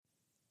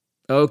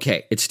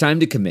Okay, it's time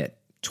to commit.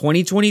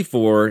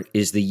 2024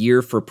 is the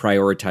year for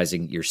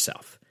prioritizing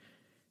yourself.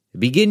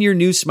 Begin your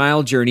new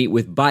smile journey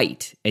with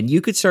Byte, and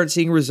you could start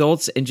seeing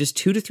results in just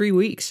 2 to 3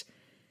 weeks.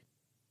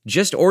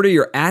 Just order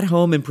your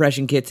at-home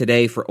impression kit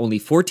today for only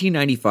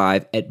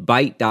 $14.95 at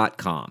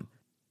Byte.com.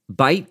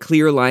 Byte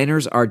clear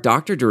liners are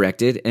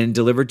doctor-directed and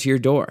delivered to your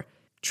door.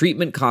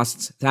 Treatment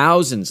costs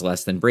thousands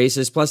less than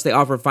braces, plus they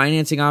offer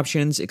financing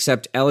options,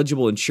 accept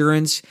eligible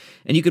insurance,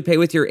 and you could pay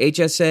with your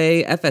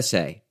HSA,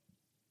 FSA.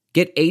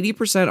 Get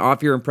 80%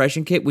 off your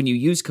impression kit when you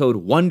use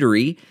code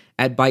WONDERY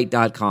at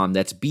Byte.com.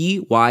 That's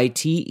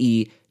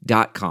BYTE.com.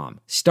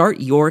 Start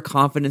your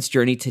confidence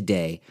journey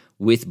today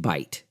with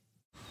Byte.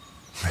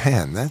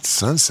 Man, that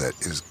sunset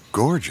is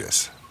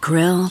gorgeous.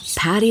 Grill,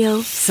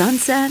 patio,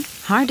 sunset.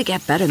 Hard to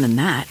get better than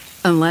that.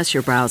 Unless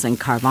you're browsing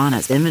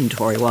Carvana's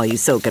inventory while you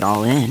soak it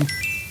all in.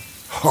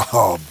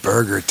 Oh,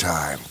 burger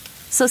time.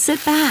 So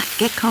sit back,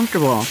 get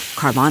comfortable.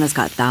 Carvana's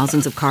got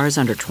thousands of cars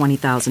under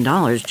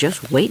 $20,000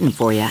 just waiting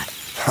for you.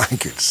 I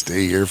could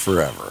stay here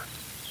forever.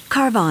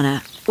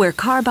 Carvana, where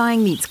car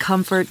buying meets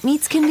comfort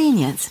meets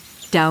convenience.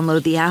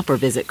 Download the app or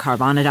visit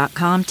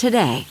Carvana.com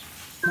today.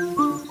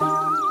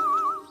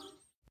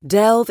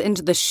 Delve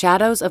into the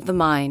shadows of the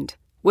mind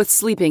with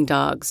Sleeping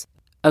Dogs,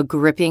 a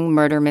gripping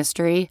murder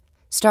mystery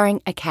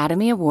starring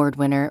Academy Award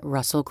winner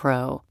Russell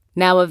Crowe.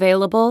 Now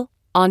available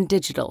on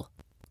digital.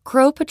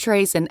 Crowe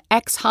portrays an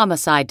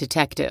ex-homicide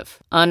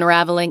detective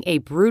unraveling a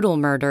brutal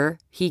murder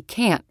he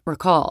can't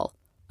recall.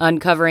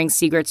 Uncovering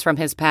secrets from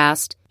his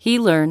past, he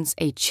learns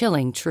a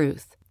chilling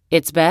truth.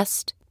 It's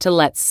best to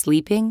let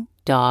sleeping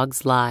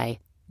dogs lie.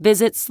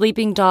 Visit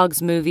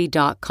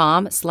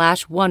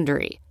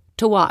sleepingdogsmovie.com/Wondery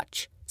to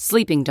watch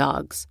Sleeping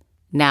Dogs,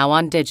 now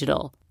on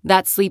digital.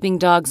 That's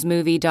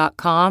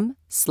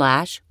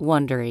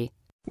sleepingdogsmovie.com/Wondery.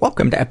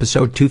 Welcome to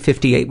episode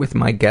 258 with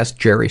my guest,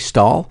 Jerry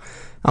Stahl.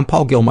 I'm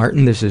Paul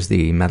Gilmartin. This is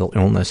the Mental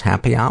Illness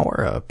Happy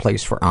Hour, a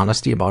place for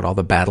honesty about all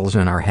the battles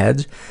in our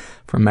heads,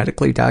 from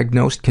medically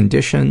diagnosed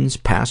conditions,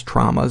 past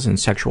traumas, and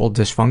sexual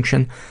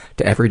dysfunction,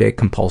 to everyday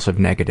compulsive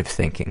negative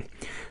thinking.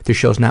 This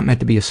show's not meant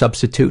to be a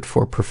substitute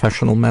for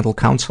professional mental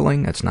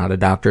counseling. It's not a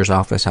doctor's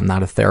office. I'm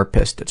not a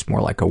therapist. It's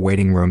more like a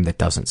waiting room that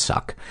doesn't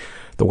suck.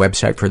 The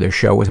website for this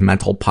show is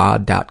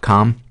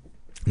mentalpod.com.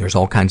 There's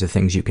all kinds of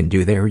things you can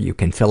do there. You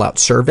can fill out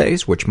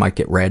surveys, which might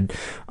get read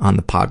on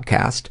the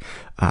podcast.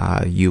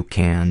 You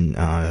can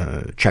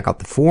check out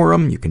the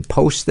forum. You can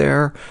post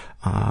there.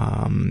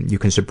 You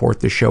can support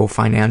the show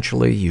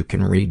financially. You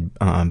can read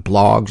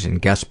blogs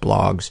and guest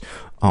blogs,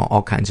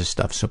 all kinds of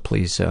stuff. So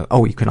please,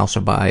 you can also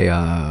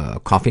buy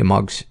coffee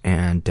mugs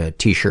and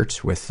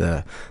T-shirts with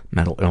the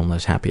Mental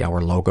Illness Happy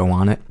Hour logo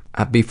on it.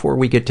 Before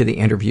we get to the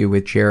interview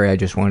with Jerry, I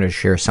just wanted to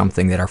share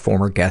something that our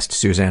former guest,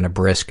 Susanna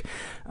Brisk,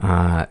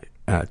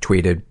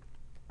 tweeted.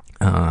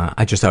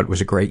 I just thought it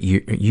was a great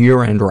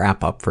year-end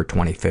wrap-up for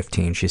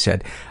 2015. She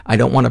said, "I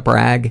don't want to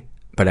brag,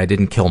 but I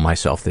didn't kill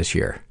myself this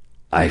year.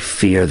 I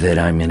fear that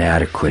I'm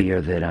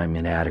inadequate.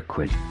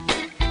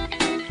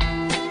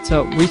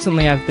 So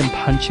recently I've been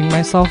punching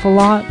myself a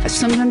lot.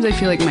 Sometimes I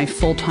feel like my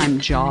full-time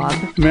job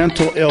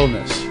mental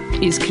illness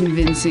is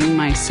convincing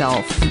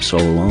myself I'm so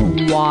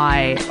alone.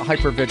 Why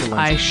hypervigilance.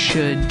 I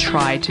should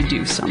try to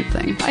do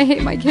something. I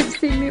hate my kids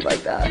seeing me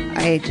like that.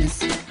 I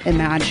just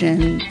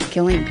imagine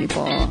killing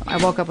people. I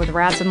woke up with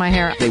rats in my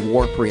hair. They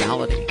warp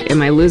reality.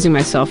 Am I losing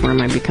myself or am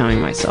I becoming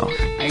myself?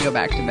 I go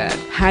back to bed.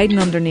 Hiding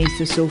underneath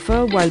the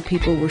sofa while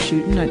people were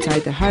shooting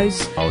outside the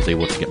house. I was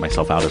able to get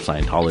myself out of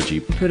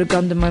Scientology. Put a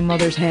gun to my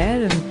mother's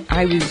head and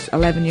I was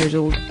 11 years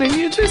old. Then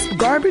you just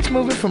garbage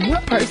moving from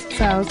one person's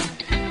house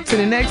to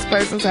the next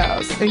person's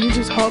house, and you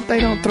just hope they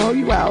don't throw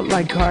you out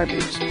like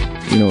garbage.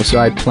 So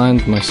I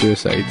planned my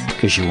suicide.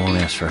 Because you won't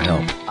ask for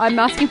help. I'm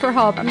asking for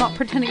help. I'm not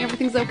pretending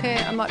everything's okay.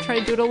 I'm not trying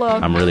to do it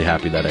alone. I'm really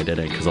happy that I did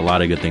it, because a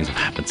lot of good things have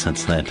happened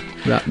since then.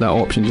 That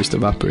option just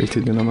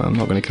evaporated, and I'm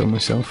not going to kill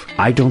myself.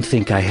 I don't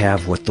think I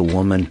have what the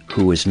woman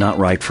who is not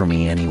right for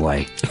me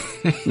anyway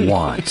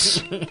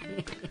wants.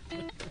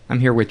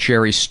 I'm here with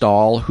Jerry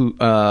Stahl, who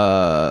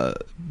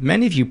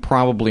many of you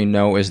probably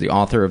know as the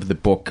author of the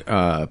book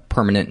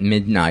Permanent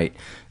Midnight,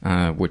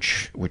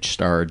 which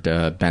starred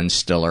Ben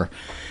Stiller.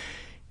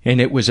 And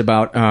it was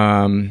about,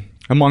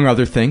 among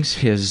other things,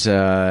 his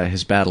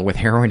battle with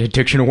heroin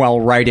addiction while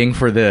writing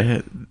for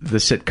the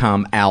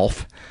sitcom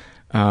Alf.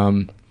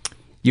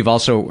 You've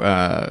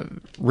also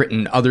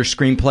written other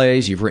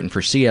screenplays. You've written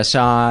for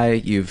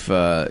CSI. You've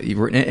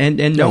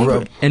written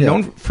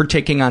known for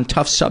taking on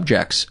tough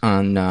subjects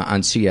on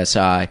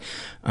CSI.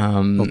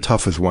 Well,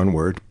 tough is one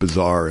word.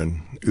 Bizarre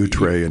and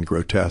outre and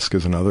grotesque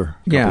is another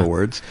couple of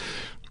words.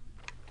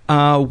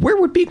 Where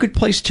would be a good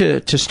place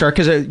to start?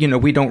 Because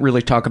we don't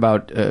really talk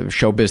about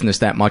show business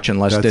that much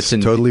unless That's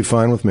totally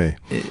fine with me.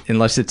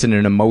 Unless it's in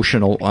an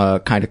emotional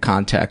kind of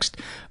context.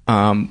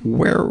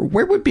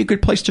 Where would be a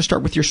good place to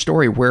start with your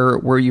story? Where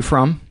are you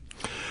from?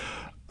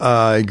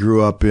 I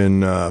grew up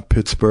in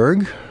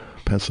Pittsburgh,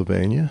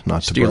 Pennsylvania.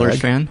 Not to Steelers brag.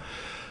 fan?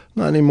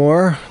 Not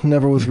anymore.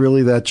 Never was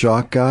really that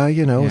jock guy.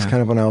 Was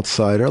kind of an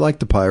outsider. I liked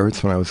the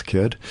Pirates when I was a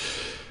kid.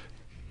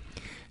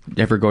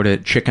 ever go to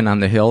Chicken on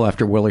the Hill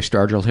after Willie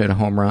Stargell hit a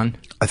home run?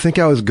 I think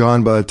I was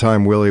gone by the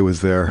time Willie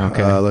was there.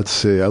 Okay. Let's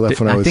see. I left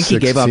when I was 16. I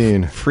think he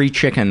gave up free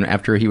chicken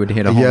after he would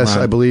hit a home run. Yes,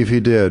 I believe he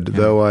did,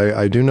 though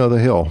I do know the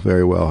Hill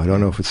very well. I don't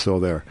know if it's still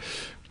there.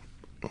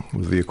 It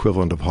was the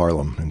equivalent of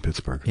Harlem in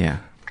Pittsburgh. Yeah.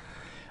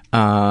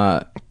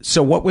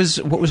 So what was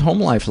home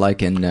life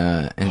like in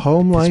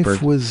home Pittsburgh?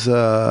 Life was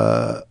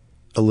a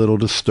little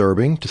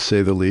disturbing, to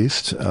say the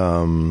least.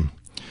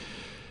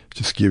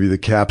 Just give you the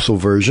capsule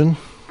version,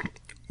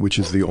 which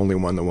is the only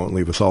one that won't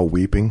leave us all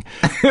weeping.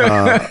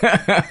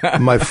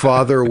 My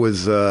father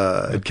was,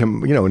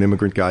 an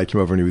immigrant guy,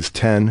 came over when he was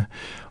 10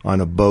 on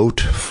a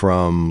boat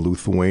from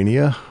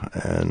Lithuania,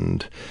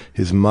 and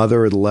his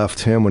mother had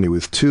left him when he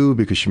was 2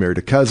 because she married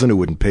a cousin who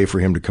wouldn't pay for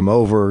him to come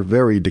over.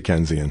 Very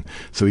Dickensian.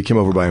 So he came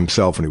over by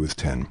himself when he was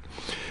 10.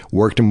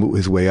 Worked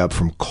his way up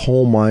from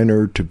coal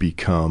miner to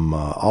become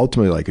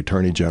ultimately like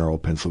Attorney General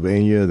of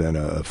Pennsylvania, then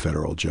a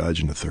federal judge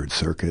in the Third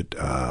Circuit.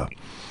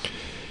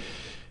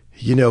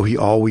 He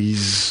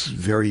always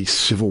very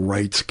civil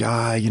rights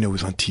guy,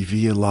 was on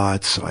TV a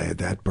lot, so I had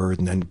that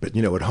burden. But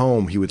at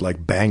home, he would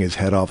like bang his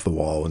head off the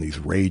wall in these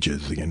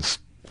rages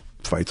against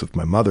fights with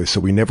my mother, so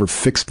we never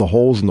fixed the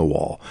holes in the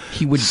wall.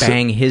 He would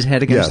bang his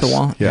head against the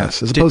wall?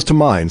 Yes, as opposed to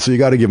mine, so you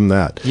got to give him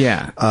that.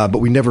 Yeah. But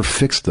we never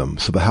fixed them,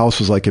 so the house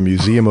was like a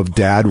museum of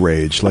dad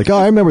rage. Like,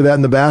 I remember that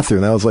in the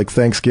bathroom. That was like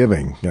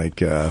Thanksgiving, like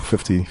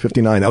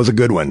 59. That was a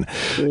good one,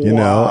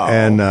 Wow.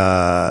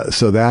 And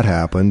so that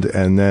happened,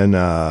 and then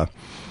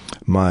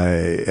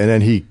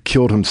then he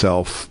killed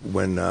himself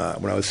when I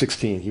was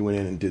 16. He went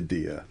in and did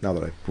the. Now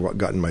that I've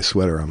gotten my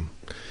sweater,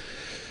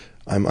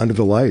 I'm under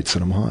the lights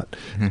and I'm hot.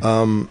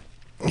 Mm-hmm.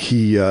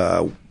 He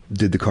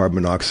did the carbon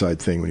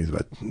monoxide thing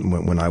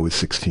when I was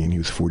 16. He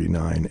was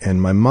 49,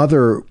 and my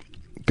mother,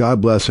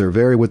 God bless her,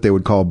 very what they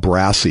would call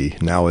brassy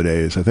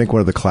nowadays. I think one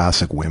of the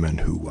classic women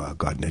who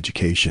got an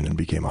education and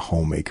became a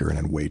homemaker and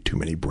had way too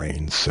many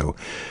brains. So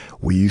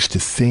we used to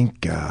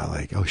think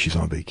she's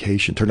on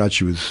vacation. Turned out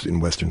she was in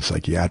Western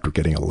Psychiatric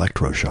getting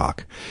electroshock.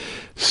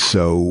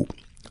 So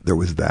there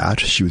was that.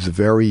 She was a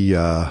very...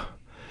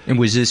 and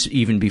was this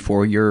even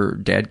before your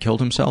dad killed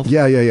himself?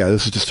 Yeah.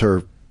 This is just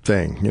her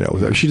thing.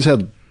 She just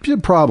had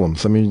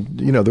problems. I mean,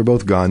 they're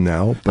both gone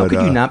now. But, how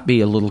could you not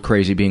be a little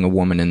crazy being a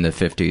woman in the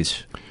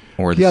 50s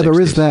or the 60s? There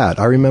is that.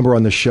 I remember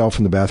on the shelf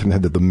in the bathroom they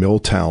had the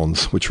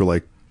Milltowns, which were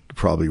like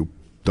probably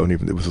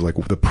it was like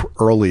the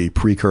early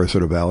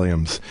precursor to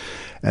Valiums.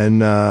 And,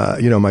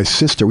 my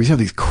sister, we used to have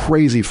these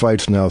crazy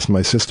fights in the house.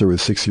 My sister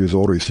was 6 years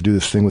older. Used to do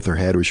this thing with her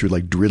head where she would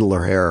like driddle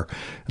her hair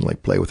and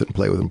like play with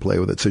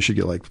it. So she'd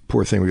get like,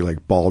 poor thing, would get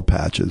like bald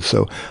patches.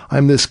 So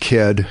I'm this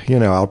kid,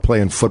 out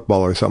playing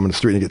football or something in the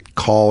street and get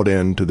called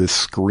into this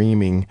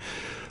screaming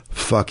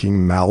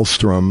fucking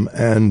maelstrom.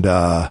 And,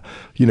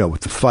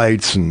 with the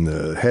fights and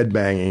the head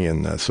banging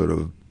and the sort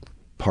of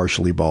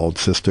partially bald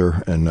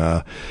sister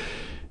and,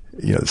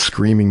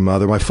 screaming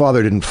mother. My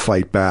father didn't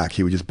fight back.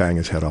 He would just bang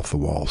his head off the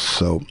wall.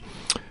 So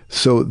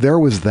there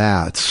was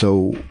that.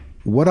 So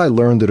what I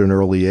learned at an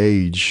early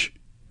age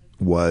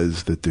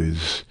was that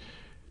there's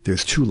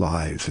two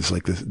lives. There's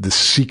like the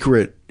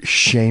secret,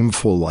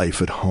 shameful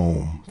life at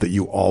home that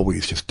you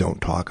always just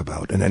don't talk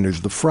about. And then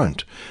there's the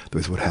front.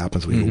 There's what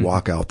happens when you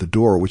walk out the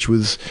door, which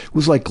was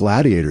like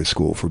gladiator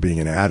school for being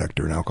an addict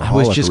or an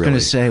alcoholic. I was just going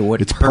to say,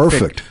 it's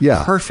perfect.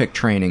 Yeah. Perfect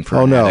training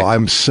for an addict.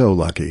 I'm so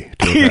lucky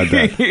to have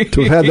had that,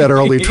 to have had that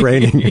early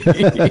training.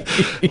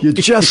 You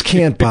just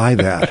can't buy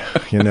that.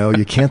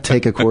 You can't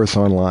take a course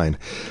online.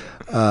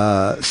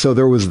 So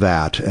there was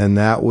that, and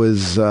that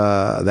was,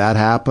 that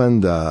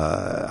happened.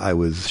 I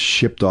was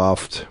shipped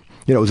off.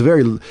 It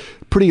was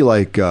pretty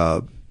like,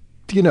 it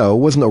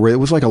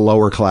was like a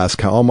lower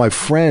class. All my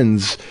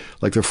friends,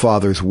 like their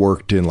fathers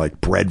worked in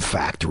like bread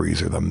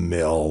factories or the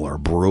mill or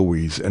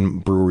breweries.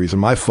 And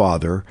my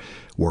father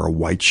wore a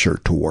white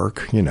shirt to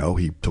work.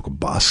 He took a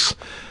bus,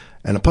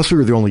 and plus we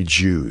were the only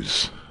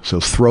Jews. So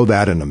throw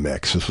that in the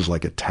mix. This was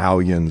like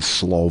Italian,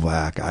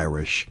 Slovak,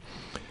 Irish.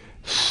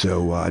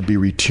 So I'd be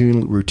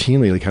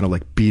routinely kind of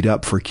like beat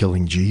up for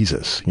killing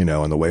Jesus,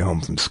 on the way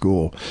home from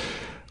school,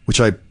 which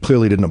I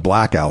clearly didn't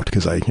blackout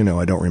because I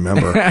don't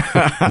remember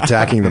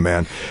attacking the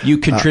man. You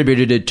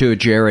contributed it to it,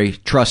 Jerry.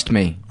 Trust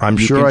me. I'm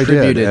sure I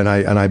did, and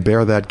I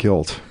bear that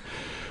guilt.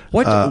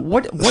 What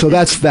so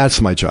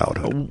that's my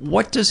childhood.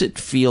 What does it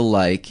feel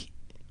like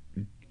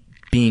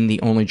being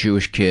the only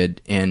Jewish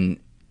kid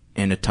in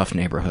a tough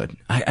neighborhood?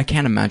 I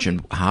can't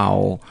imagine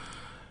how.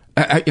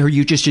 Are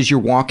you just, as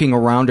you're walking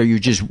around, are you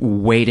just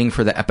waiting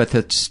for the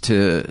epithets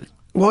to...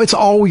 Well, it's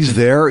always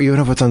there, even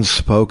if it's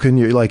unspoken.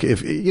 You're like,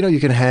 if you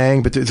can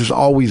hang, but there's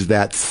always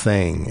that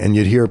thing. And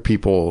you'd hear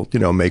people,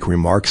 make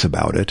remarks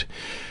about it.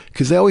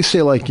 Because they always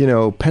say, like,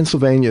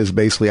 Pennsylvania is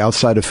basically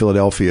outside of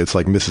Philadelphia. It's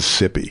like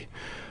Mississippi.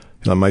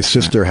 My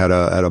sister had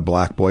a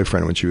black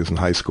boyfriend when she was in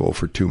high school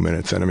for 2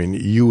 minutes. And I mean,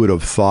 you would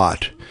have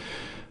thought,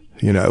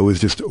 You know, it was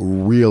just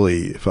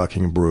really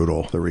fucking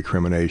brutal, the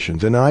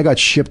recriminations. And I got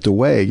shipped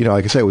away. You know,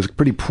 like I say, it was a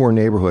pretty poor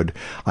neighborhood.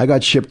 I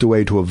got shipped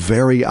away to a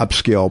very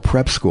upscale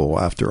prep school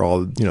after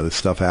all, you know, this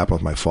stuff happened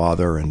with my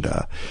father. And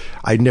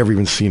I'd never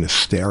even seen a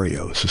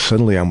stereo. So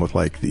suddenly I'm with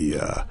like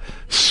the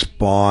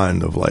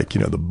spawn of like,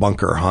 you know, the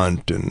Bunker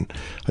Hunt. And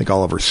I think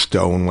Oliver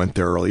Stone went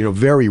there early. You know,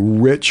 very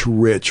rich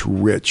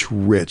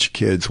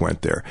kids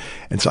went there.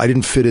 And so I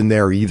didn't fit in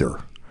there either.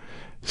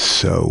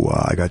 So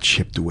I got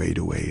shipped away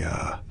to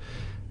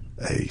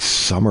a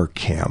summer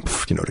camp,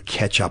 you know, to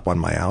catch up on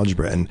my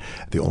algebra. And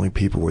the only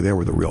people who were there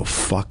were the real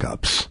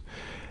fuck-ups.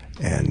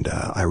 And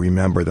I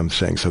remember them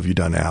saying, "So have you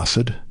done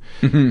acid?"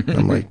 And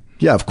I'm like,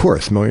 "Yeah, of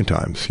course, a million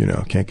times, you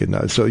know, can't get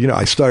nuts." So, you know,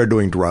 I started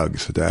doing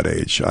drugs at that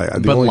age.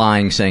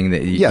 Lying, saying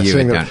that you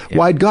saying had that. done. Yeah.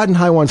 Well, I'd gotten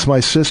high once. My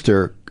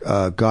sister,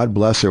 God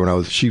bless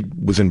her, she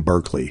was in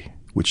Berkeley,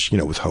 which, you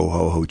know, was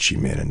Ho Chi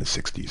Minh in the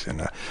 60s.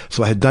 And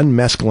so I had done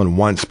mescaline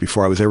once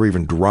before I was ever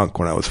even drunk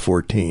when I was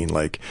 14.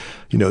 Like,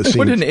 you know,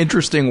 what an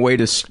interesting way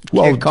to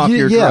kick off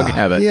your drug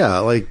habit. Yeah,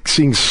 like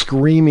seeing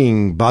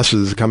screaming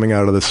buses coming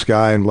out of the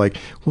sky and like,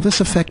 will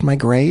this affect my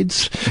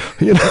grades?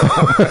 You know,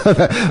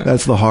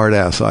 that's the hard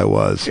ass I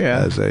was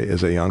as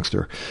a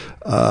youngster.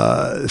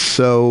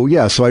 So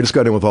I just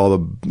got in with all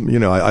the, you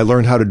know, I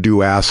learned how to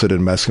do acid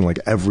and mescaline like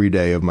every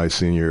day of my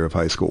senior year of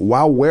high school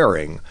while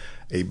wearing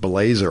a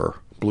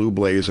blue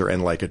blazer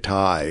and like a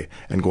tie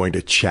and going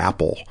to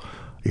chapel,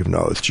 even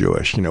though I was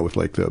Jewish, you know, with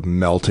like the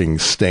melting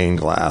stained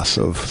glass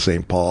of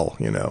St. Paul,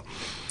 you know.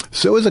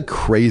 So it was a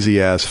crazy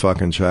ass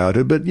fucking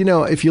childhood. But, you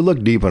know, if you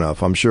look deep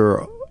enough, I'm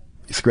sure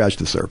you scratch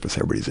the surface,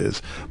 everybody's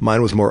is.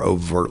 Mine was more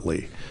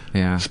overtly.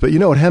 Yeah. But you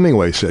know what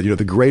Hemingway said, you know,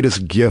 the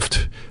greatest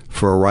gift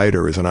for a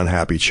writer is an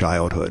unhappy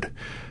childhood.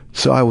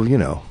 So I, you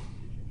know,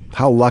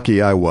 how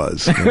lucky I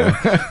was. You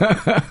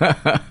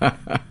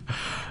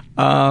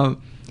know?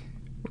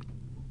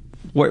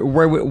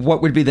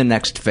 What would be the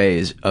next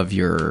phase of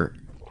your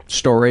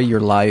story,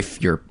 your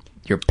life, your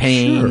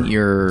pain,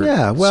 your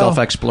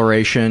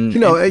self-exploration? You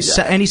know,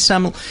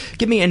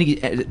 give me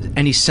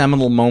any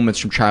seminal moments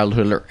from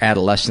childhood or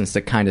adolescence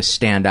that kind of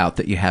stand out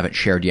that you haven't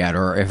shared yet,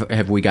 or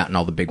have we gotten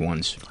all the big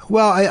ones?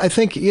 Well, I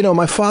think, you know,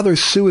 my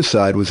father's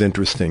suicide was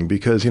interesting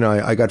because, you know,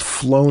 I got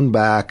flown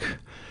back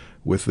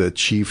with the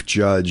chief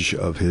judge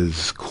of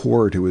his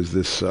court, who was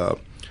this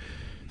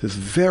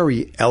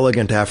very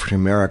elegant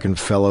African-American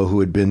fellow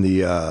who had been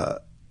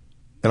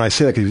and I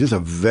say that because he was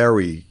just a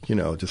very, you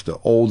know, just an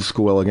old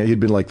school elegant. He'd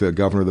been like the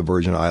governor of the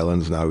Virgin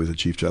Islands. Now he was the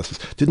chief justice.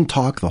 Didn't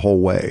talk the whole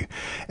way.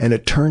 And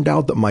it turned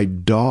out that my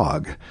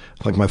dog,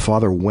 like my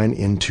father went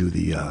into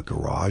the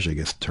garage, I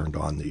guess turned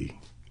on the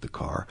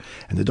car,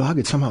 and the dog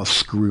had somehow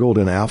squealed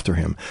in after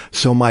him.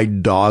 So my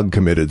dog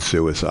committed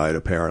suicide,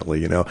 apparently,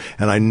 you know,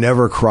 and I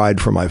never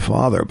cried for my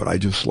father, but I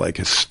just like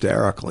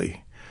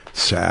hysterically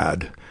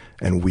sad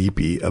and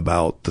weepy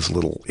about this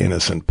little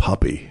innocent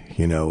puppy,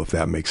 you know, if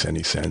that makes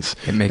any sense.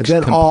 It makes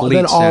complete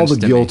sense. All the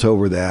guilt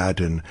over that,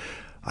 and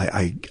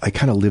I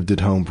kind of lived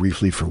at home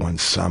briefly for one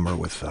summer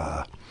with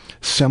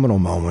seminal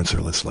moments, or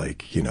less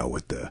like, you know,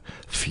 with the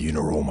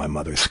funeral, my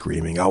mother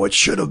screaming, "Oh, it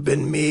should have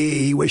been me.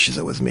 He wishes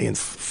it was me," and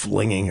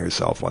flinging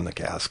herself on the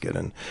casket,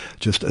 and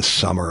just a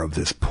summer of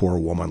this poor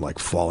woman like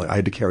falling. I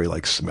had to carry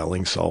like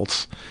smelling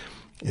salts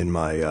in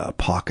my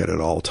pocket at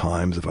all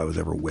times if I was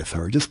ever with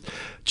her.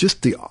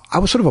 I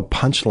was sort of a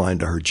punchline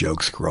to her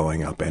jokes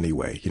growing up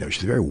anyway. You know,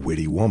 she's a very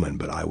witty woman,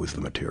 but I was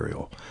the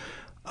material,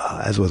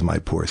 as was my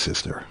poor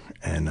sister.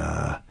 And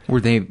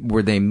were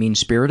they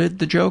mean-spirited,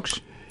 the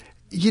jokes?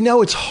 You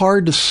know, it's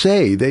hard to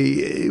say.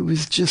 It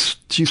was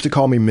just, she used to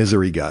call me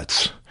Misery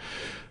Guts.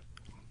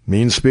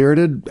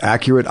 Mean-spirited,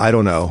 accurate, I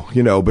don't know,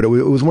 you know, but it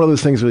was one of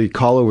those things where you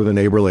call over the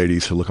neighbor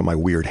ladies to look at my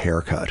weird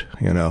haircut,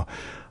 you know.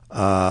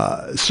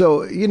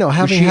 So, you know,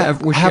 having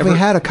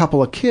had a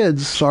couple of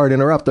kids, sorry to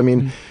interrupt. I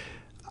mean,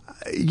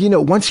 you know,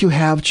 once you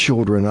have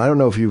children, I don't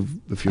know if you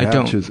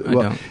have children.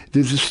 Well,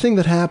 there's this thing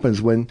that happens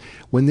when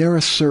they're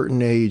a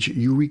certain age,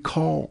 you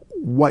recall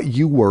what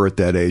you were at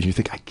that age. You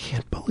think, I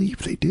can't believe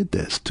they did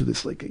this to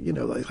this, like, you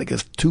know, like a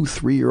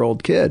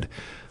 2-3-year-old kid,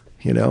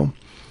 you know?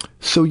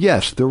 So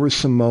yes, there were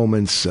some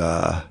moments,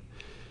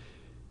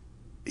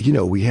 you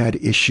know, we had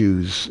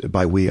issues.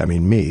 By we, I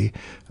mean me,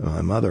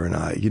 my mother and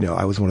I. You know,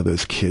 I was one of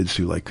those kids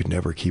who like could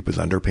never keep his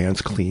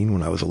underpants clean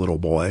when I was a little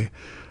boy.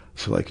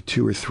 So like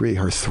 2 or 3,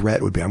 her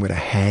threat would be, "I'm going to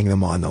hang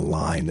them on the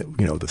line,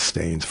 you know, the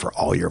stains for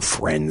all your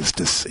friends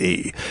to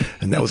see."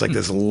 And that was like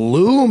this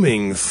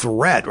looming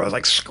threat where I was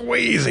like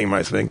squeezing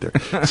my sphincter.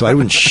 So I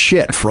wouldn't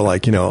shit for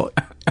like, you know,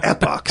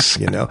 epochs,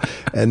 you know.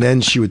 And then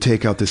she would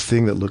take out this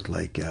thing that looked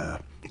like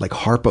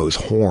Harpo's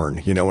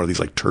horn, you know, one of these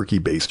like turkey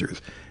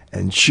basters,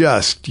 and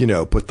just, you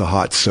know, put the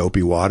hot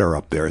soapy water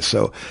up there.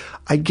 So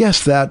I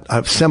guess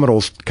that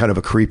seminal's kind of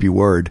a creepy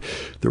word.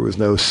 There was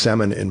no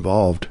semen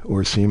involved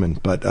or semen,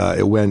 but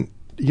it went,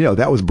 you know,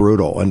 that was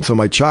brutal. And so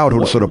my childhood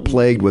was sort of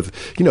plagued with,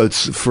 you know,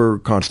 it's for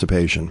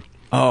constipation.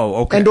 Oh,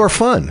 okay. And or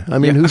fun. I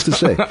mean, who's to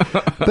say?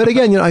 But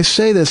again, you know, I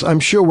say this,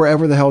 I'm sure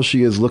wherever the hell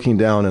she is looking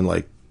down and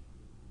like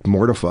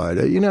mortified,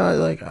 you know,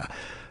 like,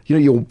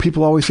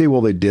 people always say,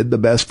 well, they did the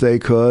best they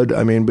could.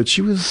 I mean, but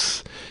she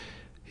was,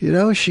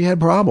 she had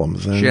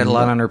problems. And she had a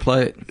lot on her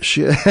plate.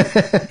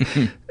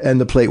 And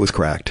the plate was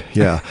cracked.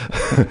 Yeah.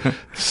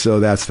 So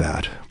that's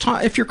that.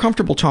 If you're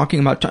comfortable talking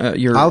about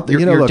your look,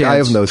 dad's, I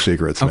have no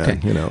secrets, man.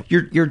 Okay.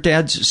 Your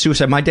dad's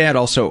suicide. My dad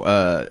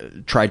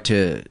also tried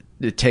to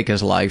take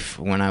his life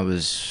when I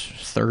was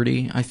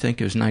 30, I think.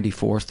 It was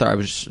 94. I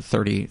was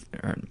 30,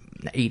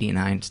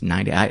 89,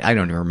 90. I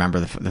don't even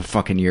remember the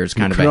fucking years.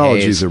 Kind of a haze.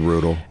 Chronologies are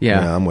brutal.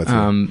 Yeah, I'm with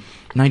you.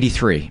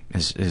 93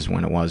 is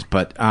when it was.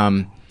 But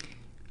I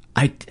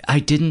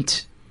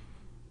didn't...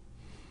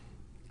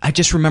 I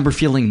just remember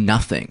feeling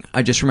nothing.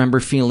 I just remember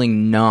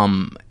feeling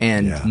numb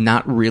and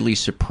not really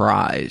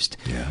surprised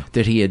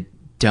that he had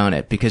done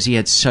it, because he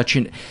had such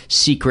a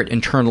secret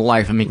internal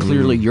life. I mean,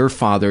 clearly your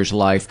father's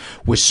life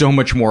was so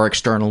much more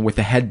external, with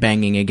the head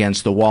banging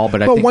against the wall.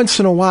 But I think once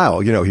in a while,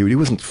 he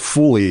wasn't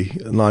fully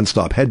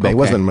nonstop headbang. Okay. He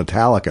wasn't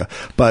Metallica,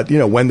 but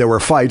when there were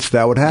fights,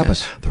 that would happen.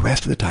 Yes. The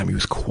rest of the time, he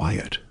was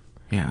quiet.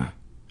 Yeah.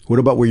 What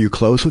about, were you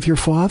close with your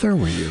father?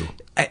 Were you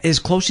as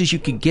close as you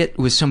could get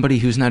with somebody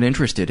who's not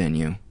interested in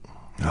you?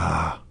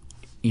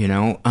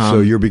 So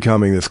you're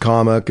becoming this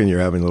comic and you're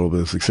having a little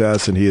bit of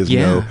success, and he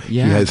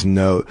has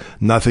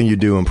nothing you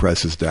do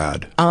impresses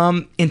Dad.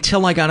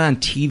 Until I got on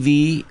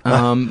TV,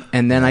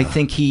 and then I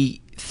think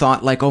he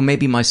thought like, oh,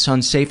 maybe my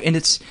son's safe, and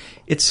it's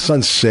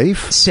son's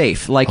safe?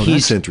 Safe. Like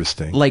that's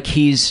interesting. Like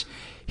he's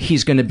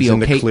going to be okay. In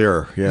the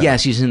clear. Yeah.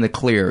 Yes, he's in the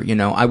clear.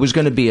 I was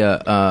going to be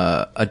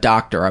a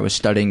doctor. I was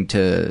studying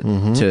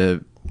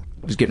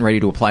was getting ready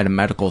to apply to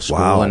medical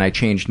school, and I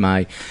changed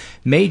my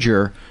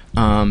major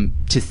to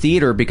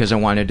theater because I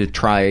wanted to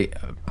try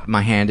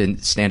my hand in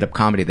stand-up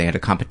comedy. They had a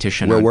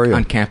competition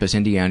on campus,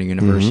 Indiana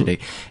University,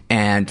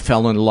 and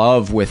fell in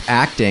love with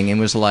acting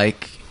and was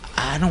like,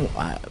 I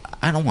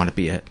don't want to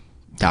be a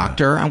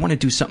doctor. I want to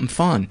do something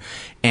fun.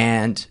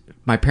 And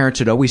my parents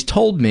had always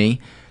told me,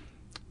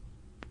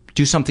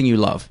 do something you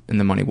love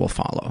and the money will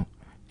follow.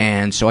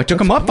 And so I took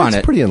them up on it.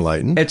 It's pretty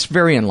enlightened. It's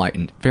very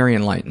enlightened. Very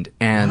enlightened.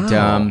 And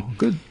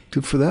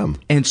Good for them.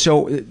 And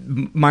so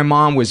my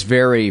mom was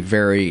very,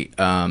 very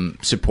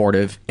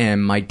supportive,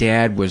 and my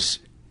dad was,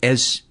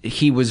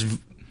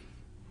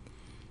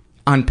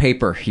 on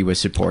paper, he was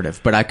supportive,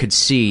 but I could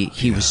see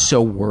he was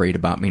so worried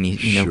about me. And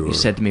he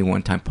said to me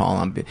one time,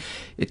 Paul,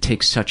 it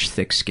takes such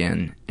thick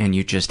skin, and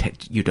you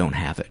don't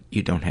have it.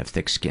 You don't have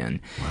thick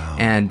skin. Wow.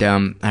 And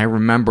I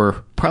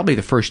remember probably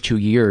the first 2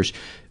 years,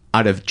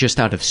 out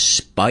of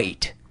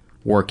spite,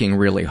 working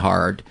really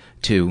hard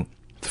to...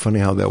 It's funny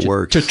how that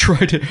works. To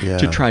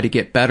try to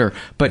get better.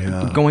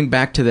 But going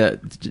back to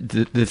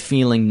the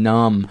feeling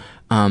numb,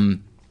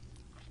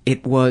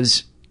 it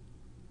was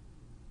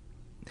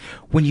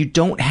when you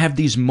don't have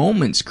these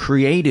moments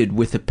created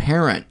with a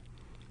parent.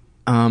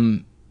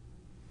 Like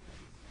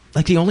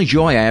the only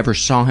joy I ever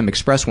saw him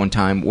express one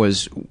time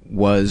was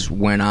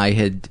when I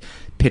had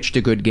pitched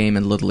a good game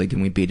in Little League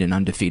and we beat an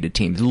undefeated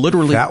team.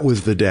 Literally, that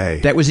was the day.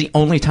 That was the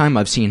only time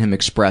I've seen him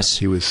express.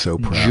 He was so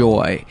proud.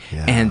 Joy,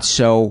 and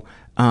so.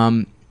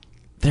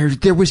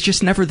 There was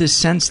just never this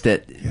sense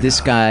that this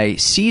guy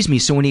sees me.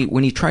 So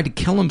when he tried to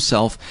kill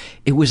himself,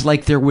 it was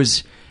like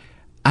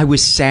I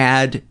was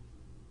sad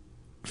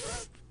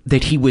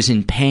that he was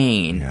in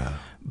pain,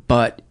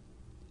 but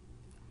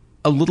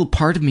a little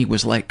part of me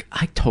was like,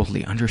 I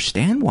totally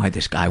understand why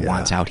this guy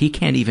wants out. He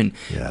can't even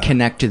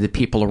connect to the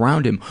people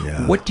around him.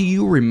 What do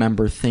you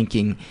remember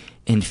thinking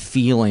and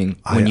feeling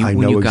when you got the news?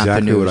 I know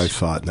exactly what I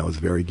thought, and I was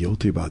very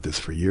guilty about this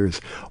for years.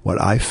 What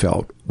I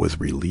felt was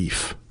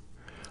relief.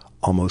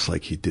 Almost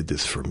like he did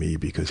this for me,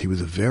 because he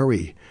was a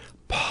very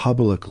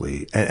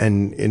publicly,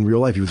 and in real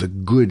life,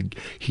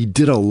 he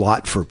did a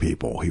lot for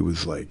people. He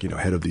was like,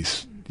 head of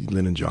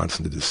Lyndon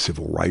Johnson did this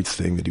civil rights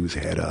thing that he was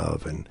head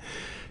of. And,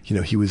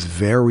 he was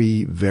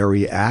very,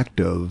 very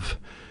active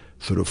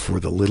sort of for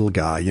the little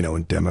guy,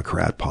 in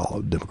Democrat,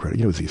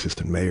 he was the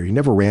assistant mayor. He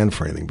never ran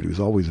for anything, but he was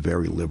always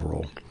very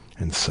liberal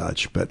and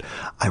such. But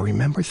I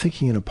remember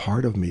thinking in a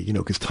part of me,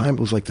 because time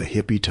was like the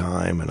hippie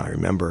time, and I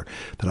remember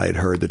that I had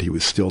heard that he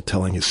was still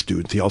telling his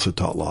students, he also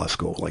taught law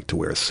school, like to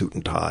wear a suit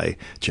and tie,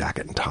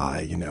 jacket and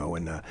tie,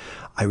 and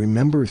I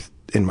remember,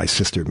 and my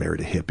sister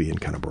married a hippie and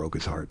kind of broke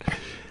his heart,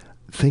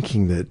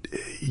 thinking that,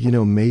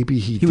 maybe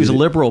he was a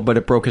liberal, but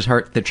it broke his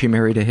heart that she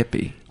married a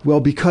hippie. Well,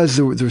 because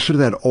there was sort of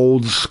that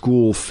old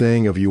school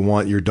thing of you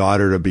want your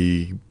daughter to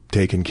be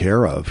taken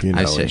care of,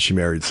 and she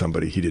married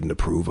somebody he didn't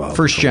approve of.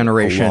 First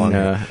generation,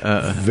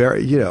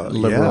 very,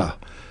 liberal. Yeah.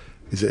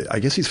 Is it? I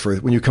guess he's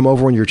first. When you come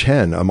over when you're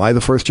 10, am I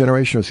the first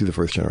generation or is he the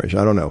first generation?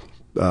 I don't know.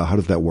 How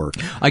does that work?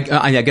 I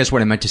guess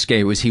what I meant to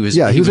say was he was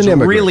an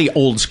immigrant. Really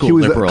old school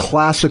liberal. He was a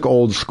classic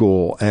old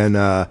school,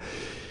 and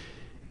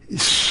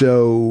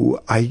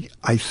so I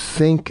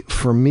think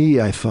for me,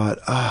 I thought,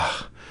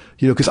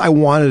 because I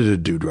wanted to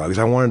do drugs.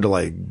 I wanted to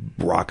like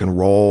rock and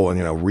roll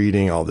and,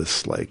 reading all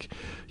this, like,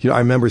 I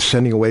remember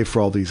sending away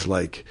for all these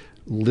like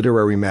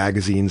literary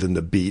magazines and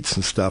the Beats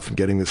and stuff, and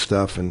getting this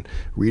stuff and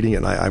reading it.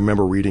 And I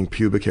remember reading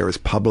Pubic Hair as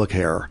public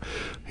hair,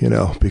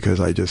 because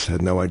I just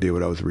had no idea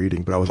what I was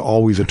reading. But I was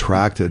always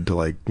attracted to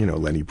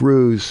Lenny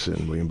Bruce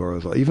and William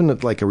Burroughs, even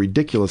at like a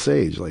ridiculous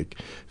age, like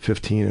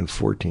 15 and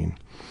 14.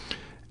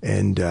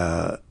 And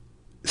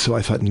so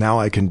I thought, now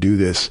I can do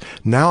this.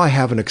 Now I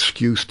have an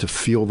excuse to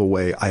feel the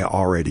way I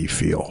already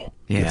feel,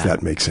 if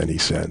that makes any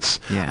sense.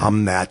 Yeah.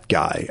 I'm that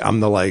guy. I'm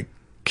the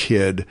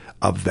kid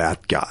of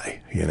that guy,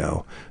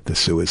 the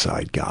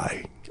suicide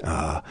guy.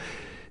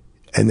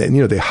 And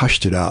then, they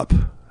hushed it up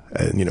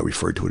and,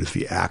 referred to it as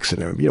the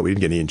accident. We didn't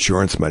get any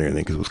insurance money or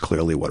anything because it was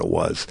clearly what it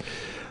was.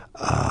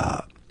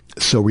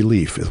 So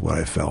relief is what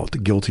I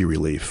felt, guilty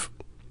relief.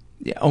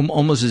 Yeah,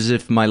 almost as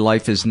if my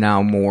life is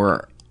now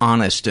more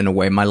honest in a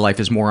way. My life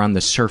is more on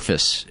the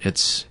surface.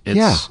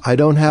 Yeah, I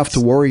don't have to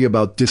worry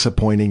about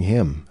disappointing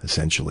him,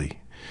 essentially.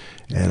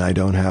 And I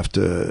don't have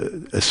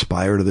to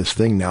aspire to this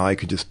thing. Now I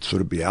could just sort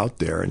of be out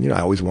there. And, I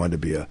always wanted to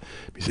be a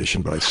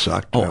musician, but I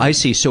sucked. Oh, I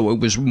see. So it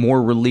was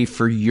more relief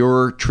for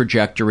your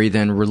trajectory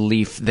than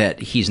relief that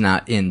he's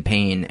not in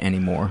pain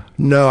anymore.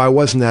 No, I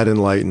wasn't that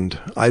enlightened.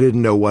 I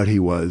didn't know what he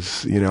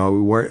was.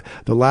 The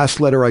last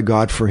letter I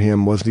got for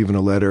him wasn't even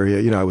a letter.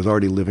 I was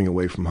already living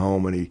away from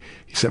home, and he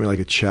sent me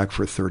a check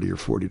for $30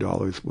 or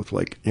 $40 with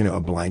a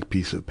blank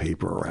piece of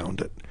paper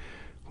around it,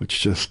 which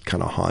just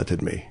kind of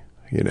haunted me.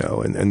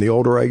 And the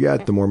older I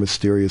get, the more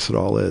mysterious it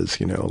all is,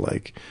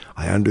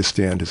 I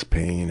understand his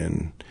pain,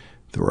 and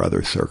there were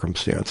other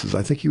circumstances.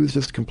 I think he was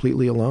just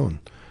completely alone,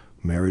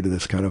 married to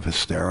this kind of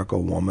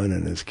hysterical woman,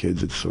 and his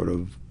kids had sort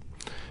of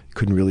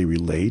couldn't really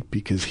relate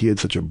because he had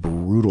such a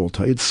brutal,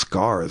 he had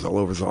scars all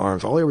over his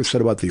arms. All he ever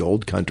said about the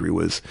old country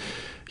was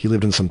he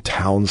lived in some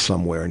town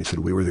somewhere, and he said,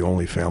 we were the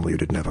only family who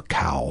didn't have a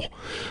cow.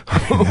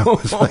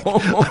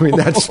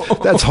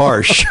 That's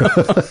harsh.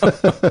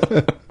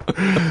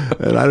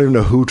 And I don't even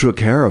know who took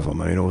care of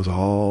him. It was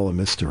all a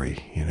mystery,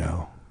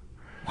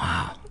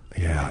 Wow.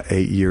 Yeah,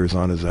 8 years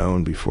on his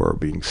own before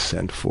being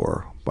sent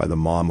for by the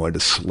mom who had to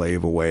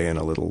slave away in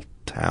a little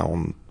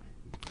town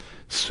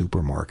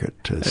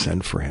supermarket to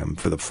send for him,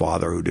 for the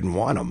father who didn't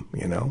want him,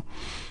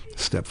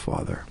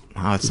 stepfather.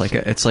 Wow, it's like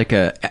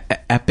a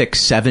epic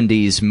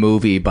 70s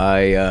movie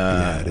by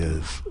yeah, it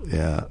is.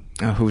 Yeah.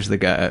 Who's the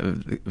guy?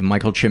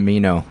 Michael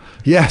Cimino.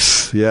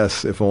 Yes,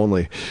 if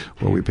only.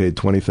 Where we paid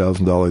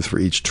 $20,000 for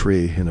each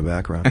tree in the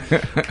background.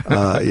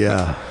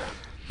 Yeah.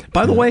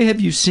 By the way, have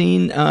you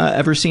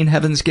ever seen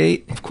Heaven's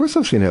Gate? Of course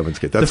I've seen Heaven's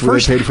Gate. That's where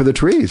they paid for the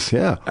trees,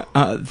 yeah.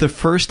 The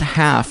first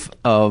half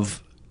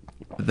of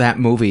that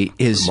movie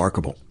is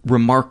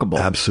remarkable.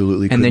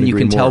 Absolutely. And then you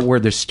can tell where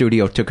the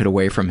studio took it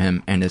away from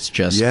him, and it's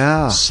just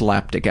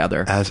slapped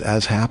together.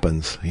 As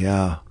happens,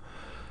 yeah.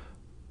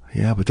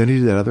 Yeah, but then he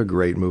did that other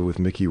great movie with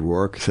Mickey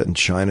Rourke set in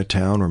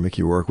Chinatown, where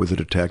Mickey Rourke was a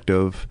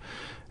detective,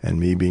 and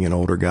me being an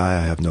older guy,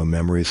 I have no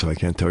memory, so I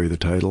can't tell you the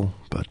title.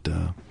 But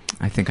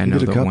I think I know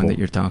the one that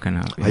you're talking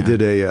about. Yeah. I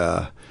did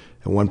at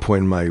one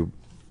point in my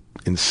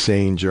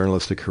insane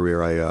journalistic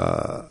career,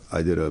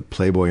 I did a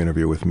Playboy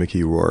interview with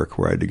Mickey Rourke,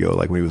 where I had to go,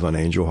 when he was on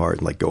Angel Heart,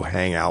 and go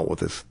hang out with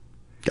this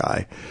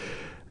guy.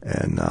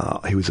 And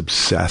he was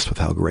obsessed with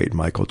how great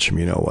Michael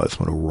Cimino was.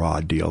 What a raw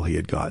deal he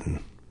had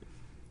gotten.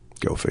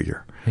 Go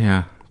figure.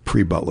 Yeah.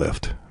 Pre-butt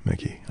lift,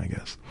 Mickey, I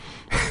guess.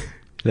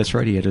 That's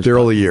right. He had his the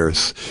early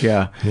years.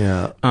 Yeah.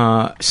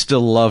 Yeah.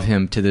 Still love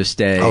him to this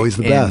day. Oh, he's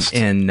the best.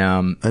 And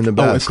the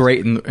best.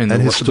 Great in and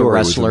his story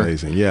was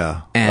amazing.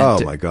 Yeah. And, oh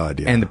my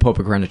God. Yeah. And the Pope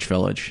of Greenwich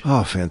Village.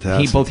 Oh,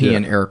 fantastic. He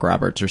and Eric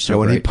Roberts are so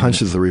when great. He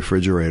punches the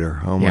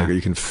refrigerator. Oh my God.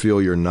 You can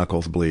feel your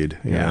knuckles bleed.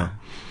 Yeah.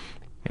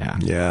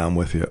 Yeah, I'm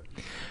with you.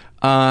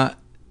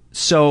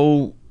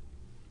 So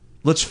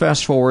let's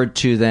fast forward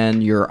to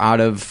then you're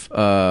out of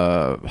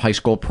high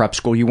school, prep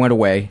school. You went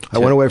away. I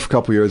went away for a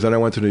couple of years. Then I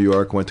went to New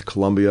York, went to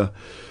Columbia.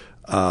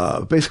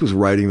 Basically was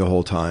writing the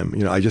whole time.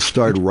 I just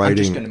started writing. I'm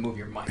just going to move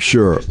your mic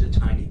just a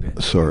tiny bit.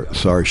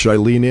 Sorry. Should I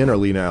lean in or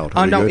lean out?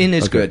 No, in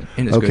is good.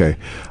 In is good. Okay.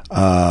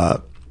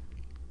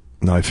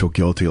 Now I feel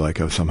guilty,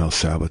 like I've somehow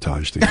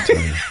sabotaged the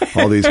entire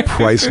all these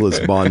priceless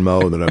Bon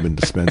Mot that I've been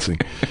dispensing.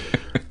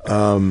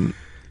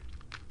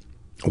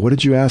 What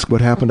did you ask?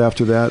 What happened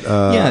after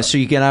that? So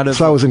you get out of...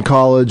 So I was in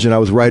college, and I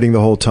was writing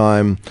the whole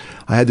time.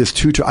 I had this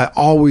I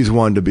always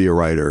wanted to be a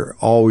writer.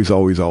 Always.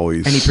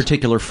 Any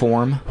particular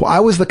form? Well,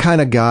 I was the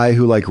kind of guy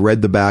who,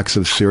 read the backs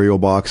of cereal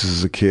boxes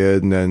as a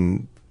kid, and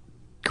then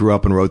grew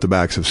up and wrote the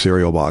backs of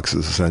cereal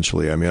boxes,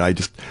 essentially. I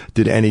just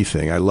did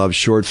anything. I loved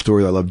short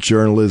stories. I loved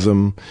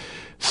journalism.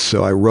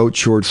 So I wrote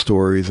short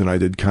stories, and I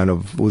did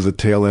was the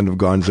tail end of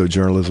gonzo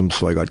journalism,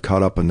 so I got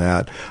caught up in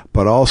that.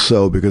 But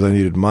also because I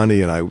needed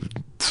money, and I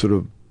sort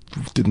of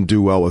didn't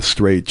do well with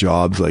straight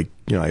jobs, I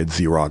had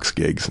Xerox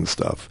gigs and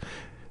stuff.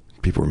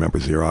 People remember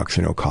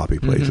Xerox, copy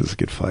places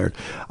get fired.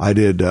 I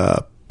did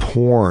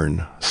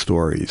porn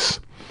stories.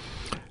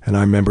 And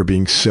I remember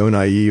being so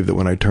naive that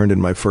when I turned in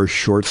my first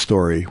short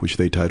story, which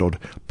they titled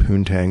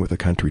Poontang with a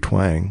Country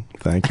Twang,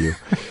 thank you,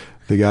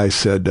 the guy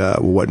said,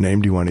 well, what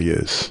name do you want to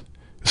use?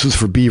 This was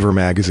for Beaver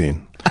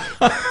Magazine.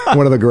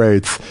 One of the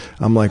greats.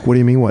 I'm like, what do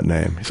you mean, what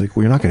name? He's like,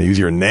 well, you're not going to use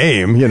your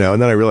name, you know.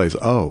 And then I realized,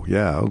 oh,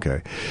 yeah,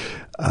 okay.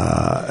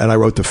 And I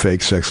wrote the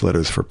fake sex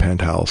letters for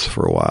Penthouse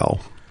for a while.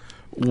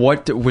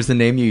 What was the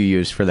name you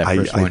used for that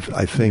first one?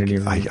 I think,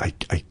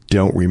 I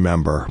don't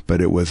remember,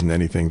 but it wasn't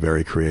anything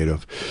very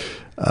creative.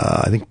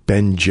 I think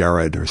Ben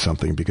Jared or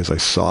something, because I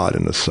saw it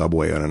in the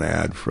subway on an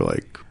ad for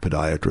like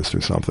podiatrist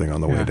or something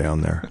on the way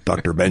down there.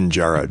 Dr. Ben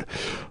Jared.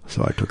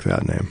 So I took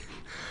that name.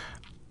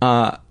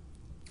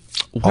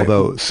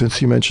 Although,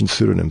 since you mentioned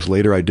pseudonyms,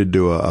 later I did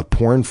do a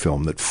porn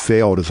film that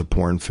failed as a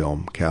porn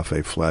film,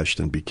 Cafe Fleshed,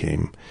 and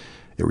it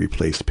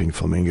replaced Pink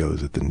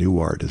Flamingos at the New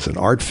Art as an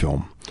art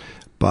film.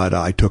 But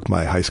I took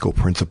my high school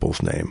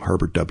principal's name,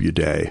 Herbert W.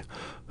 Day,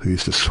 who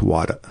used to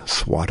swat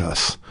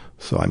us.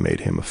 So I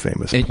made him a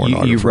famous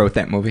pornographer. You wrote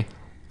that movie?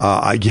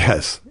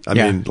 Yes. I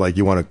mean, like,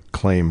 you want to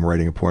claim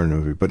writing a porn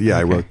movie, but yeah,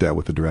 I wrote that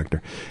with the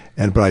director.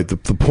 But the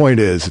point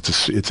is,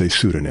 it's a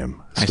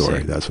pseudonym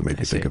story. That's what made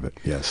me think of it.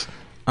 Yes.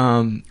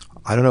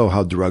 I don't know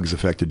how drugs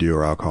affected you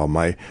or alcohol.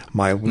 My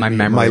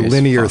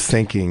linear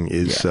thinking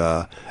is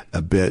a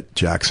bit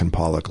Jackson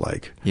Pollock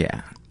like.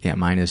 Yeah,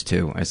 mine is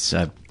too.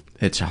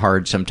 It's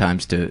hard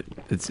sometimes to.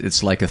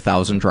 It's like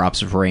 1,000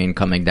 drops of rain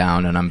coming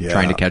down, and I'm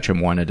trying to catch them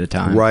one at a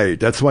time. Right.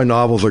 That's why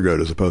novels are good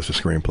as opposed to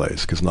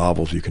screenplays, because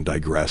novels you can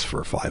digress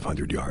for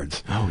 500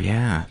 yards. Oh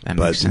yeah, that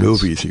makes sense. But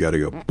movies you got to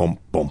go boom,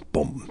 boom,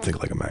 boom.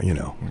 Think like a man. You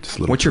know.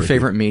 What's your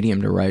favorite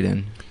medium to write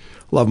in?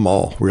 Love them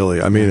all,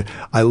 really. I mean,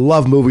 I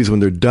love movies when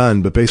they're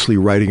done, but basically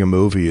writing a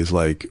movie is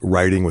like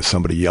writing with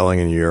somebody yelling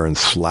in your ear and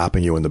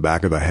slapping you in the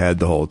back of the head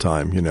the whole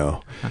time, you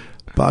know.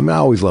 But I mean, I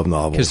always love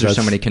novels. Because there's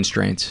so many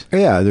constraints.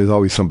 Yeah, there's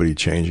always somebody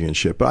changing and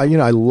shit. But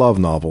I love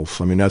novels.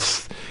 I mean,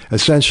 that's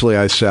essentially,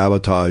 I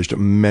sabotaged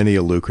many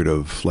a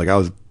lucrative, like I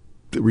was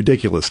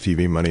ridiculous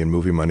TV money and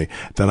movie money.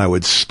 Then I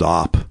would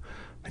stop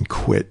and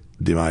quit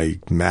my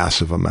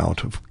massive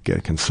amount of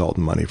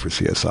consultant money for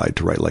CSI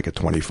to write like a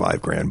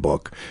 $25,000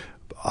 book.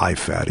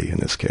 Fatty in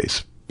this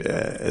case. It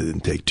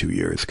didn't take 2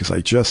 years because I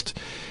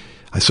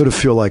sort of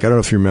feel like, I don't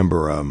know if you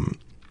remember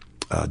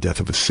Death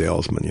of a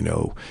Salesman, you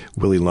know,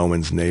 Willie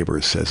Loman's neighbor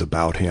says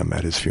about him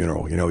at his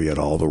funeral, you know, he had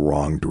all the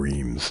wrong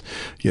dreams,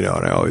 you know,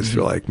 and I always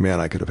feel like, man,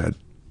 I could have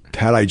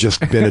had I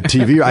just been a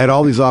TV, I had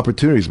all these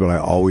opportunities, but I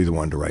always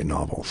wanted to write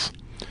novels.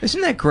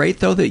 Isn't that great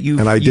though that you...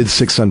 And I did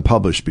 6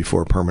 unpublished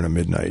before Permanent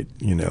Midnight,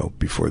 you know,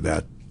 before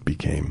that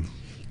became...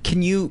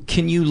 Can you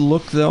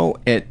look though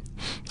at...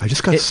 I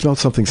just smelled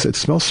something. It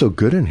smells so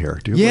good in here,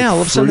 dude. Yeah,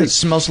 all of a sudden it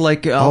smells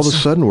like... all of a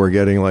sudden we're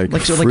getting like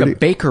a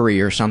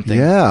bakery or something.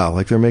 Yeah,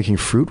 like they're making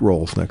fruit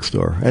rolls next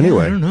door.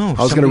 Anyway, I don't know.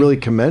 I was going to really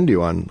commend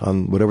you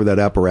on whatever that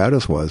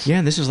apparatus was.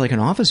 Yeah, this is like an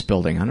office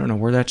building. I don't know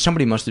where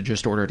somebody must have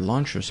just ordered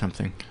lunch or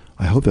something.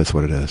 I hope that's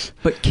what it is.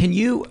 But can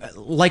you,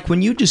 like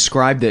when you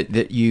described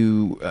that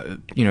you,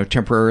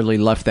 temporarily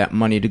left that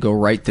money to go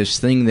write this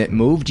thing that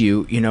moved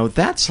you, you know,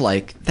 that's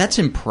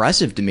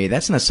impressive to me.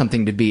 That's not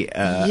something to be,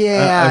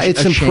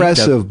 it's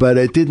impressive, but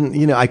it didn't,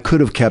 you know, I could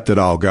have kept it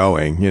all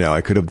going. You know,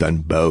 I could have done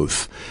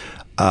both.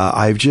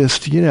 I've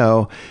just, you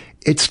know,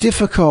 it's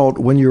difficult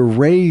when you're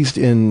raised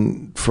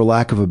in, for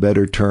lack of a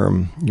better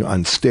term, you know,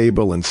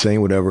 unstable,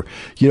 insane, whatever.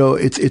 You know,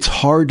 it's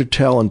hard to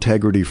tell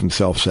integrity from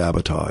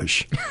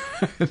self-sabotage.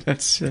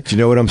 Do you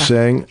know what I'm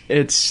saying?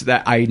 It's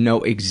that I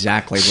know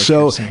exactly what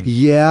you're saying.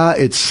 Yeah,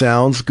 it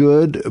sounds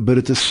good, but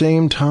at the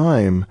same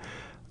time,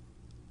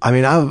 I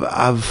mean,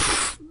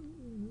 I've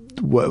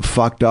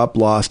fucked up,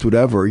 lost,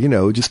 whatever, you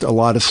know, just a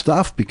lot of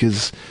stuff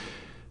because...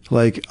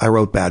 Like, I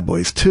wrote Bad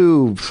Boys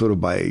 2, sort of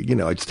by, you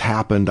know, it just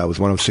happened. I was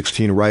one of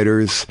 16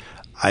 writers.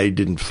 I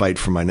didn't fight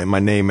for my name. My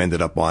name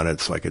ended up on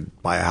it so I could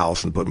buy a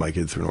house and put my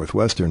kids through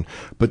Northwestern.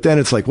 But then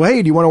it's like, well,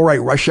 hey, do you want to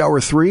write Rush Hour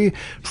 3?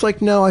 It's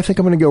like, no, I think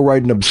I'm going to go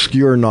write an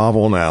obscure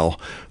novel now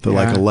that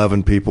like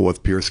 11 people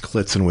with Pierce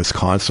Klitz in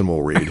Wisconsin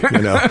will read,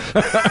 you know?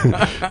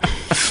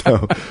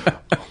 So,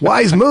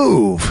 wise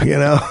move, you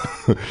know?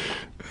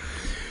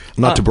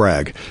 Not to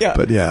brag,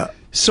 but yeah.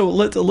 So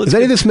let's is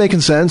any of this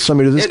making sense? I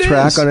mean, does this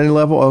track on any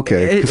level?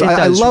 Okay. Because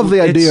I love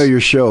the idea of your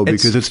show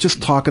because it's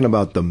just talking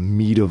about the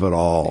meat of it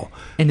all.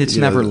 And it's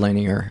never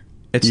linear.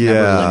 It's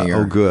never linear.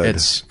 Oh, good.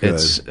 It's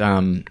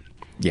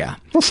yeah.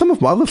 Well, some of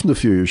them, I've listened to a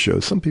few of your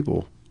shows. Some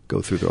people go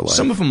through their life.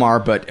 Some of them are,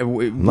 but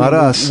not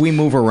us. We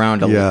move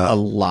around a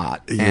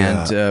lot.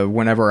 Yeah. And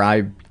whenever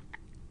I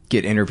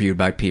get interviewed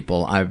by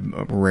people, I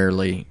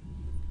rarely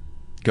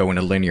go in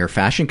a linear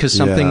fashion because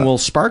something will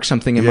spark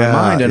something in my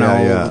mind and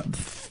I'll...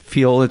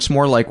 feel it's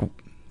more like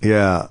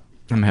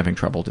I'm having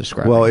trouble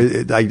describing. Well,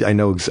 I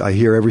know I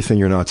hear everything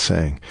you're not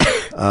saying.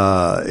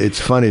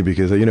 It's funny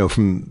because you know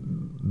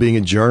from being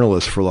a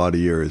journalist for a lot of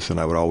years, and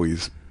I would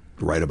always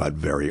write about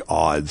very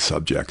odd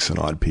subjects and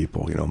odd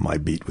people. You know, my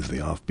beat was the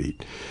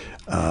offbeat.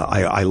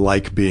 I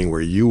like being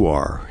where you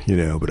are, you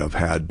know, but I've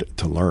had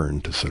to learn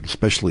to sort of,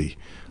 especially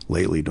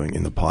lately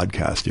in the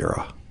podcast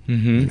era,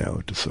 you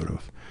know, to sort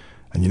of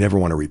And you never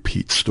want to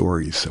repeat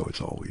stories, so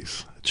it's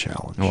always a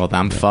challenge. Well,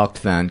 I'm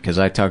fucked then, because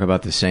I talk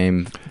about the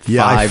same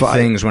five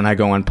things when I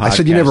go on podcasts. I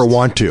said you never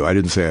want to. I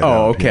didn't say I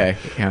don't. Okay.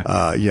 Yeah.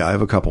 I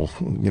have a couple,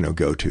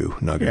 go-to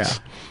nuggets.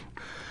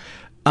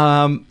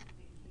 Yeah.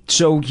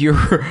 So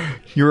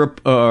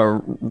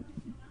you're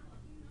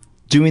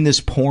doing this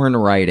porn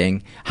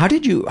writing. How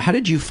did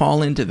you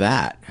fall into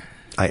that?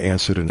 I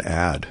answered an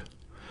ad.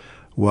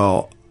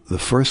 Well, the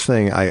first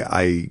thing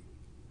I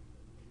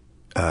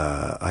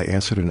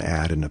answered an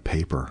ad in a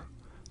paper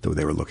that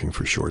they were looking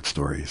for short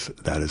stories.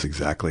 That is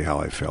exactly how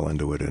I fell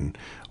into it. And,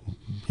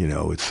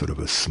 it's sort of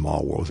a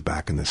small world. It was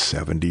back in the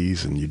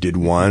 70s, and you did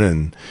one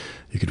and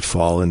you could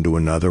fall into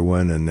another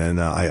one. And then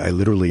I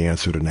literally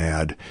answered an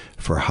ad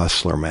for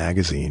Hustler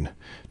magazine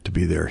to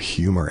be their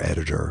humor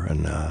editor.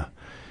 And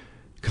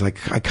because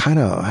I kind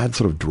of had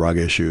sort of drug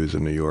issues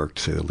in New York,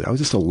 to say the least. I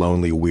was just a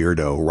lonely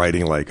weirdo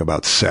writing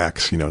about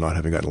sex, not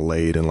having gotten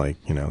laid in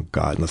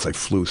God, unless I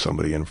flew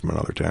somebody in from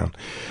another town.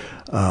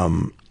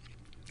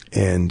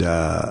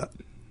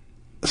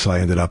 So I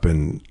ended up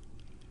in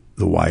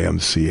the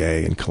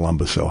YMCA in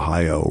Columbus,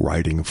 Ohio,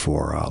 writing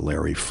for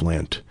Larry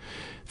Flynt,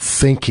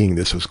 thinking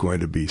this was going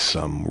to be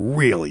some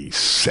really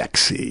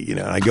sexy, and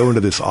I go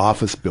into this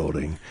office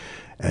building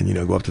and,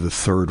 go up to the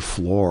third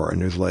floor,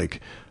 and there's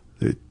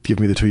give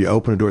me the two, you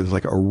open a door,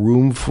 there's a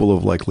room full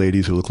of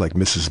ladies who look like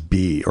Mrs.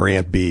 B or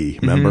Aunt B,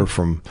 remember,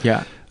 from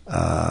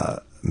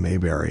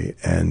Mayberry,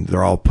 and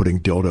they're all putting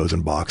dildos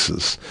in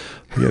boxes,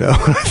 and I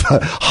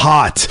thought,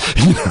 hot,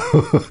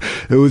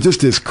 it was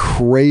just this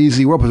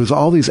crazy world, but there's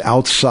all these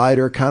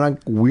outsider kind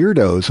of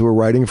weirdos who were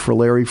writing for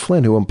Larry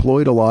Flynt, who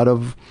employed a lot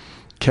of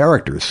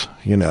characters,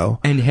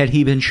 And had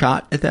he been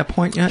shot at that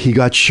point yet? He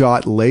got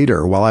shot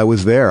later while I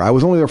was there. I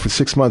was only there for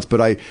 6 months,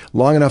 but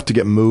long enough to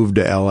get moved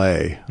to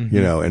LA,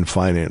 and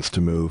financed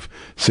to move.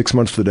 6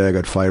 months to the day I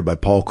got fired by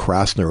Paul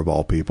Krasner, of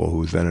all people, who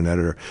was then an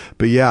editor.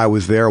 But yeah, I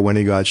was there when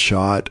he got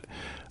shot.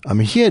 I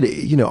mean, he had,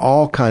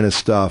 all kind of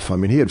stuff. I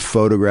mean, he had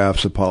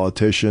photographs of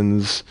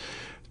politicians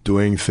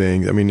doing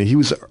things. I mean,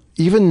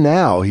 even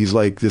now, he's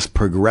like this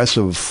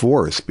progressive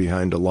force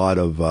behind a lot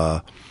of,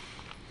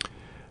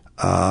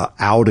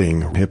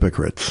 outing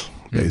hypocrites,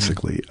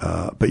 basically.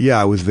 But yeah,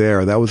 I was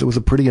there. It was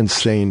a pretty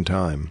insane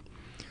time.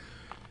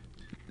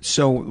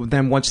 So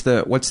then what's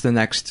the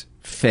next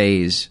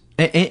phase?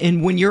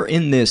 And when you're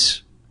in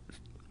this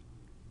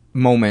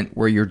moment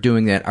where you're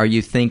doing that, are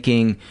you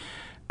thinking,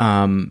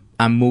 I'm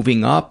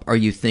moving up? Are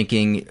you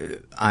thinking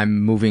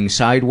I'm moving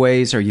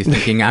sideways? Are you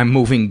thinking I'm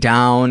moving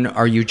down?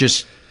 Are you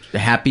just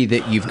happy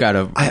that you've got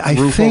a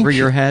roof over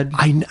your head?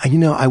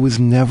 I was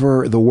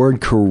never, the word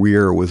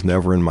career was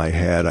never in my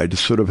head. I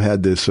just sort of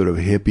had this sort of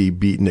hippie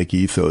beatnik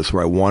ethos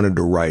where I wanted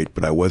to write,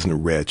 but I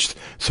wasn't rich.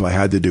 So I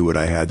had to do what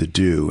I had to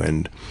do.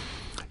 And,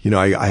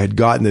 I had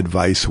gotten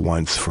advice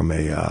once from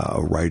a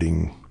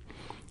writing,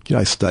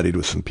 I studied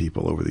with some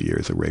people over the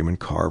years, Raymond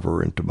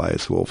Carver and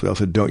Tobias Wolff. They all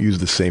said, don't use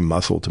the same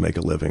muscle to make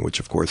a living, which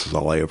of course is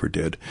all I ever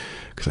did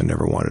because I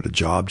never wanted a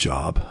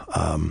job.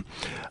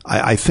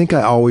 I think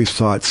I always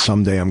thought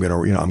someday I'm going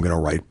to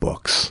write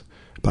books,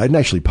 but I didn't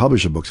actually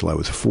publish a book till I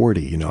was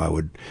 40. I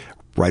would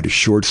write a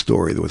short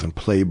story that was in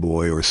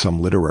Playboy or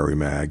some literary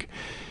mag.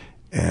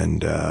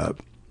 And,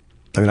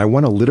 I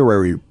won a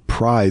literary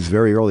prize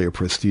very early, a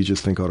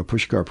prestigious thing called a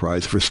Pushkar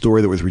Prize for a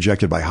story that was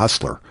rejected by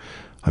Hustler.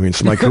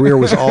 So my career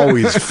was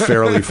always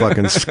fairly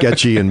fucking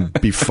sketchy and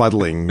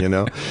befuddling,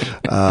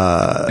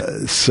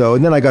 So,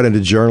 and then I got into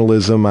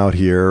journalism out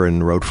here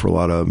and wrote for a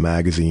lot of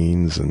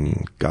magazines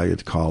and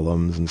guided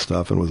columns and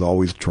stuff, and was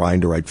always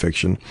trying to write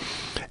fiction.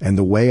 And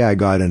the way I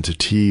got into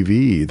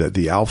TV,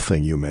 the Alf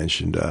thing you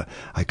mentioned,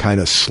 I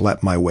kind of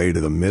slept my way to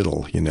the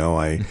middle,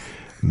 I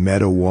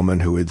met a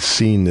woman who had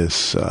seen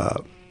this,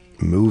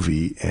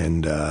 movie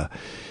and,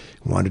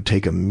 wanted to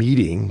take a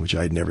meeting, which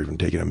I'd never even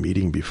taken a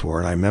meeting before.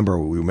 And I remember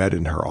we met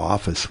in her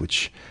office,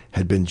 which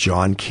had been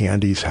John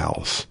Candy's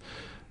house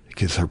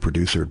because her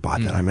producer had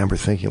bought that. I remember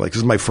thinking, this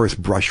is my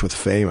first brush with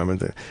fame. I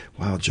mean,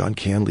 wow, John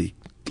Candy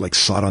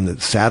sat on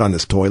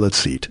this toilet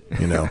seat,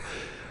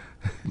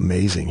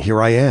 amazing.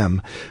 Here I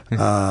am.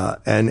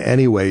 And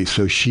anyway,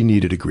 so she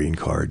needed a green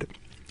card.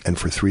 And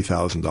for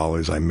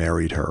 $3,000, I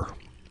married her.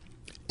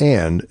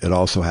 And it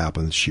also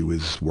happens she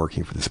was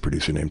working for this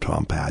producer named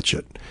Tom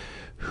Patchett,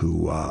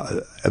 who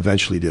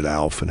eventually did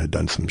Alf and had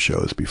done some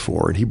shows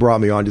before. And he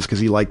brought me on just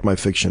because he liked my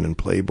fiction in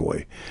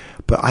Playboy.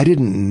 But I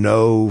didn't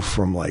know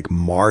from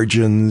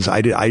margins.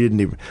 I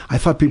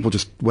thought people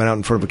just went out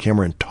in front of a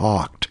camera and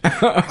talked.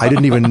 I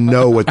didn't even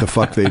know what the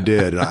fuck they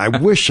did. And I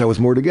wish I was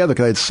more together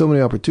because I had so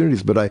many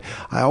opportunities. But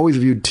I always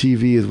viewed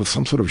TV as with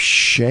some sort of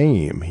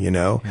shame,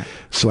 Yeah.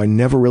 So I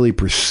never really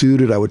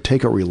pursued it. I would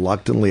take it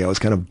reluctantly. I was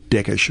kind of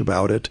dickish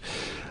about it.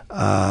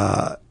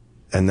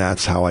 And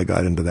that's how I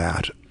got into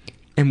that.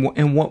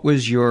 And what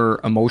was your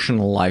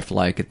emotional life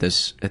like at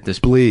this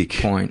bleak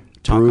point?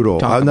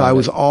 Brutal. I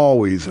was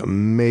always a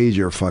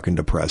major fucking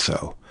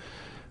depresso.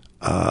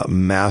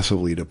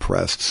 Massively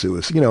depressed,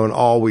 suicide, and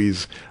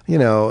always,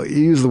 you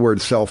use the word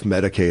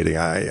self-medicating.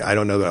 I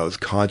don't know that I was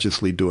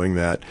consciously doing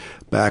that,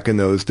 back in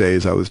those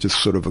days, I was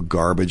just sort of a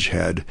garbage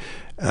head.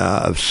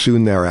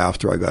 Soon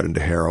thereafter, I got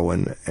into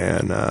heroin,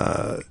 and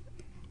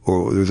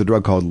or there was a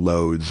drug called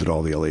Loads that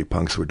all the LA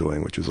punks were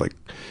doing, which was like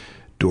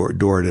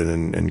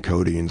Dordan and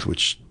codeines,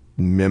 which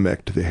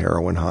mimicked the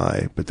heroin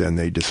high, but then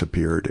they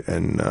disappeared,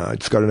 and I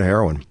just got into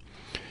heroin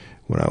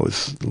when I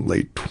was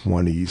late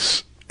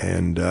 20s.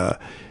 And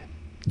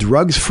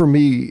drugs for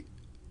me,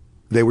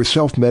 they were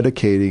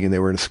self-medicating and they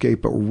were an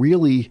escape, but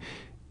really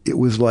it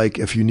was like,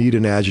 if you need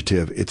an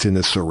adjective, it's in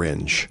the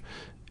syringe.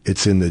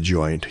 It's in the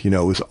joint. You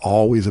know, it was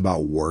always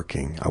about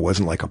working. I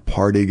wasn't like a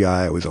party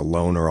guy. I was a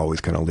loner,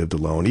 always kind of lived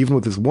alone. Even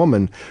with this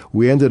woman,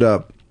 we ended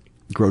up,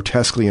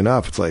 grotesquely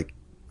enough, it's like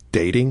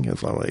dating.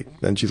 It's not like,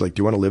 then she's like, do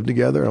you want to live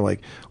together? And I'm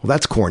like, well,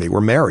 that's corny.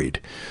 We're married,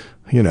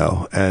 you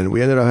know, and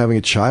we ended up having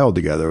a child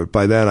together. But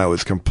by then I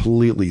was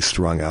completely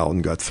strung out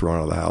and got thrown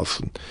out of the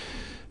house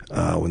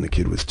when the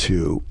kid was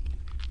 2.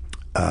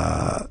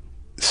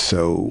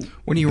 So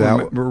when do you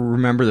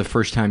remember the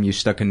first time you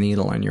stuck a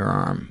needle in your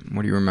arm?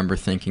 What do you remember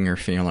thinking or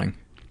feeling?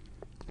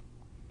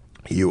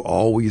 You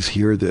always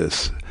hear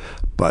this,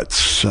 but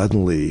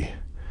suddenly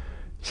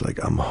it's like,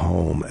 I'm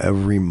home.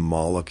 Every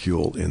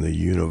molecule in the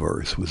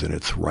universe was in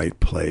its right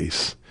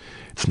place.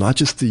 It's not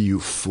just the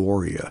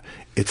euphoria,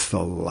 it's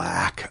the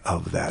lack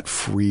of that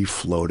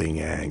free-floating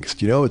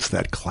angst. You know, it's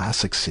that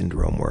classic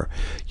syndrome where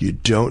you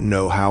don't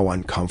know how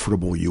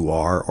uncomfortable you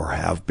are or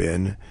have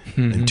been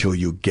until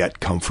you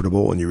get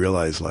comfortable and you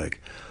realize, like,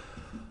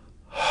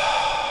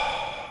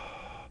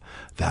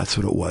 that's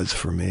what it was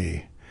for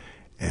me.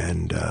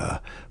 And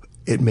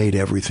it made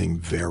everything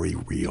very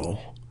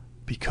real,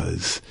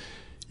 because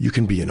you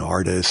can be an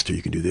artist, or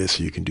you can do this,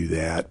 or you can do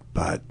that,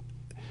 but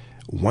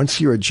once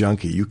you're a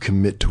junkie, you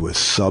commit to a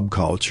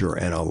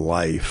subculture and a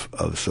life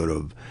of sort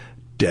of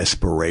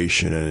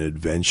desperation and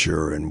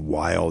adventure and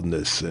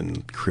wildness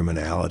and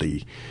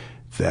criminality.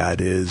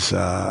 That is,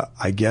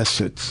 I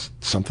guess it's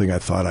something I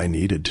thought I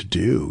needed to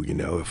do, you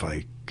know, if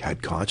I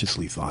had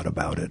consciously thought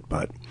about it.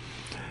 But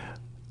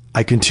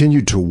I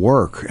continued to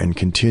work and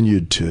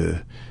continued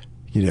to,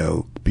 you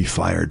know, be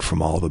fired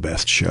from all the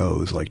best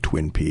shows like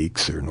Twin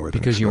Peaks or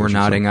Northern Because you were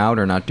nodding out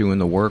or not doing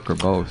the work, or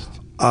both?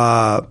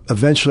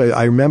 Eventually,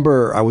 I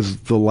remember I was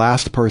the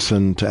last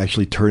person to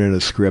actually turn in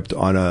a script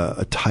on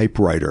a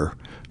typewriter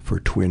for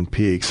Twin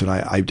Peaks. And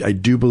I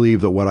do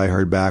believe that what I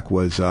heard back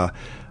was,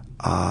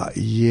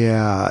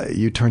 yeah,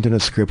 you turned in a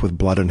script with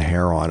blood and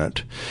hair on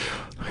it,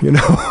 you know,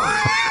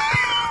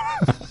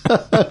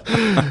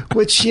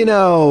 which, you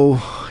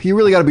know, you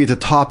really got to be at the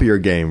top of your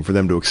game for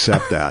them to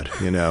accept that,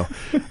 you know.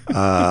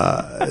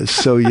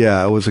 So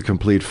yeah, it was a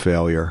complete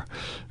failure.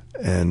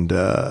 And,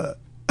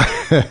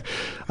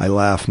 I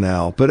laugh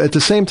now. But at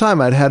the same time,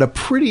 I'd had a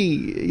pretty,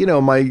 you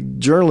know, my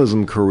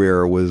journalism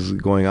career was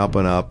going up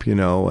and up, you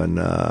know, and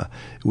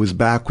it was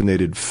back when they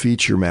did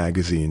feature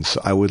magazines. So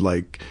I would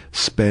like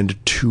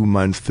spend 2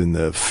 months in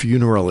the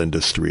funeral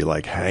industry,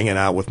 like hanging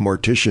out with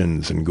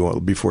morticians and going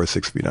before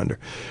 6 Feet Under.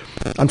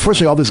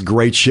 Unfortunately, all this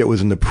great shit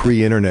was in the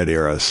pre-internet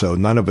era, so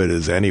none of it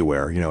is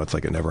anywhere. You know, it's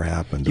like it never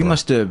happened. You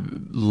must have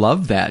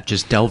loved that,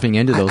 just delving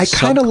into those I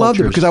kind of loved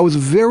it because I was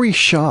very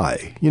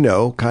shy, you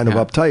know, kind of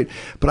uptight.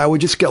 But I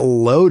would just get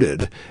loaded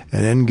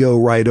and then go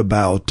write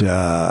about,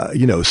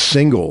 you know,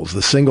 singles.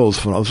 The singles,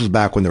 from this was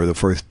back when there were the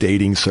first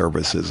dating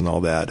services and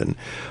all that. And,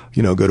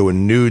 you know, go to a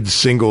nude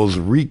singles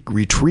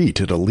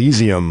retreat at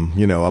Elysium,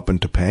 you know, up in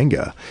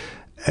Topanga.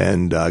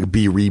 And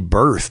be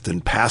rebirthed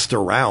and passed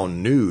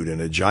around nude in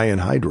a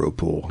giant hydro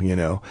pool, you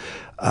know.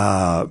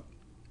 And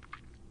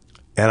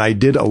I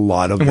did a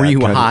lot of that. Were you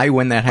high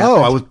when that happened?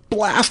 Oh, I was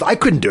blasted. I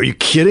couldn't do it. Are you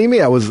kidding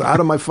me? I was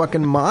out of my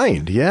fucking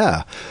mind.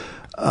 Yeah.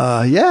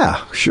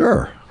 Yeah,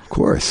 sure. Of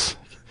course.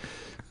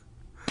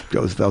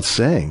 Goes without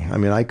saying. I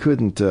mean, I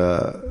couldn't,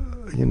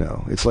 you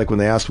know, it's like when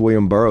they asked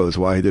William Burroughs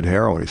why he did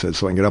heroin. He said,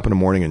 so I can get up in the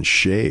morning and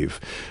shave.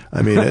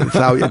 I mean,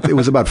 it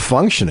was about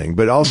functioning,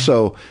 but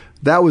also...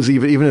 That was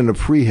even in the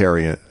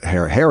pre-Harrian,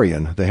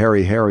 the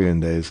Harry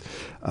Harrian days.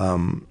 I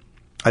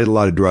did a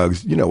lot of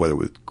drugs, you know, whether it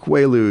was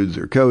Quaaludes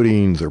or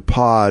codeines or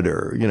pod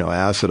or, you know,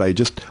 acid. I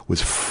just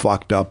was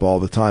fucked up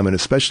all the time. And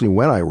especially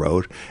when I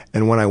wrote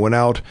and when I went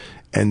out,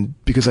 and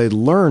because I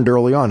learned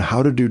early on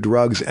how to do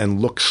drugs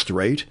and look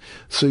straight.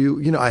 So,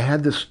 you know, I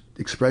had this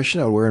expression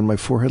I would wear on my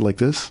forehead like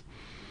this.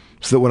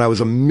 So that when I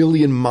was a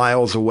million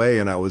miles away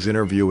and I was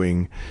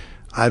interviewing,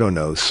 I don't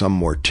know, some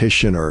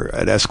mortician, or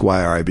at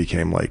Esquire, I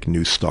became like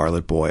new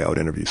starlet boy. I would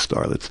interview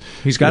starlets.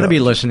 He's got to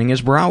be listening.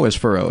 His brow is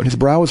furrowed. His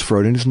brow is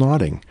furrowed and he's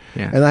nodding.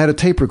 Yeah. And I had a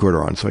tape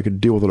recorder on so I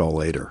could deal with it all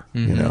later,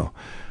 you know.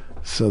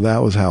 So that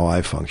was how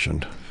I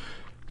functioned.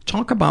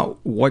 Talk about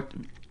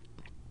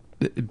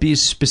be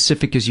as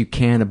specific as you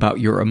can about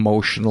your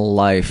emotional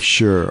life.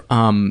 Sure.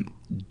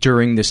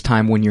 During this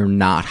time when you're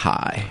not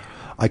high.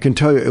 I can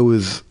tell you it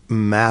was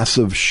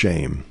massive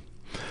shame.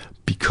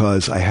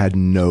 Because I had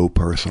no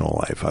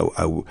personal life.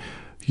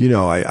 you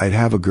know, I'd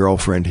have a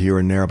girlfriend here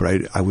and there,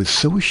 but I was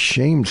so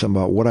ashamed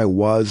about what I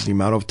was, the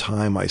amount of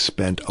time I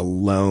spent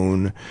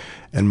alone,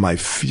 and my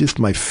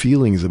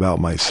feelings about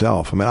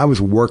myself. I mean, I was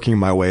working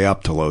my way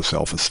up to low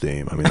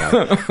self-esteem. I mean,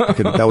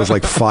 that was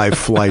like 5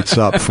 flights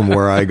up from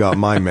where I got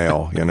my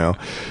mail, you know.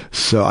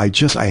 So I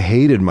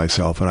hated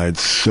myself, and I had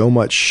so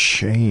much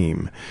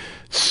shame.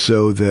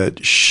 So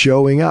that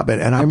showing up,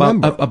 and I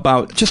remember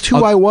about just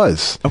who I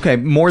was. Okay,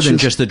 more than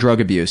just the drug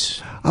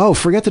abuse. Oh,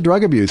 forget the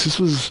drug abuse. This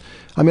was,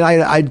 I mean,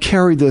 I'd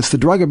carried this. The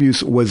drug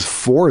abuse was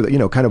for, you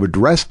know, kind of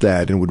addressed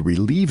that and would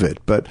relieve it.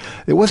 But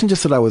it wasn't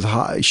just that I was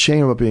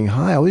ashamed about being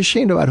high. I was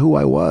ashamed about who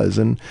I was.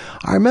 And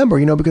I remember,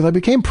 you know, because I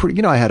became pretty,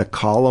 you know, I had a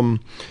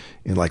column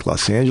in like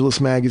Los Angeles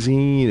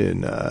Magazine,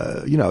 and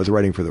you know, I was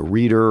writing for the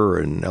Reader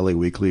and LA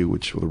Weekly,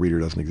 which the Reader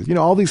doesn't exist. You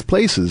know, all these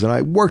places, and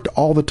I worked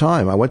all the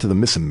time. I went to the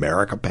Miss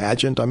America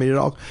pageant. I mean, it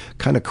all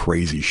kind of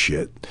crazy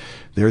shit.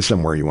 There's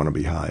somewhere you want to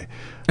be high,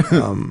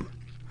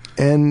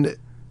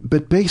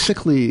 but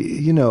basically,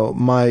 you know,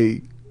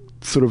 my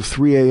sort of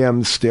 3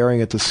 a.m.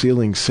 staring at the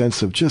ceiling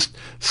sense of just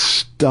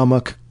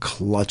stomach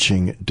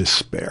clutching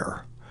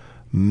despair.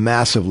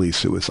 Massively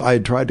suicide. I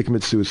had tried to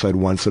commit suicide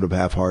once, sort of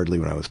half-heartedly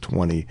when I was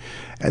 20.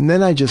 And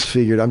then I just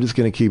figured I'm just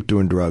going to keep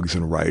doing drugs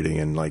and writing,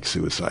 and like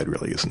suicide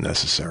really isn't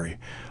necessary.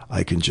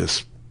 I can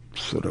just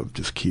sort of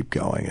just keep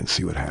going and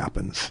see what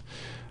happens.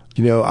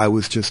 You know, I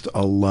was just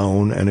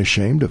alone and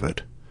ashamed of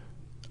it.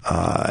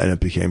 And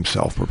it became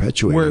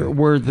self-perpetuating.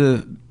 Were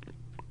the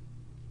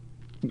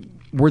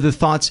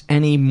thoughts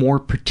any more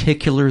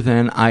particular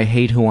than I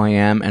hate who I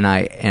am and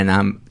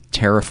I'm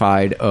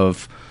terrified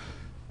of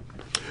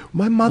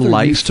my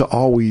mother used to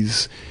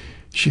always,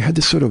 she had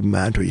this sort of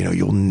mantra, you know,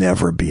 you'll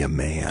never be a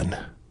man.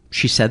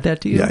 She said that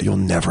to you? Yeah, you'll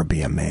never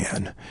be a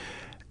man.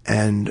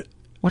 And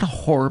what a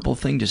horrible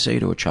thing to say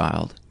to a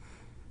child.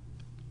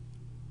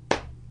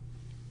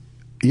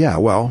 Yeah,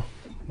 well,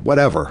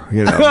 whatever,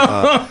 you know.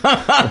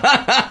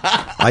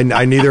 I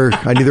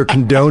neither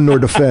condone nor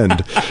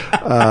defend.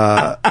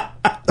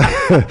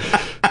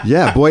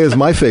 Yeah, boy, is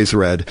my face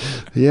red.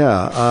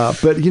 Yeah,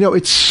 but, you know,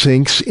 it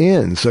sinks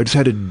in. So I just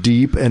had a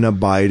deep and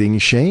abiding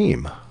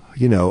shame,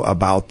 you know,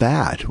 about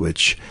that,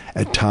 which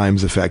at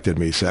times affected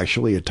me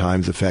sexually, at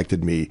times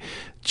affected me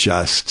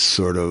just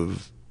sort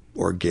of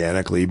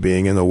organically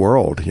being in the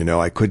world. You know,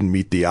 I couldn't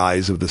meet the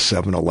eyes of the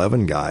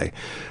 7-Eleven guy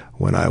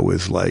when I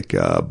was like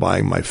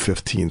buying my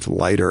 15th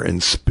lighter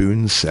and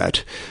spoon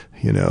set.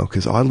 You know,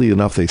 because oddly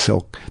enough, they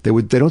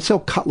don't sell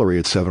cutlery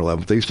at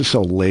 7-Eleven. They used to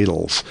sell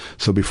ladles.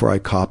 So before I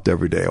copped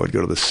every day, I would go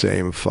to the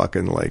same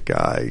fucking like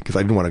guy, because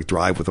I didn't want to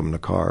drive with them in the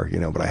car, you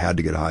know, but I had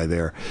to get high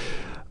there.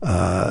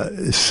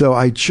 So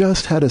I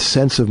just had a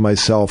sense of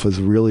myself as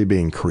really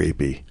being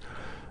creepy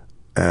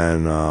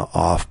and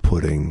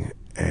off-putting,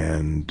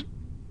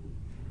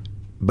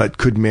 but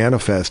could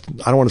manifest,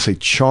 I don't want to say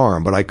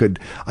charm, but I could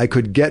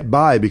get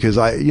by because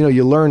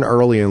you learn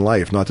early in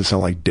life not to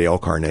sound like Dale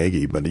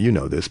Carnegie, but you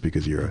know this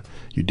because you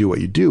do what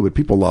you do, but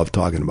people love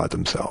talking about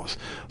themselves.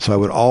 So I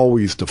would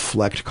always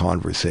deflect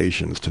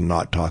conversations to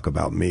not talk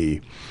about me.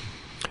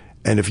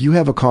 And if you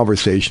have a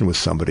conversation with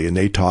somebody and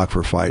they talk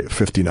for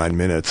 59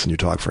 minutes and you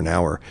talk for an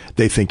hour,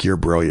 they think you're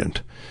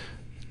brilliant,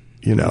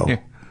 you know,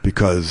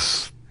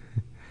 because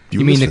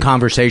You mean the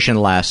conversation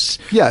lasts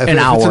an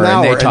hour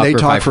and they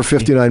talk for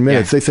 59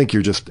 minutes. They think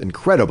you're just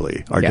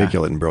incredibly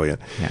articulate and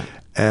brilliant. Yeah.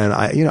 And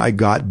I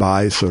got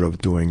by sort of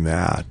doing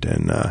that.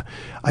 And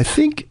I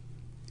think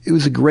it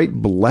was a great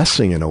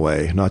blessing in a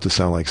way, not to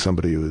sound like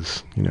somebody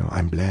who's, you know,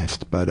 I'm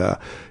blessed, but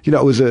it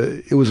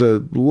was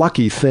a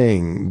lucky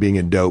thing being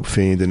a dope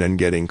fiend and then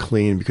getting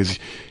clean, because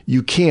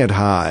you can't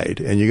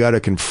hide and you got to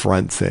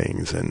confront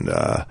things. And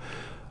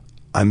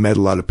I met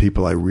a lot of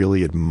people I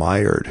really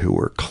admired who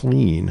were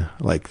clean,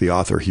 like the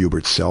author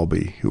Hubert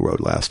Selby, who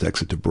wrote Last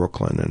Exit to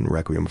Brooklyn and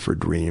Requiem for a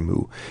Dream,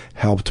 who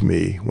helped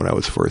me when I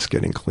was first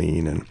getting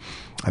clean. And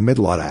I met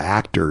a lot of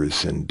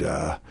actors, and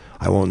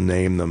I won't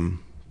name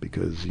them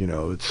because, you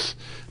know, it's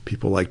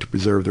people like to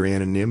preserve their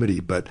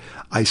anonymity. But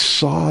I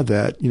saw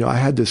that, you know, I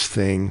had this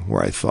thing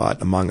where I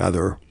thought, among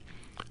other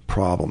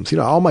problems, you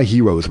know, all my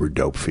heroes were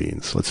dope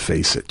fiends, let's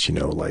face it, you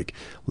know, like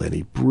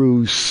Lenny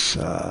Bruce,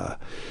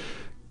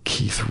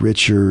 Keith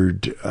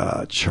Richard,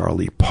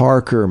 Charlie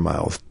Parker,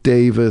 Miles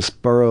Davis,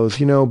 Burroughs,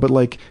 you know, but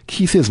like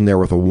Keith isn't there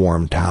with a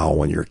warm towel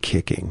when you're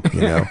kicking,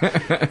 you know.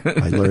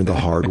 I learned the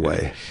hard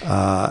way.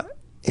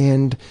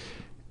 And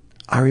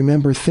I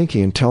remember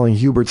thinking and telling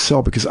Hubert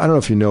Selby, because I don't know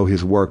if you know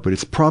his work, but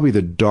it's probably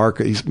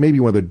he's maybe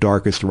one of the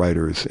darkest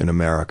writers in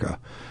America.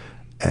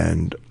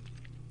 And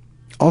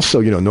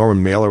also, you know,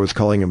 Norman Mailer was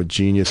calling him a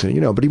genius, and,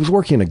 you know, but he was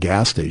working in a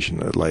gas station,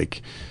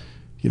 like,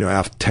 you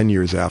know, 10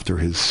 years after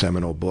his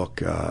seminal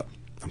book,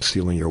 I'm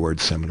stealing your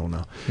word, seminal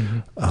now.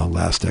 Mm-hmm.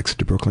 Last Exit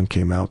to Brooklyn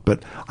came out.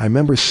 But I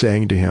remember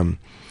saying to him,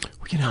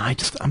 well, you know,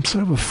 I'm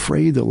sort of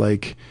afraid that,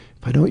 like,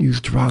 if I don't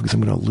use drugs,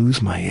 I'm going to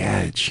lose my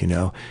edge, you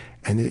know.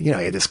 And, you know,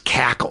 he had this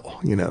cackle,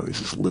 you know, he's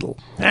this little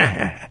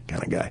kind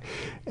of guy.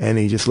 And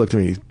he just looked at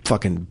me, he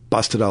fucking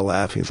busted out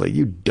laughing. He's like,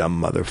 you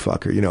dumb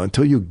motherfucker. You know,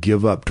 until you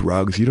give up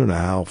drugs, you don't know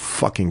how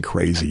fucking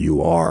crazy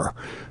you are.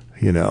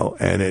 you know,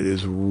 and it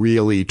is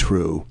really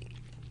true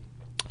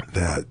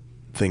that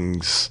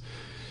things,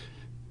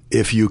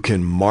 if you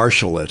can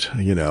marshal it,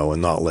 you know,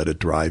 and not let it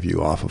drive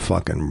you off a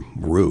fucking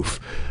roof,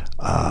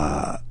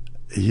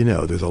 you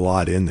know, there's a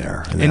lot in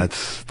there, and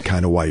that's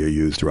kind of why you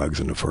use drugs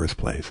in the first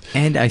place.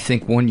 And I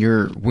think when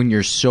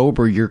you're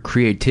sober, your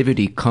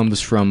creativity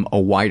comes from a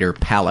wider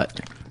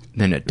palette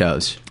than it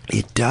does.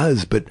 It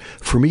does, but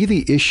for me,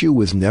 the issue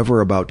was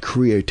never about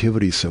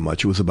creativity so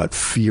much. It was about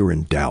fear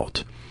and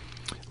doubt.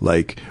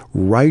 Like,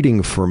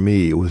 writing for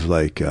me, it was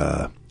like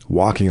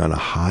walking on a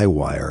high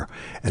wire,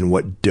 and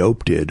what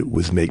dope did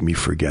was make me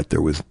forget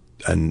there was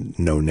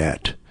no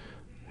net.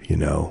 You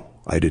know,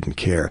 I didn't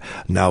care.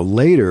 Now,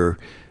 later,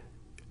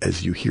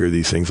 as you hear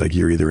these things, like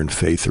you're either in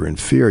faith or in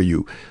fear,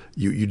 you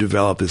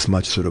develop this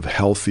much sort of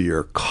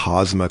healthier,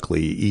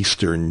 cosmically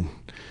Eastern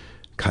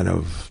kind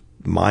of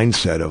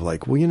mindset of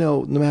like, well, you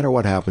know, no matter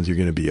what happens, you're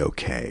going to be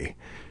okay,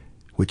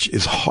 which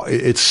is,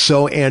 it's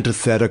so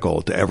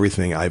antithetical to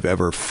everything I've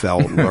ever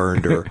felt,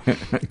 learned, or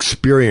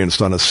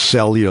experienced on a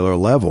cellular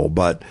level.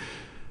 But,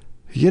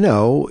 you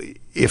know,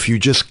 if you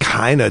just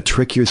kind of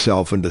trick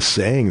yourself into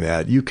saying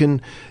that, you can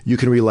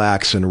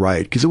relax and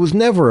write. Because it was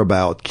never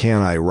about,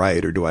 can I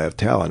write or do I have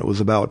talent? It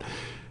was about,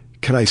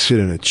 can I sit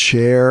in a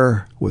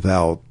chair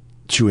without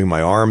chewing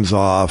my arms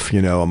off?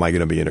 You know, am I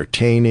going to be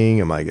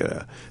entertaining? Am I going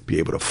to be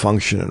able to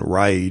function and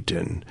write?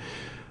 And,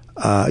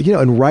 you know,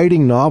 and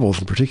writing novels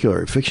in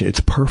particular, fiction, it's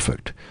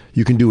perfect.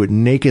 You can do it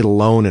naked,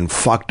 alone, and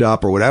fucked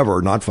up or whatever,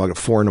 not fucked at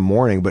 4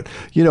 a.m. But,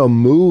 you know,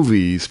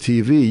 movies,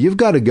 TV, you've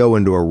got to go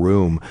into a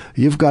room.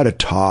 You've got to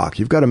talk.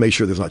 You've got to make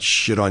sure there's not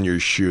shit on your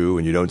shoe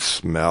and you don't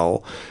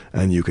smell,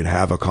 and you can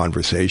have a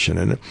conversation.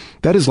 And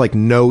that is like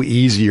no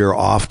easier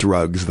off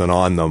drugs than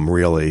on them,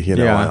 really, you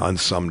know, on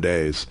some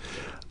days.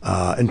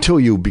 Until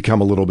you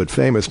become a little bit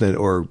famous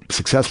or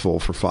successful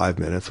for 5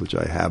 minutes, which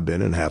I have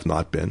been and have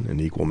not been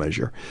in equal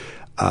measure.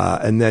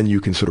 And then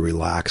you can sort of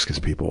relax because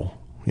people,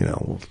 you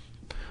know,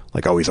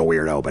 like, oh, he's a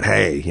weirdo, but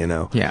hey, you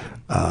know. Yeah.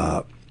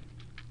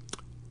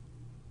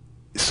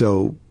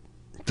 So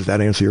does that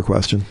answer your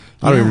question?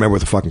 I don't even remember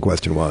what the fucking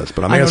question was,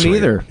 but I'm answering. I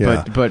don't either.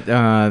 Yeah. But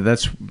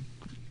that's.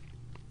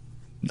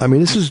 I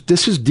mean, this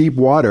is deep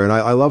water, and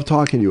I love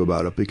talking to you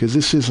about it because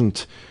this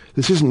isn't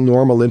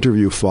normal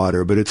interview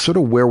fodder, but it's sort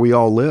of where we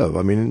all live.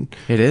 I mean,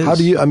 it is. How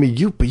do you? I mean,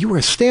 you were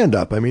a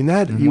stand-up. I mean,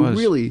 that you was.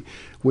 Really,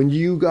 when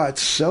you got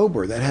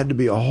sober, that had to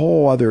be a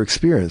whole other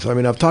experience. I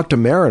mean, I've talked to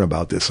Marin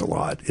about this a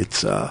lot.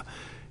 It's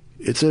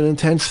an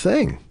intense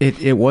thing.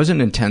 It was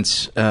an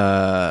intense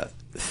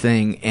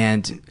thing,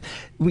 and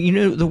you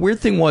know, the weird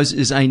thing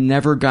is I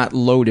never got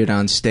loaded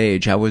on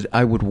stage. I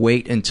would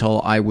wait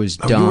until I was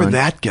done. You were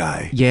that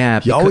guy.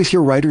 Yeah. You always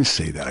hear writers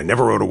say that. I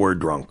never wrote a word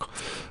drunk.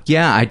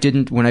 Yeah, I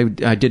didn't when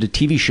I did a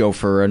TV show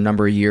for a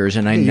number of years,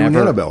 and I never. You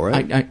were Annabelle,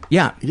 right?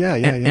 Yeah.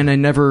 And I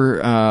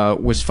never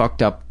was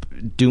fucked up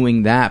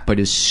doing that. But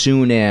as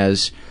soon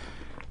as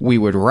we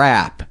would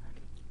rap,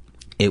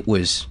 it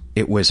was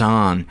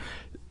on.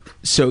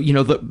 So, you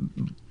know,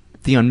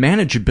 the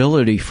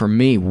unmanageability for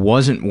me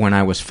wasn't when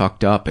I was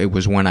fucked up. It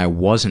was when I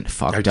wasn't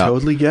fucked up. I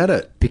totally get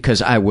it.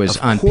 Because I was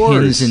on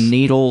pins and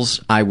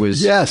needles.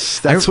 Yes,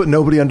 that's what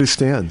nobody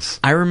understands.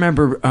 I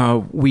remember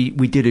we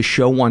did a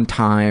show one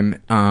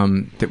time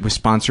that was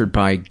sponsored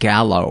by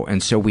Gallo,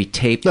 and so we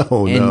taped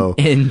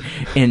in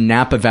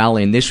Napa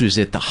Valley, and this was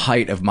at the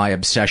height of my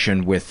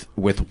obsession with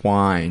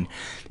wine.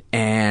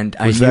 And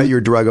was that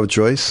your drug of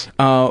choice?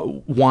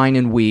 Wine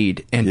and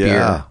weed and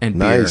beer and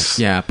nice.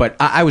 beer. Yeah, but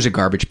I was a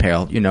garbage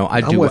pail. You know,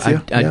 I do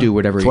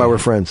whatever. That's why we're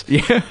friends.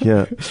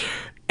 Yeah.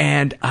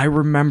 And I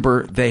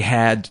remember they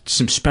had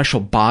some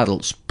special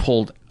bottles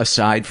pulled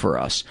aside for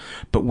us,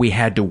 but we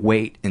had to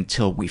wait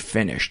until we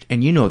finished.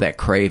 And you know that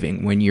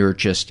craving when you're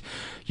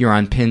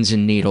on pins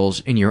and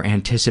needles and you're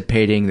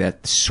anticipating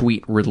that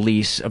sweet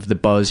release of the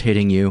buzz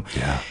hitting you.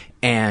 Yeah.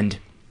 And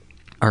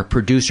our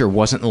producer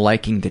wasn't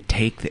liking the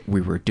take that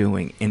we were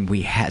doing, and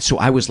so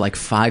I was like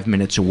 5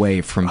 minutes away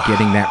from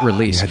getting that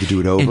release. You had to do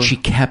it over? And she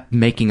kept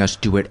making us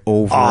do it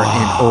over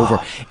and over.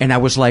 And I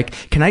was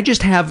like, can I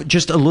just have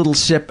just a little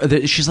sip?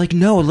 She's like,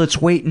 no, let's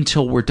wait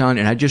until we're done.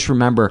 And I just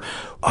remember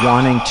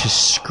wanting to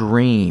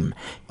scream.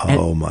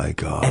 Oh my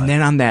God. And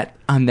then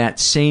on that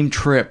same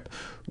trip,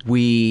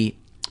 we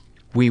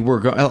were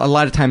a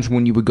lot of times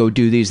when you would go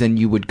do these, then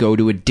you would go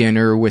to a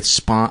dinner with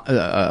people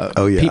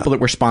that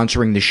were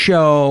sponsoring the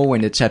show,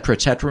 and et cetera,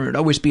 et cetera. It would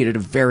always be at a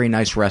very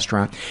nice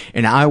restaurant,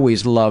 and I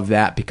always loved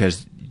that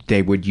because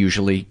they would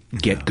usually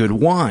get good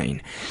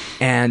wine,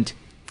 and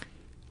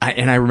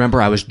I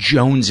remember I was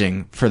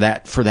jonesing for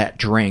that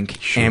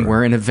drink, and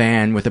we're in a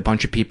van with a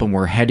bunch of people, and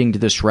we're heading to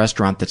this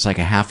restaurant that's like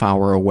a half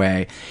hour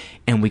away,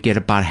 and we get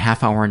about a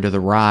half hour into the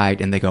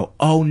ride, and they go,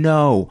 "Oh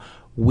no,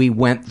 we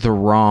went the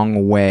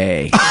wrong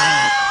way."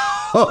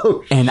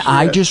 Oh, and shit.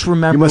 I just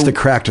remember... You must have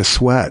cracked a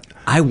sweat.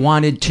 I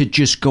wanted to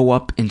just go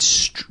up and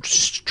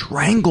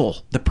strangle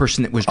the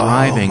person that was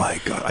driving. Oh,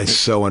 my God. I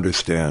so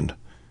understand.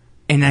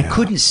 And I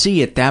couldn't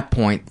see at that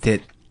point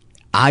that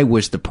I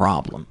was the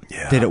problem.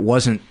 Yeah. That it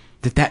wasn't...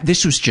 That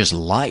this was just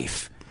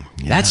life.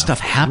 That stuff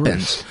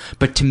happens.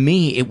 But to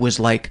me, it was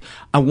like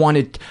I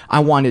wanted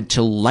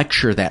to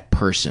lecture that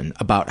person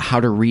about how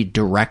to read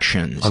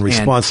directions. On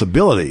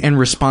responsibility. And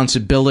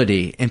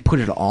responsibility, and put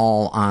it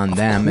all on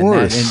them. Of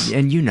course.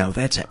 And you know,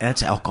 that's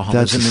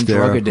alcoholism and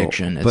drug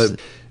addiction. But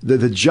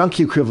the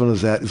junkie equivalent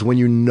of that is when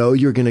you know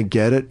you're going to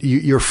get it,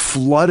 you're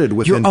flooded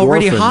with endorphins. You're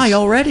already high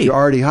already. You're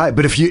already high.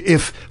 But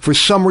if for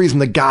some reason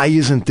the guy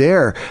isn't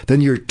there,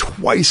 then you're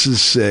twice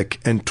as sick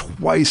and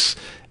twice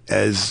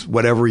as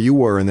whatever you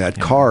were in that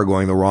car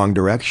going the wrong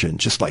direction.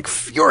 Just like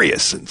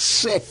furious and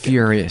sick.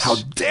 Furious. And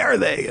how dare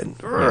they? And,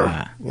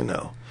 you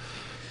know.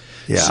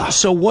 Yeah.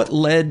 So what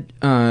led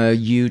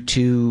you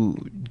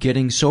to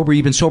getting sober?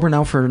 You've been sober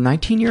now for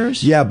 19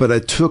 years? Yeah, but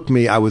it took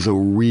me, I was I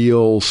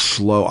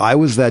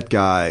was that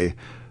guy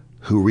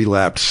who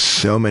relapsed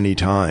so many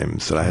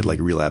times that I had like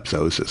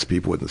relapsosis.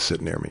 People wouldn't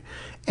sit near me.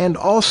 And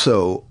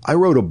also, I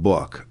wrote a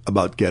book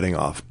about getting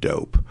off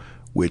dope,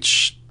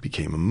 which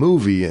became a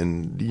movie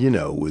and, you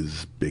know,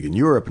 was big in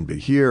Europe and big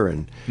here.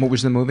 And what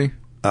was the movie?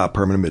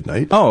 Permanent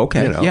Midnight. Oh,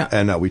 okay. You know, yeah.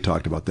 And we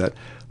talked about that.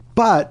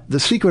 But the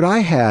secret I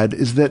had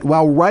is that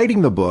while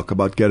writing the book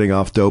about getting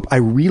off dope, I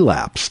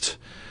relapsed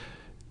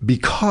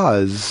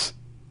because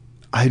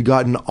I had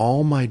gotten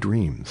all my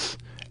dreams,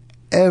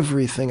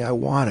 everything I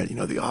wanted, you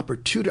know, the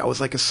opportunity. I was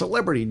like a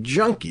celebrity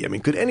junkie. I mean,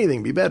 could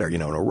anything be better, you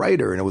know, and a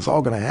writer, and it was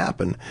all going to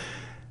happen.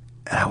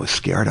 And I was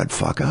scared I'd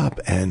fuck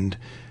up. And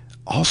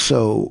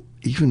also,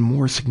 even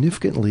more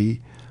significantly,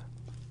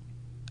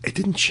 it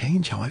didn't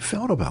change how I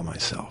felt about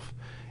myself.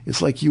 It's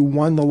like you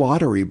won the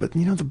lottery, but,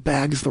 you know, the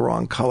bag's the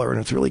wrong color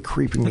and it's really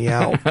creeping me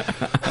out.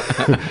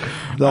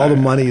 All the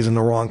money is in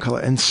the wrong color.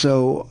 And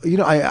so, you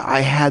know,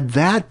 I had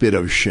that bit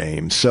of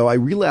shame. So I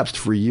relapsed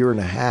for a year and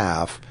a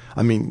half.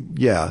 I mean,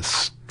 yeah,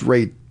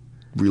 straight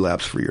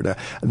relapse for a year and a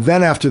half.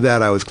 Then after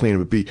that, I was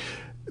clean. But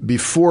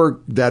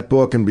before that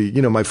book and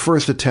you know, my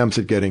first attempts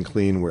at getting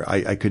clean where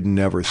I could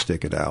never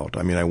stick it out.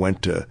 I mean, I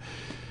went to,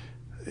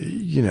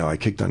 you know, I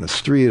kicked on the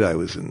street. I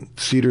was in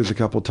Cedars a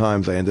couple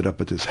times. I ended up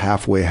at this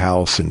halfway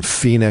house in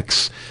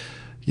Phoenix,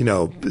 you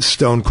know,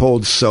 stone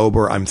cold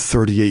sober. I'm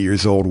 38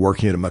 years old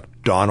working at a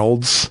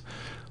McDonald's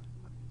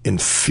in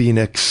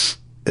Phoenix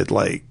at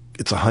like,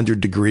 it's 100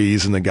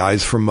 degrees, and the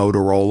guys from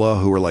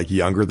Motorola who were like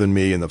younger than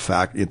me and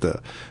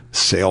the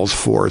sales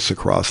force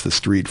across the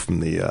street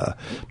from the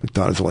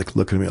McDonald's are like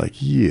looking at me like,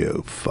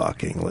 you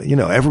fucking, you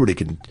know, everybody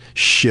can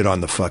shit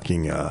on the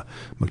fucking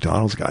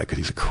McDonald's guy because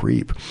he's a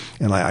creep.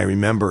 And I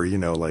remember, you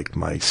know, like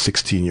my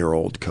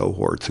 16-year-old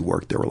cohorts who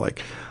worked there were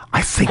like,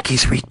 I think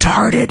he's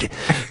retarded.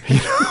 You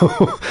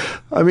know,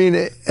 I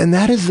mean, and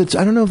that is,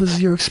 I don't know if this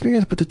is your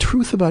experience, but the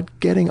truth about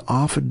getting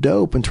off of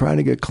dope and trying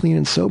to get clean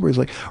and sober is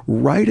like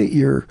right at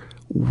your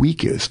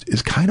weakest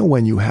is kind of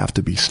when you have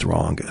to be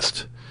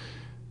strongest,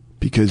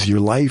 because your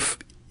life,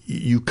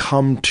 you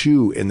come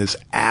to in this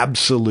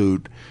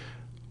absolute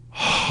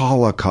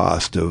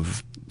holocaust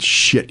of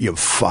shit you've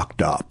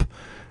fucked up.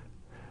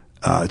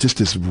 Just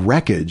this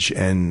wreckage,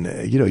 and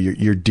you know,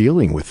 you're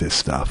dealing with this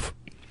stuff,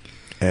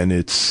 and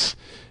it's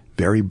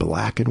very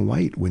black and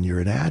white when you're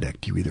an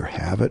addict. You either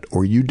have it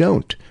or you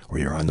don't, or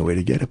you're on the way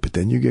to get it, but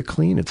then you get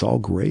clean. It's all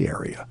gray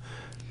area,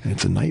 and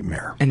it's a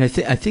nightmare. And I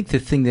think the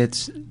thing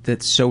that's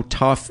so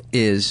tough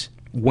is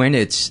when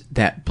it's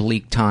that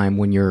bleak time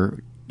when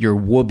your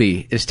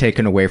whoopee is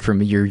taken away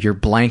from you, your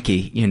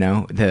blankie, you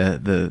know,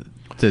 the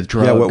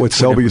drug. Yeah, what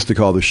Selby used to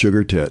call the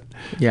sugar tit.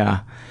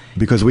 Yeah.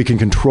 Because we can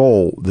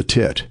control the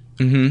tit,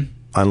 mm-hmm.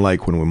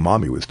 unlike when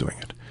mommy was doing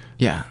it.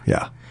 Yeah.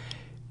 Yeah.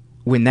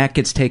 When that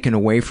gets taken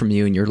away from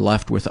you and you're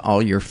left with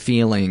all your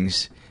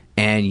feelings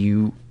and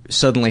you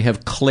suddenly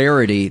have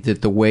clarity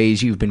that the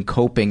ways you've been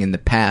coping in the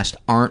past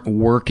aren't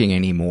working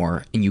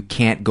anymore and you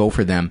can't go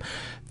for them,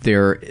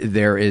 there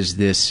is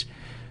this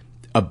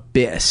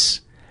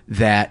abyss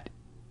that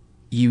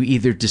you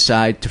either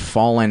decide to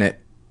fall in it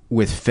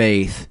with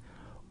faith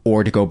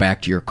or to go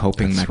back to your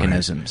coping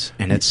mechanisms.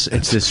 Right. And it's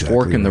this exactly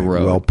fork in the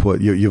road. Well put.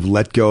 You've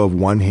let go of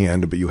one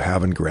hand, but you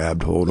haven't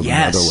grabbed hold of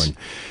another one.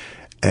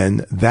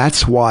 And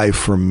that's why,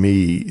 for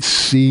me,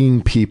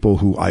 seeing people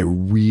who I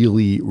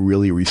really,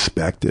 really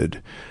respected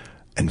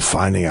and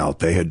finding out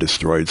they had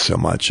destroyed so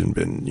much and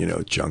been, you know,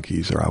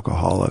 junkies or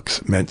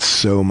alcoholics meant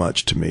so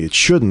much to me. It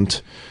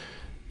shouldn't,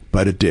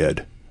 but it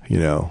did. You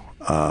know,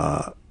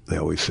 they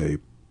always say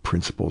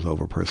principles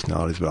over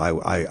personalities, but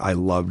I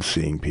loved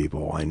seeing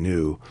people I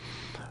knew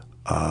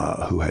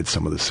who had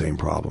some of the same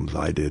problems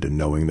I did, and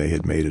knowing they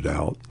had made it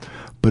out.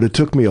 But it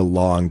took me a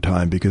long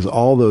time because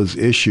all those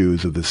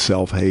issues of the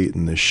self-hate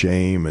and the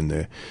shame and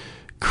the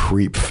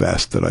creep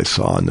fest that I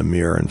saw in the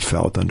mirror and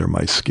felt under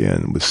my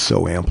skin was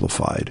so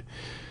amplified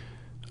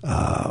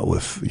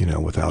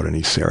without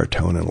any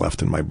serotonin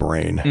left in my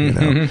brain, mm-hmm. you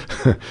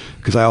know,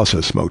 because I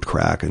also smoked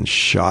crack and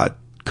shot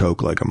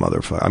coke like a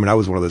motherfucker. I mean, I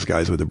was one of those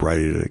guys with the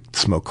brighty to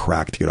smoke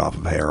crack to get off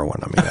of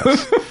heroin. I mean,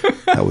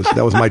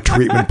 that was my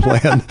treatment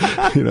plan.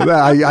 You know,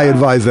 I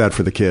advise that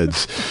for the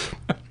kids.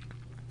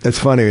 It's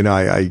funny, you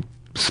know,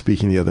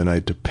 speaking the other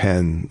night to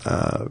Penn,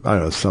 I don't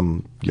know,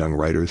 some young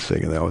writers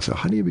thing, and they always say,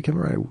 how do you become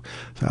a writer?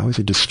 So I always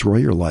say, destroy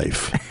your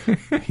life,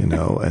 you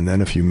know, and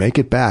then if you make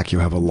it back, you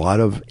have a lot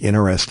of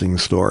interesting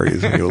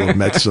stories, and you'll have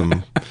met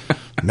some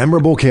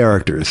memorable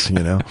characters, you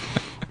know.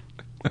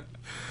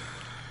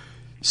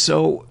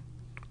 So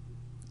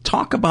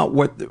talk about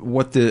what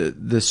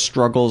the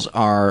struggles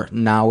are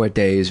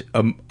nowadays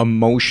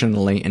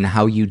emotionally, and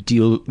how you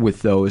deal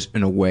with those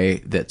in a way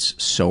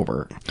that's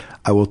sober.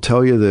 I will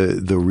tell you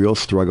the real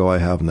struggle I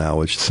have now,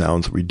 which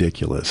sounds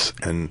ridiculous.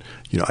 And,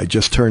 you know, I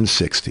just turned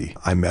 60.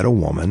 I met a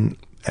woman,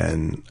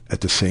 and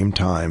at the same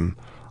time,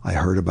 I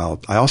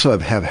also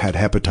have had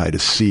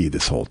hepatitis C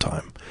this whole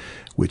time,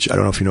 which I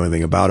don't know if you know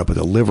anything about it, but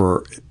the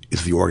liver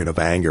is the organ of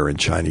anger in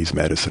Chinese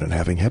medicine, and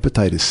having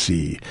hepatitis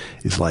C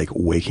is like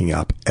waking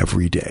up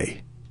every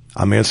day.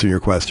 I'm answering your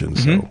question,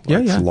 so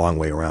it's a long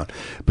way around.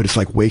 But it's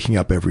like waking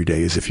up every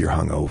day as if you're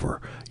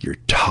hungover. You're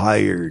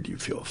tired, you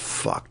feel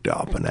fucked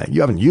up, and you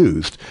haven't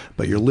used,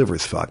 but your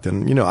liver's fucked.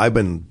 And, you know, I've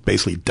been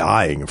basically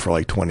dying for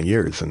like 20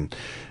 years, and,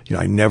 you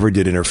know, I never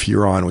did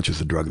interferon, which is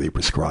the drug they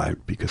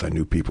prescribed, because I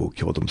knew people who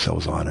killed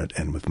themselves on it.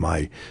 And with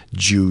my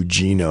Jew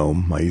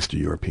genome, my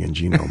Eastern European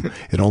genome,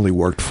 it only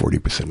worked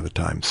 40% of the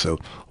time. So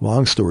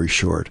long story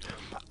short,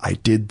 I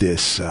did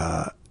this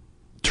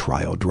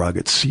trial drug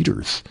at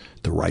Cedars,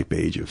 the ripe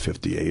age of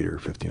 58 or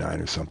 59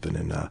 or something,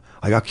 and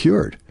I got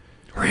cured.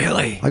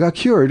 Really? I got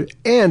cured,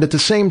 and at the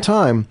same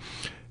time,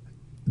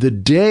 the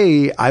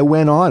day I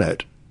went on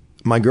it,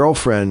 my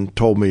girlfriend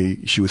told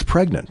me she was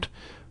pregnant.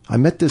 I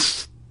met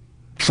this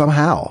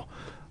somehow.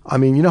 I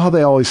mean, you know how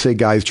they always say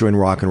guys join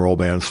rock and roll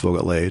bands to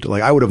get laid?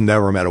 Like, I would have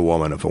never met a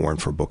woman if it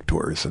weren't for book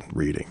tours and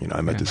reading. You know,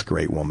 I met this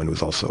great woman who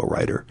was also a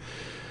writer,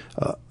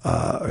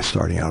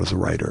 starting out as a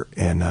writer,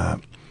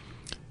 and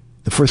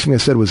the first thing I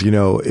said was, you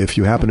know, if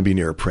you happen to be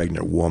near a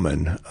pregnant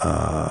woman,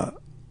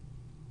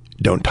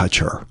 don't touch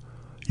her.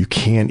 You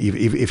can't even,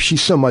 if she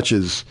so much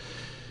as,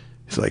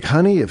 it's like,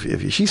 honey,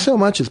 if she so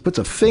much as puts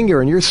a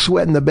finger and you're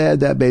sweating the bed,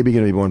 that baby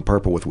going to be going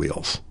purple with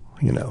wheels,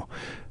 you know.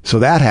 So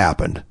that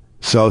happened.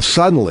 So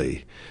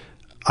suddenly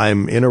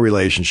I'm in a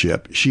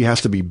relationship. She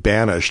has to be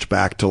banished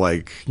back to,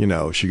 like, you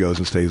know, she goes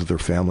and stays with her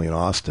family in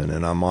Austin,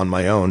 and I'm on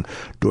my own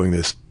doing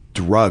this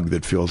drug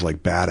that feels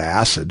like bad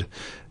acid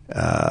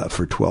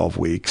for 12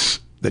 weeks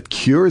that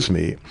cures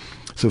me.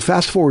 So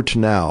fast forward to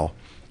now,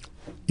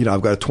 you know,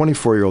 I've got a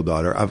 24-year-old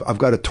daughter. I've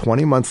got a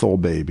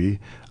 20-month-old baby.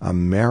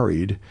 I'm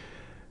married,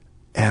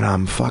 and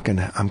I'm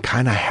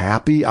kind of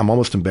happy. I'm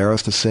almost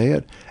embarrassed to say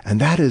it.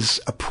 And that is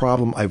a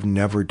problem I've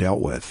never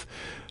dealt with,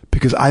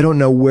 because I don't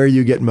know where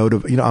you get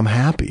motive. You know, I'm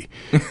happy.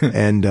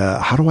 And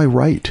how do I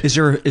write? Is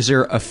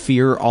there a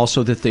fear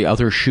also that the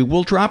other shoe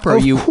will drop? Or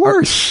of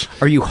course.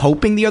 Are you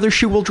hoping the other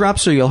shoe will drop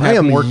so you'll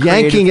have more creative? I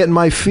am yanking at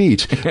my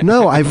feet.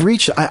 No, I've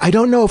reached, I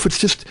don't know if it's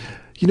just,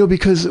 you know,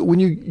 because when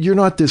you're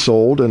not this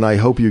old, and I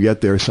hope you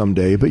get there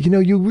someday, but, you know,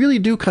 you really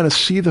do kind of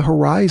see the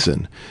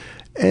horizon.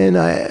 And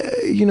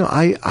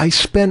I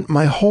spent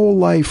my whole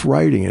life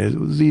writing, and it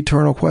was the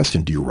eternal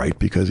question. Do you write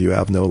because you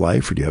have no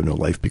life, or do you have no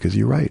life because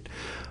you write?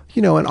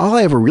 You know, and all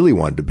I ever really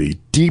wanted to be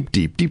deep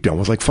down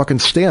was like fucking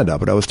stand up,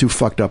 but I was too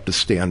fucked up to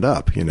stand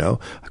up, you know.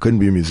 I couldn't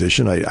be a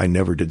musician. I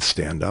never did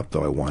stand up,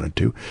 though I wanted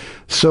to.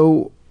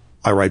 So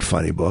I write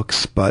funny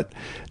books, but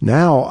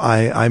now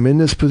I'm in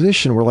this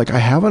position where, like, I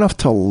have enough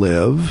to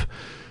live,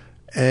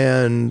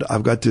 and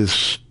I've got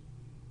this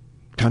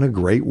kind of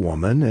great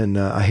woman, and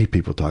I hate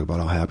people talk about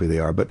how happy they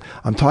are, but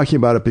I'm talking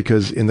about it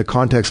because in the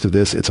context of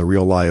this, it's a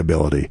real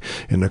liability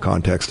in the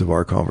context of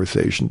our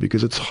conversation,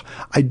 because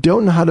I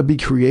don't know how to be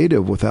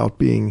creative without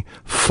being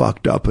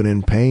fucked up and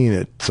in pain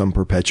at some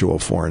perpetual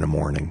 4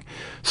 a.m.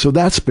 So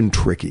that's been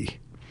tricky.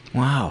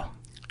 Wow.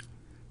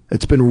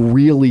 It's been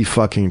really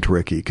fucking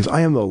tricky, because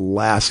I am the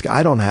last guy.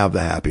 I don't have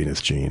the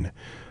happiness gene.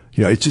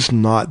 You know, it's just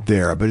not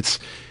there, but it's,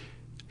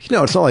 you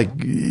know, it's not like,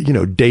 you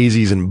know,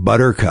 daisies and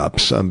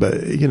buttercups,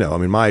 but, you know, I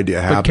mean, my idea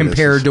of happiness. But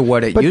compared to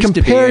what it used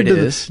to be, it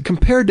is.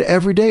 Compared to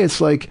every day, it's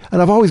like,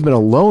 and I've always been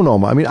alone all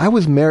my, I mean, I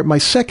was married, my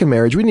second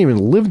marriage, we didn't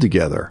even live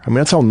together. I mean,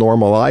 that's how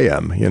normal I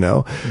am, you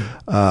know.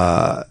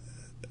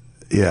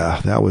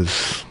 Yeah, that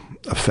was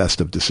a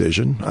festive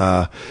decision,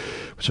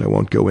 which I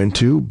won't go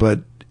into,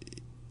 but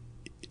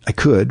I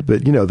could,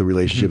 but, you know, the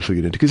relationships we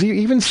get into, because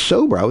even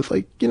sober, I was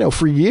like, you know,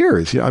 for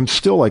years, you know, I'm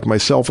still like, my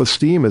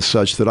self-esteem is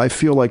such that I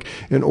feel like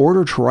in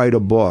order to write a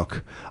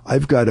book,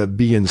 I've got to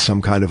be in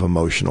some kind of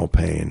emotional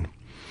pain,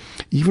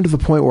 even to the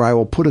point where I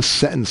will put a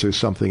sentence or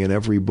something in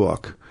every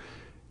book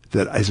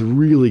that is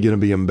really going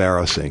to be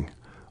embarrassing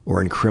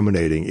or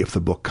incriminating if the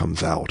book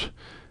comes out.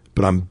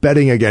 But I'm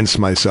betting against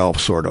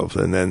myself, sort of,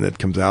 and then it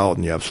comes out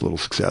and you have a little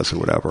success or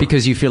whatever.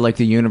 Because you feel like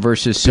the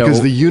universe is so...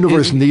 Because the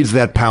universe needs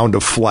that pound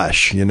of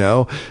flesh, you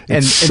know?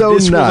 And so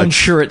this nuts. will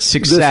ensure its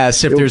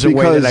success if there's a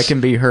way that I can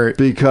be hurt.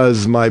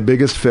 Because my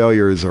biggest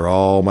failures are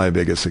all my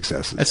biggest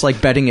successes. It's like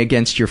betting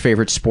against your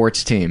favorite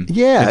sports team.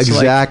 Yeah, it's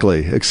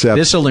exactly. Like, except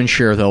this will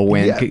ensure they'll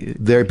win.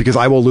 Yeah, because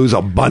I will lose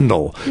a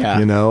bundle,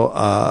 you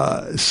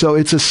know? So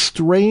it's a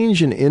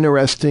strange and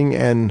interesting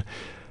and...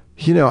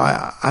 you know,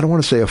 I don't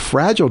want to say a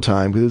fragile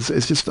time, because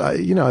it's just,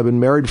 you know, I've been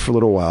married for a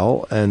little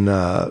while, and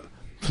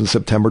since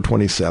September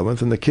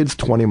 27th, and the kid's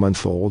 20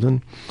 months old,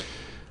 and,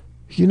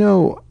 you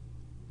know,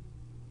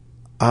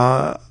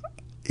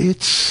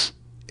 it's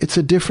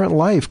a different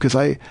life, because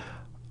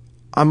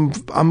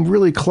I'm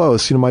really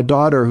close. You know, my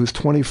daughter, who's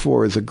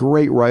 24, is a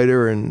great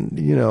writer, and,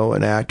 you know,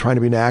 trying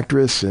to be an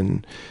actress,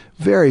 and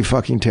very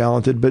fucking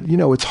talented, but, you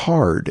know, it's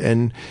hard.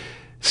 And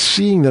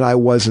seeing that I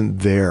wasn't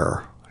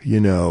there, you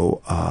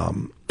know,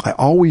 I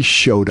always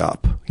showed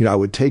up. You know, I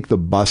would take the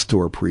bus to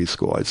her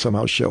preschool. I'd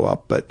somehow show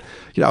up, but,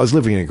 you know, I was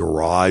living in a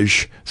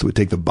garage, so we'd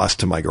take the bus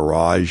to my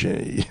garage,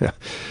 and, you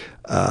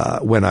know,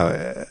 when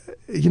and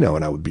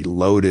I would be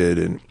loaded.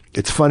 And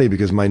it's funny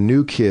because my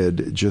new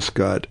kid just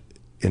got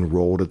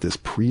enrolled at this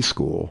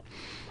preschool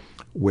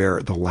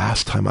where the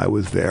last time I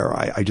was there,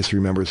 I just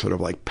remember sort of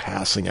like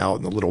passing out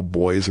in the little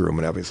boys' room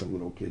and having some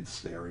little kids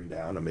staring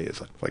down at me.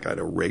 It's like I had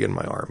a rig in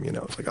my arm, you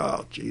know. It's like,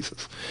 oh,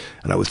 Jesus.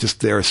 And I was just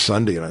there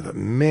Sunday, and I thought,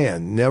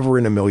 man, never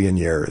in a million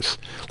years.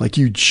 Like,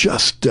 you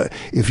just,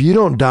 if you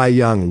don't die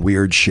young,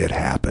 weird shit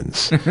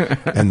happens.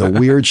 And the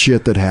weird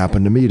shit that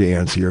happened to me, to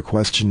answer your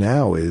question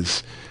now,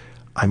 is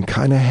I'm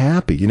kind of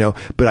happy, you know.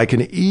 But I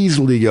can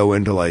easily go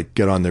into, like,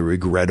 get on the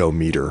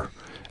regret-o-meter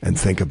and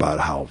think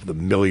about how the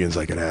millions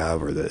I could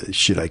have or the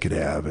shit I could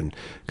have. And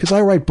because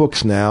I write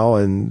books now,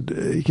 and,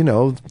 you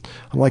know,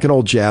 I'm like an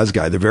old jazz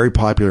guy. They're very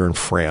popular in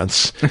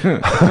France.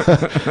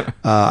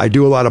 I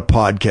do a lot of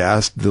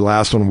podcasts. The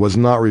last one was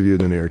not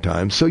reviewed in the New York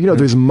Times. So, you know,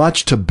 there's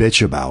much to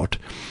bitch about,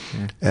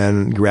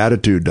 and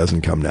gratitude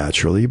doesn't come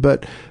naturally.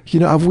 But, you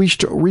know, I've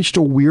reached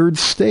a weird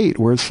state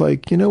where it's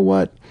like, you know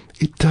what?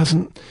 It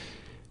doesn't,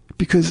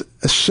 because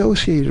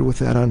associated with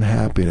that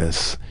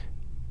unhappiness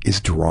is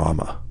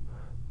drama.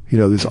 You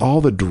know, there's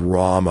all the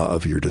drama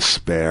of your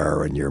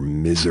despair and your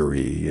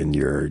misery and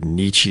your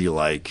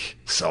Nietzsche-like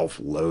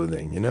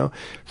self-loathing, you know?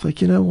 It's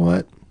like, you know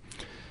what?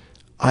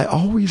 I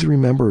always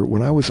remember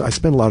when I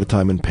spent a lot of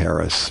time in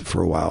Paris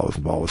for a while. I was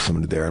involved with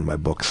somebody there, and my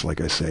books, like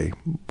I say,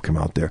 come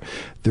out there.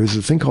 There's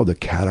a thing called the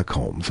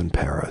Catacombs in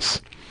Paris,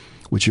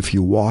 which if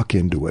you walk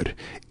into it,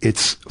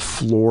 it's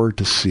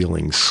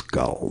floor-to-ceiling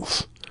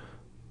skulls.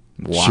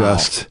 Wow.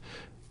 Just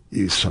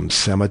some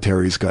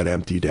cemeteries got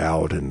emptied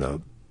out,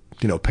 and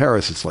you know,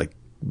 Paris is like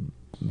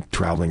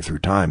traveling through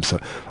time. So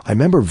I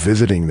remember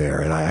visiting there,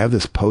 and I have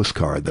this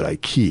postcard that I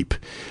keep.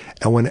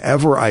 And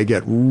whenever I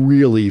get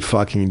really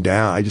fucking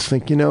down, I just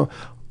think, you know,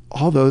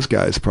 all those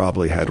guys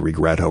probably had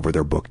regret over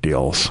their book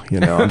deals.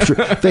 You know, I'm sure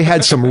they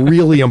had some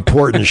really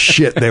important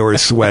shit they were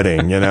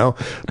sweating, you know,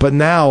 but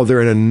now they're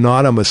an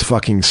anonymous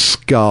fucking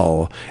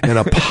skull in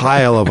a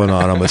pile of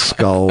anonymous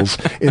skulls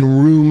in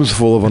rooms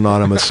full of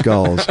anonymous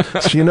skulls.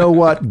 So you know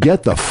what?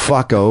 Get the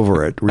fuck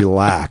over it.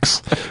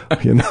 Relax.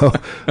 You know,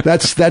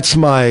 that's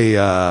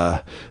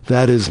my,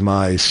 that is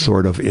my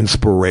sort of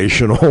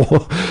inspirational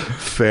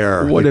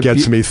fare that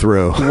gets me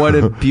through. What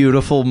a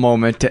beautiful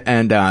moment to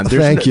end on.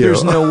 Thank you.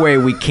 There's no way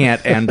we can't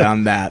end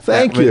on that.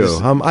 Thank you.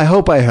 I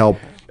hope I help.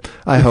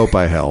 I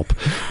help.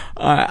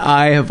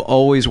 I have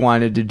always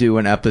wanted to do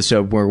an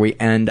episode where we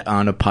end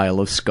on a pile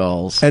of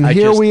skulls. And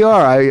here we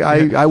are.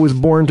 I was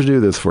born to do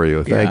this for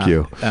you. Thank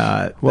you.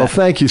 Well,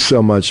 thank you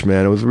so much,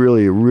 man. It was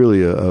really,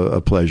 really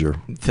a pleasure.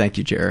 Thank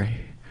you, Jerry.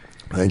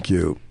 Thank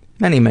you.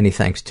 Many, many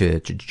thanks to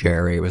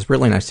Jerry. It was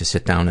really nice to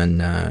sit down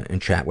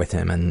and chat with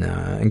him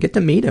and get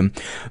to meet him.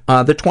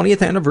 The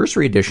 20th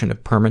anniversary edition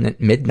of Permanent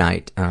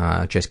Midnight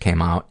just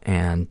came out,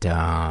 and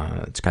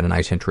it's got a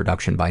nice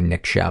introduction by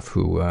Nick Sheff,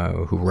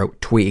 who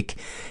wrote Tweak.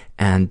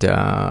 And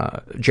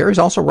Jerry's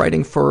also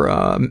writing for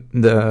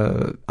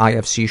the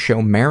IFC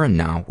show Marin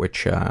now,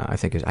 which I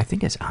think is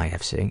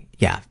IFC.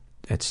 Yeah,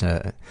 it's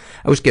I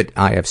always get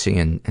IFC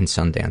and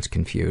Sundance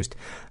confused.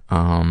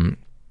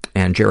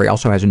 And Jerry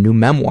also has a new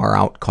memoir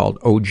out called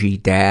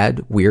OG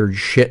Dad, Weird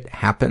Shit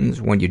Happens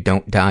When You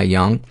Don't Die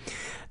Young.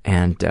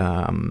 And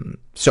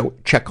so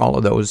check all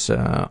those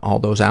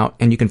out.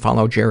 And you can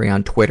follow Jerry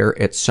on Twitter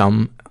at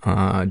some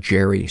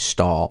Jerry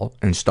Stahl,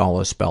 and Stahl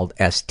is spelled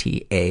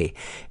Stahl.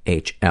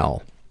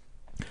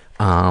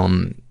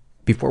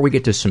 Before we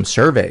get to some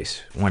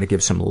surveys, I want to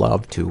give some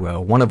love to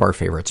one of our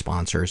favorite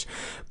sponsors,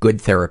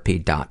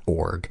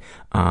 goodtherapy.org.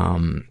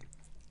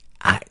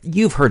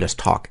 You've heard us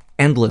talk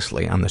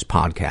endlessly on this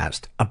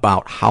podcast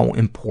about how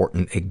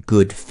important a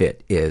good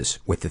fit is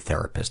with the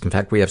therapist. In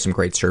fact, we have some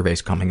great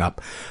surveys coming up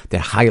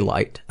that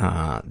highlight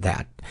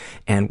that.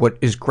 And what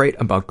is great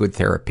about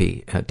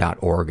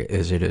goodtherapy.org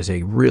is it is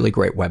a really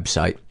great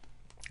website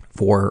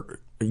for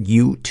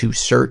you to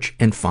search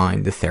and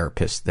find the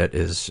therapist that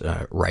is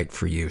right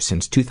for you.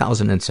 Since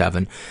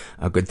 2007,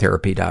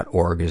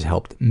 goodtherapy.org has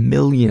helped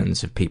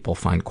millions of people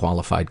find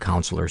qualified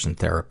counselors and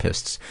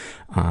therapists.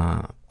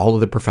 All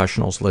of the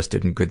professionals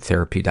listed in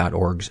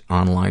goodtherapy.org's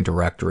online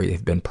directory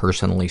have been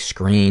personally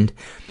screened.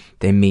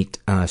 They meet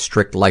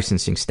strict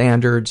licensing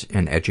standards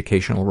and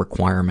educational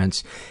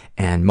requirements,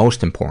 and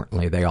most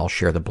importantly, they all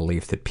share the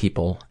belief that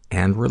people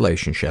and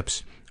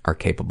relationships are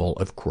capable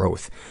of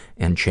growth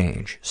and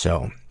change.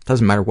 So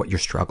Doesn't matter what you're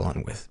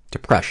struggling with.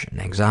 Depression,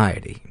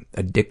 anxiety,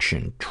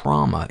 addiction,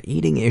 trauma,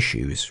 eating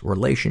issues,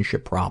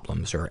 relationship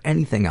problems, or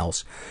anything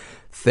else.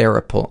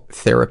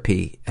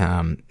 Therapy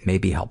may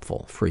be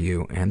helpful for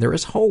you, and there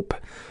is hope.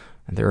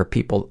 And there are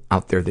people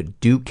out there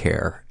that do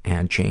care,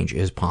 and change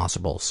is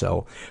possible.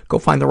 So go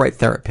find the right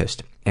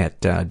therapist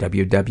at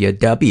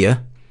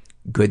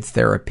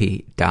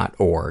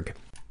www.goodtherapy.org.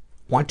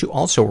 Want to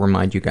also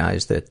remind you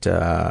guys that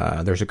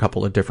there's a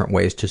couple of different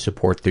ways to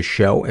support the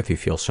show. If you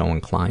feel so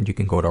inclined, you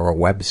can go to our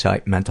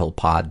website,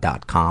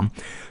 mentalpod.com.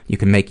 You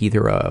can make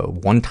either a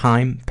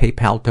one-time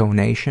PayPal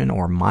donation,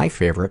 or my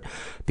favorite,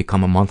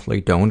 become a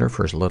monthly donor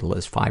for as little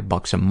as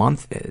 $5 a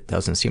month. It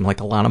doesn't seem like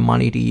a lot of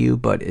money to you,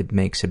 but it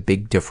makes a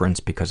big difference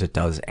because it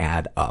does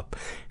add up,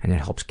 and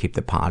it helps keep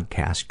the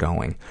podcast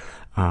going.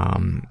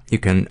 You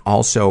can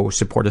also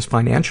support us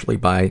financially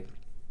by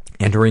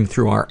entering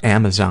through our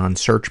Amazon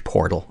search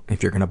portal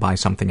if you're going to buy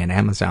something in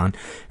Amazon,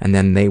 and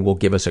then they will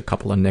give us a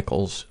couple of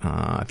nickels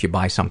if you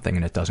buy something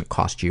and it doesn't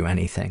cost you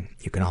anything.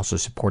 You can also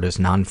support us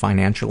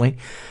non-financially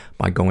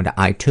by going to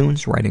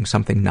iTunes, writing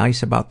something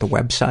nice about the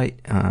website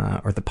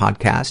or the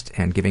podcast,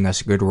 and giving us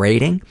a good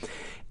rating.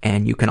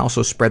 And you can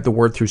also spread the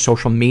word through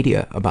social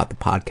media about the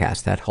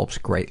podcast. That helps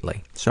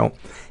greatly. So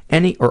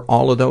any or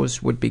all of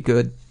those would be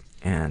good,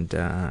 and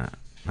I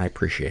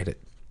appreciate it,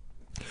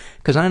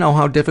 because I know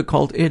how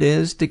difficult it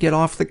is to get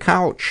off the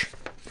couch.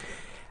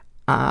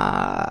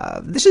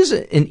 This is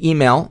an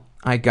email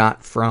I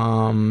got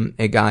from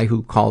a guy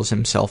who calls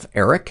himself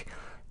Eric,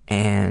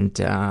 and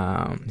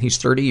he's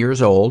 30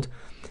 years old,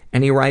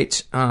 and he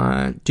writes,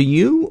 do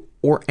you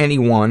or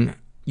anyone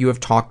you have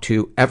talked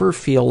to ever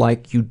feel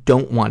like you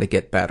don't want to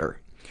get better?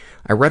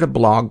 I read a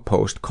blog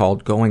post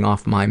called Going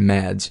Off My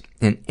Meds,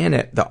 and in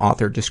it, the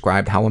author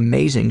described how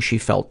amazing she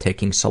felt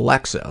taking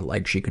Celexa,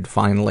 like she could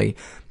finally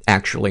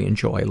actually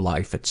enjoy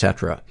life,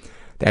 etc.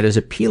 That is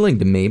appealing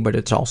to me, but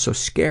it's also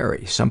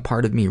scary. Some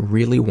part of me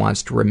really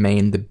wants to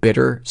remain the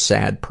bitter,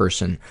 sad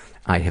person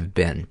I have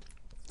been.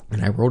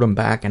 And I wrote him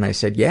back and I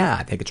said, yeah,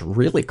 I think it's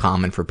really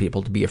common for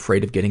people to be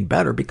afraid of getting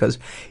better because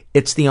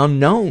it's the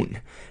unknown.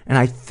 And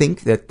I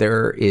think that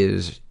there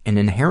is an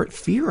inherent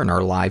fear in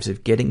our lives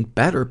of getting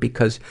better,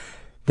 because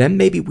then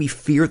maybe we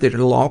fear that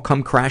it'll all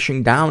come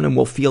crashing down and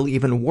we'll feel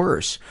even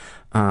worse.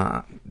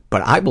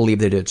 But I believe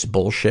that it's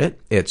bullshit.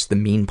 It's the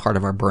mean part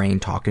of our brain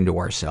talking to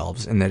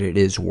ourselves, and that it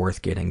is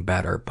worth getting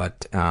better.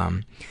 But,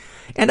 and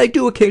I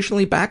do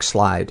occasionally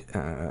backslide,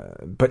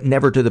 but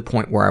never to the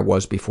point where I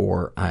was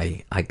before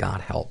I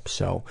got help.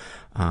 So,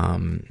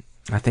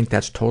 I think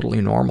that's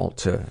totally normal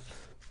to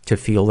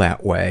feel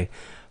that way.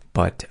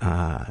 But,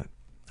 I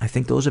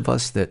think those of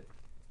us that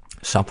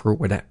suffer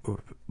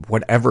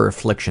whatever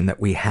affliction that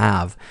we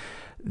have,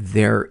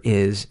 there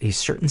is a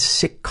certain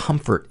sick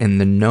comfort in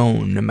the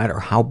known, no matter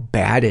how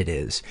bad it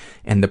is.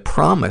 And the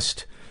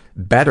promised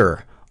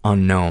better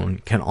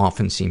unknown can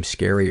often seem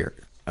scarier,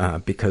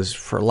 because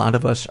for a lot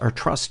of us, our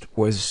trust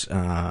was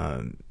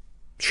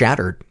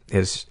shattered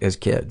as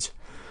kids,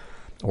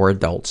 or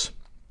adults,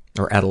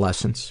 or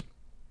adolescents,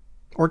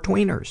 or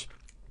tweeners.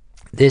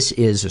 This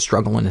is a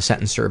struggle in a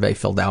sentence survey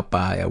filled out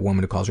by a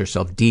woman who calls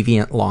herself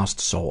Deviant Lost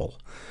Soul.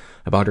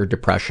 About her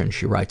depression,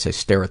 she writes, I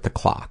stare at the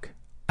clock.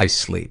 I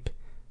sleep.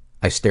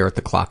 I stare at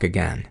the clock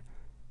again.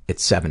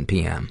 It's 7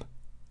 p.m.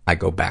 I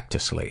go back to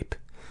sleep.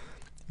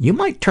 You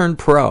might turn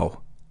pro.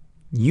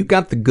 You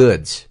got the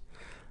goods.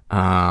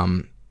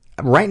 Right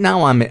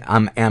now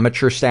I'm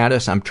amateur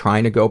status. I'm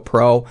trying to go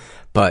pro,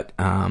 but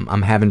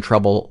I'm having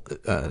trouble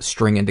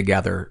stringing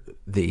together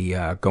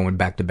the going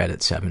back to bed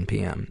at 7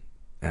 p.m.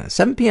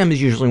 7 p.m.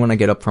 is usually when I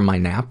get up from my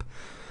nap.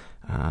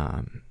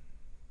 I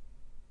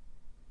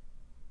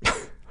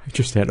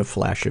just had a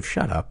flash of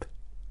shut up.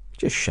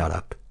 Just shut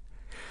up.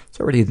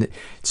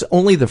 It's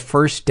only the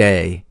first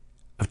day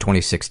of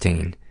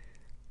 2016,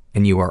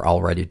 and you are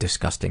already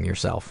disgusting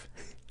yourself.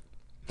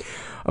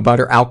 About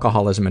her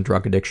alcoholism and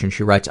drug addiction,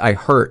 she writes, I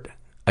hurt,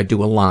 I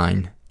do a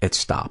line, it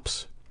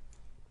stops.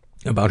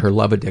 About her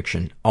love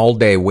addiction, all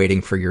day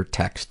waiting for your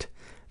text,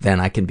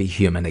 then I can be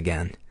human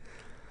again.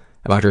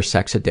 About her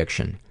sex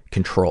addiction,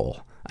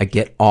 control, I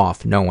get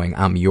off knowing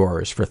I'm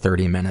yours for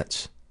 30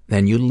 minutes.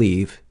 Then you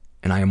leave,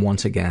 and I am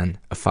once again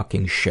a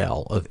fucking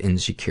shell of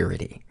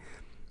insecurity.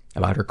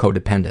 About her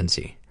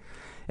codependency.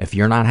 If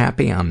you're not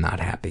happy, I'm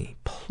not happy.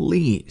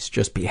 Please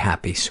just be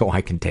happy so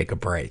I can take a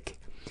break.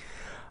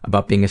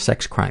 About being a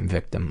sex crime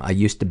victim. I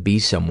used to be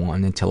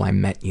someone until I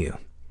met you.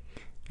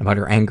 About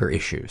her anger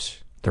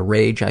issues. The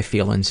rage I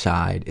feel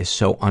inside is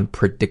so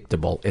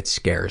unpredictable, it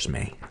scares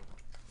me.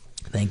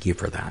 Thank you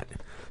for that.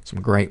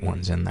 Some great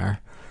ones in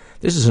there.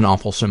 This is an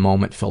awfulsome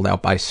moment filled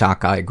out by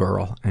Sockeye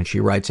Girl, and she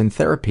writes, in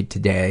therapy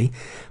today,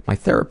 my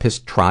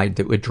therapist tried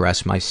to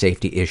address my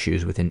safety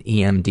issues with an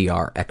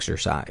EMDR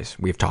exercise.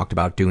 We've talked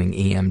about doing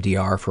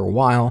EMDR for a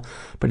while,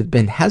 but have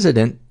been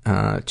hesitant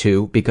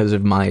to because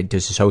of my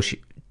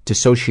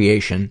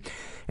dissociation,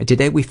 and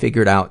today we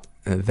figured out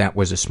that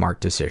was a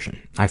smart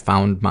decision. I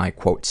found my,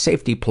 quote,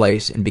 safety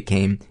place and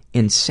became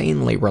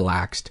insanely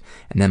relaxed,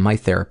 and then my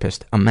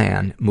therapist, a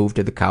man, moved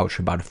to the couch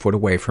about a foot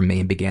away from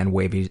me and began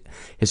waving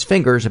his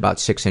fingers about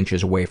 6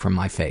 inches away from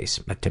my face,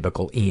 a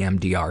typical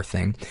EMDR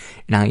thing,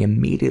 and I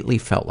immediately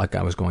felt like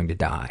I was going to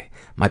die.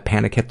 My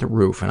panic hit the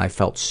roof, and I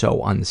felt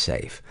so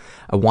unsafe.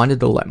 I wanted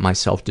to let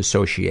myself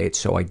dissociate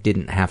so I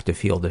didn't have to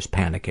feel this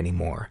panic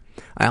anymore.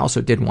 I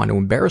also didn't want to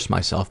embarrass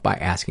myself by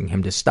asking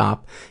him to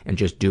stop and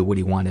just do what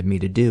he wanted me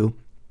to do,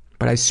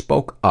 but I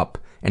spoke up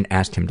and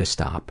asked him to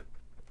stop.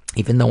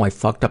 Even though I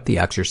fucked up the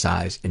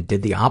exercise and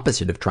did the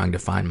opposite of trying to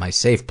find my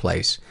safe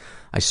place,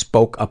 I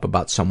spoke up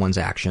about someone's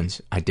actions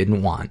I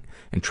didn't want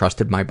and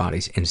trusted my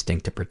body's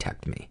instinct to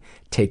protect me.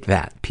 Take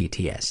that,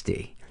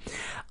 PTSD.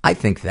 I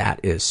think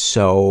that is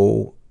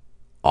so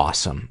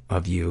awesome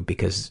of you,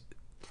 because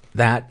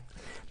that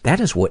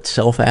is what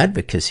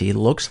self-advocacy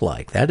looks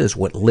like. That is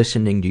what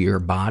listening to your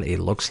body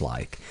looks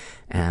like.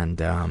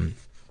 And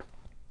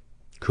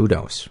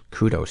kudos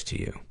to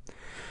you.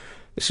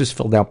 This is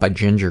filled out by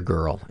Ginger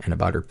Girl, and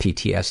about her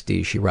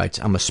PTSD, she writes,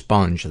 I'm a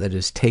sponge that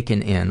has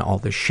taken in all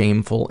the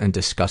shameful and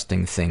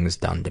disgusting things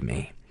done to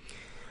me.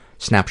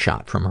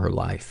 Snapshot from her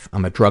life.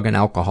 I'm a drug and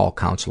alcohol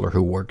counselor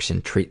who works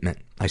in treatment.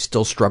 I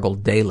still struggle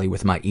daily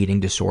with my eating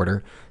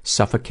disorder,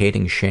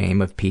 suffocating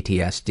shame of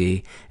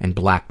PTSD, and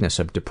blackness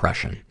of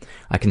depression.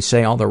 I can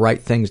say all the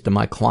right things to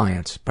my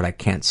clients, but I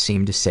can't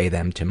seem to say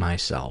them to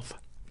myself.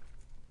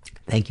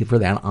 Thank you for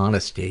that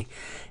honesty.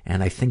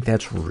 And I think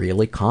that's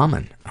really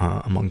common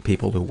among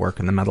people who work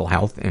in the mental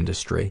health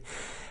industry.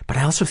 But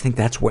I also think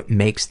that's what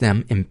makes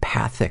them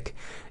empathic,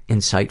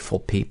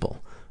 insightful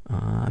people.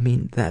 I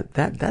mean,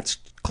 that's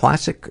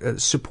classic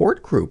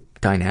support group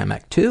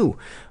dynamic, too.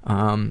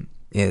 Heard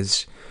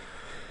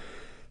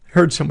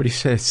somebody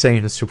say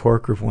in a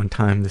support group one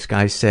time, this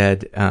guy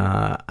said,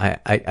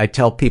 I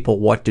tell people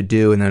what to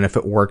do, and then if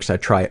it works, I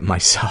try it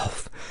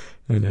myself.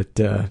 And it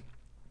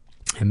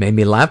made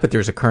me laugh, but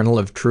there's a kernel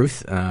of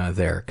truth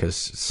there, because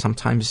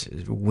sometimes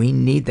we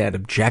need that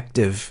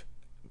objective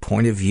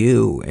point of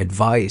view,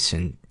 advice,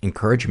 and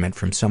encouragement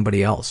from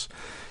somebody else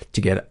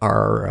to get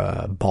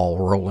our ball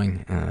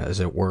rolling, as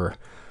it were.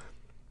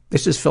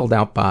 This is filled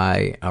out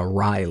by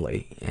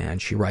Riley, and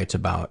she writes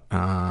about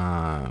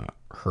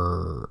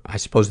her, I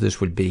suppose this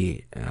would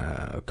be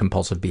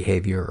compulsive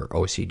behavior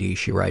or OCD.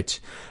 She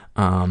writes,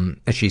 and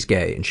she's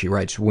gay, and she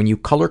writes, when you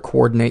color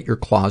coordinate your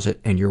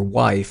closet and your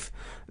wife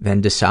then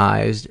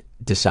decides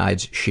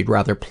she'd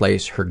rather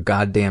place her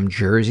goddamn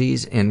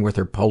jerseys in with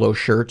her polo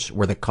shirts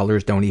where the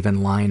colors don't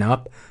even line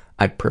up,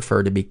 I'd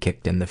prefer to be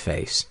kicked in the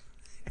face.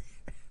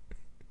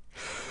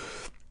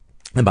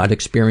 About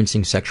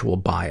experiencing sexual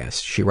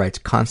bias, she writes,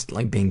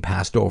 constantly being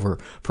passed over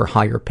for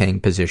higher paying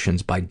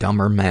positions by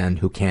dumber men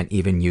who can't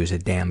even use a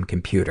damn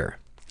computer.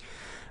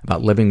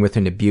 About living with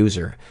an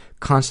abuser,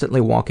 constantly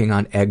walking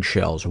on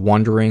eggshells,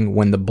 wondering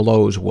when the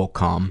blows will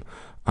come,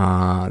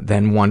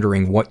 then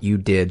wondering what you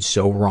did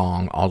so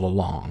wrong all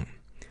along.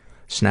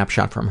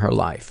 Snapshot from her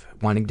life.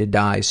 Wanting to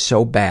die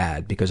so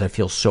bad because I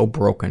feel so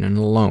broken and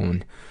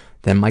alone,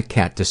 then my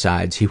cat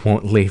decides he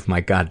won't leave my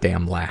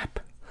goddamn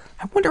lap.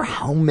 I wonder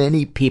how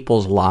many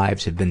people's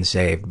lives have been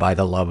saved by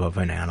the love of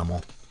an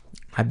animal.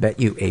 I bet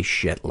you a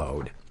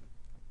shitload.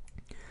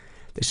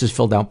 This is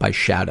filled out by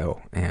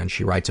Shadow, and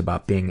she writes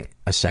about being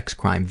a sex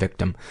crime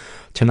victim.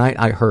 Tonight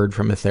I heard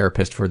from a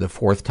therapist for the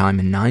 4th time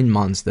in 9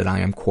 months that I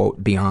am,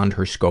 quote, beyond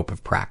her scope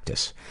of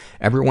practice.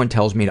 Everyone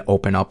tells me to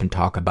open up and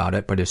talk about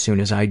it, but as soon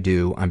as I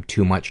do, I'm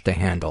too much to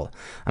handle.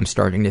 I'm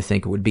starting to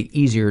think it would be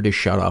easier to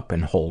shut up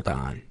and hold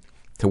on.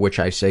 To which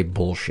I say,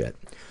 bullshit.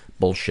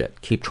 Bullshit.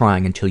 Keep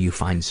trying until you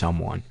find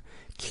someone.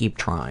 Keep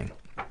trying.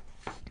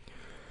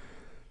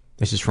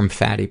 This is from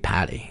Fatty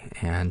Patty,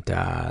 and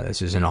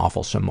this is an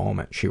awfulsome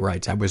moment. She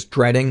writes, I was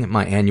dreading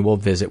my annual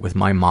visit with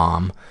my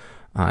mom,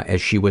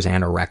 as she was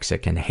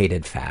anorexic and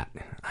hated fat.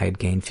 I had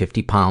gained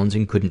 50 pounds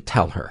and couldn't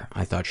tell her.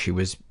 I thought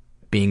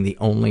being the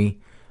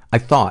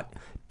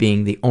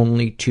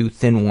only 2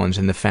 thin ones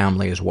in the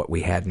family is what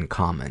we had in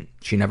common.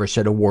 She never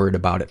said a word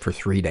about it for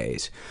 3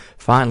 days.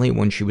 Finally,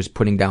 when she was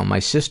putting down my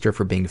sister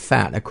for being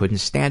fat, I couldn't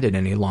stand it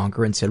any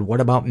longer and said,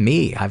 what about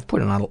me? I've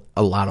put on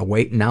a lot of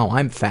weight, and now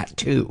I'm fat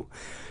too.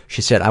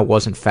 She said I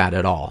wasn't fat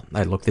at all.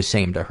 I looked the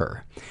same to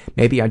her.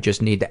 Maybe I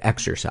just need to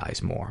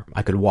exercise more.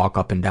 I could walk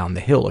up and down the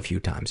hill a few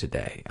times a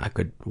day. I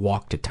could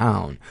walk to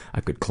town.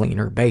 I could clean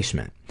her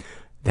basement.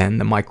 Then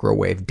the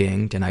microwave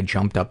dinged, and I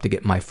jumped up to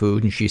get my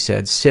food, and she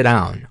said, sit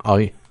down.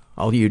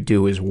 All you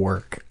do is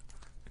work.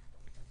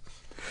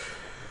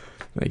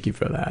 Thank you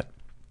for that.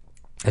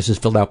 This is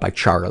filled out by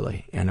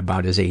Charlie, and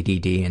about his ADD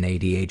and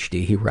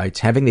ADHD, he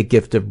writes, having the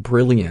gift of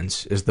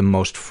brilliance is the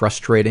most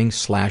frustrating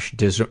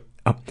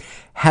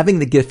having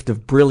the gift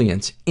of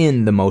brilliance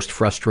in the most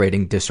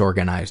frustrating,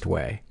 disorganized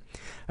way.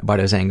 About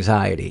his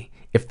anxiety,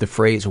 if the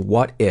phrase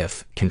what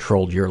if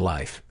controlled your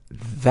life,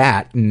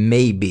 that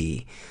may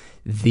be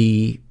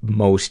the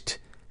most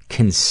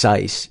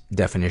concise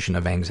definition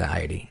of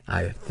anxiety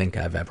I think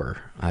I've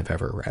ever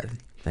read.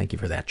 Thank you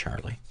for that,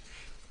 Charlie.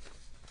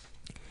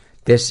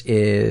 This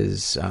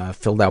is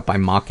filled out by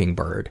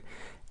Mockingbird,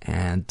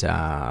 and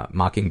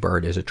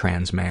Mockingbird is a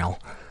trans male.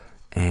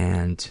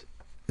 and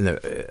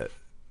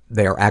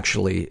they are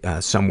actually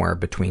somewhere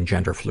between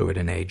gender fluid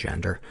and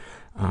agender.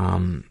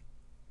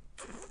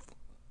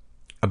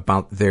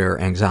 About their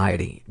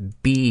anxiety.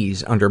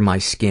 Bees under my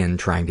skin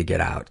trying to get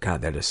out.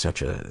 God, that is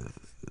such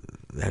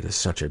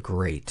a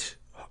great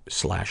 /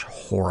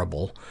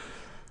 horrible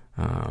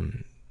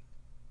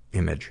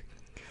image.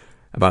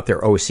 About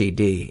their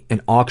OCD.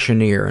 An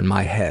auctioneer in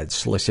my head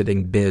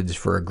soliciting bids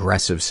for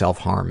aggressive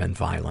self-harm and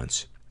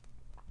violence.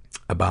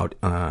 About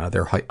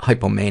their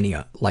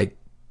hypomania, like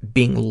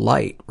being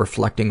light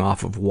reflecting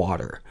off of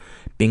water,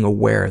 being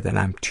aware that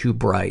I'm too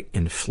bright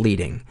and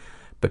fleeting,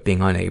 but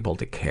being unable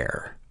to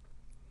care.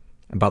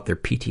 About their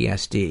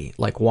PTSD,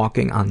 like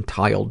walking on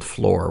tiled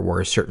floor where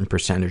a certain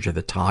percentage of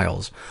the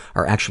tiles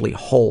are actually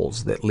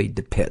holes that lead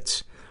to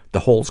pits.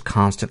 The holes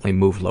constantly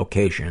move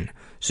location,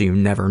 so you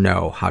never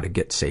know how to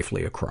get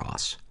safely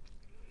across.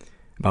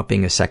 About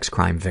being a sex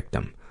crime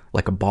victim,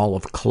 like a ball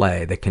of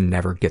clay that can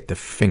never get the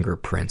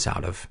fingerprints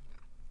out of.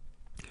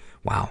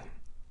 Wow.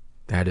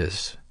 That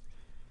is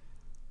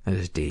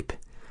deep.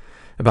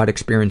 About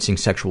experiencing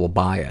sexual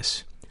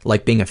bias,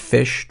 like being a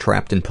fish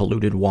trapped in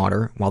polluted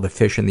water while the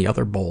fish in the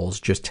other bowls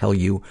just tell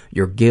you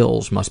your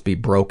gills must be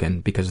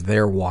broken because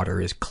their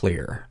water is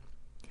clear.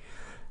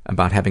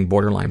 About having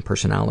borderline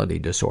personality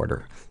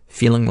disorder,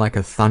 feeling like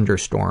a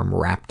thunderstorm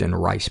wrapped in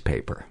rice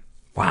paper.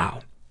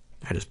 Wow,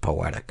 that is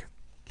poetic.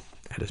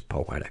 That is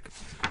poetic.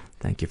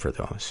 Thank you for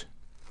those.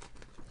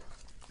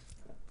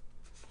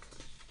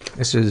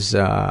 This is,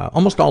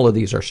 almost all of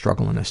these are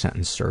struggle in a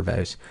sentence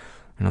surveys.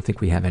 I don't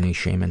think we have any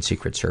shame and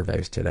secret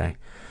surveys today.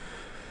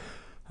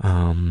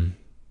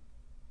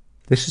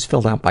 This is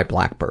filled out by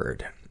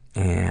Blackbird,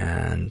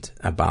 and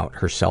about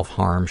her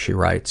self-harm, she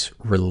writes,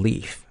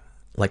 relief,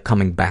 like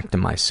coming back to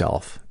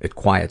myself. It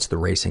quiets the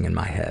racing in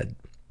my head.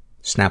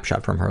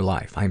 Snapshot from her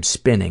life. I'm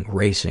spinning,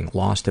 racing,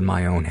 lost in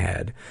my own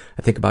head.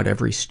 I think about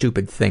every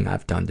stupid thing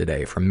I've done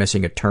today, from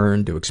missing a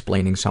turn to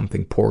explaining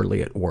something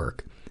poorly at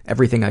work.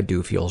 Everything I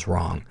do feels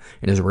wrong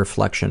and is a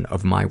reflection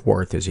of my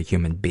worth as a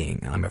human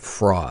being. I'm a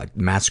fraud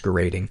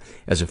masquerading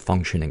as a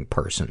functioning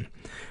person.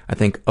 I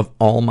think of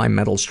all my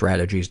mental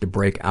strategies to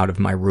break out of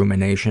my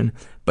rumination,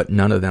 but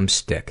none of them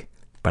stick.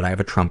 But I have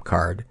a trump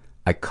card.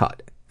 I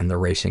cut, and the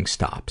racing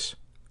stops.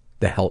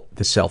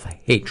 The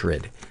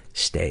self-hatred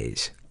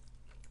stays.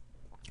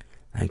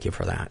 Thank you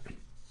for that.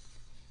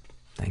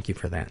 Thank you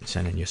for that.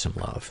 Sending you some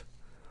love.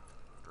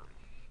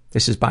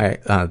 This is by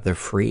The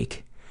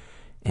Freak.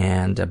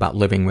 And about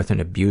living with an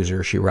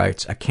abuser, she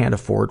writes, I can't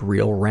afford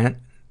real rent,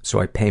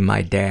 so I pay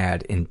my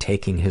dad in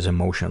taking his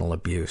emotional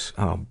abuse.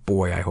 Oh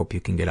boy, I hope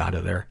you can get out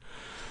of there.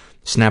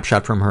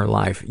 Snapshot from her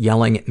life,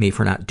 yelling at me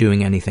for not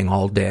doing anything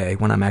all day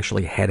when I'm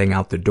actually heading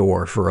out the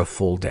door for a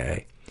full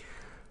day.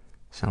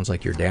 Sounds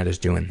like your dad is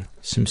doing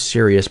some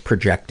serious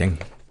projecting.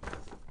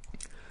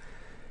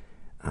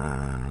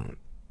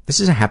 This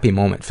is a happy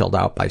moment filled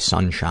out by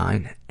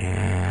Sunshine,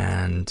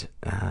 and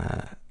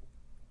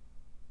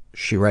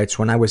she writes,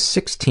 when I was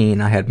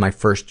 16, I had my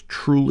first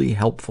truly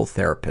helpful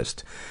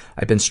therapist.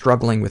 I've been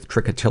struggling with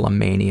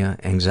trichotillomania,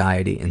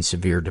 anxiety, and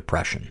severe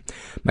depression.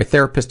 My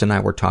therapist and I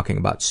were talking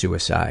about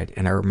suicide,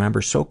 and I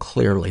remember so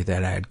clearly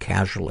that I had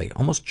casually,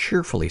 almost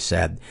cheerfully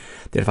said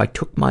that if I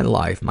took my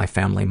life, my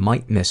family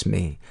might miss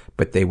me,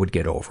 but they would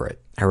get over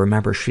it. I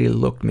remember she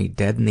looked me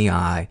dead in the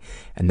eye,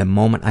 and the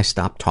moment I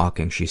stopped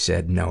talking, she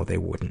said, no, they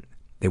wouldn't.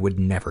 They would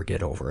never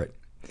get over it.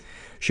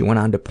 She went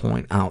on to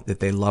point out that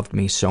they loved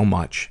me so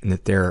much and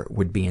that there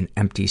would be an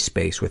empty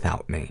space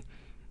without me.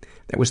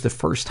 That was the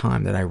first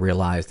time that I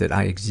realized that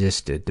I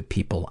existed to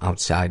people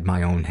outside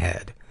my own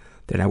head,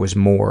 that I was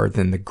more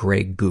than the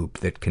gray goop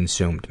that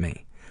consumed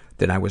me,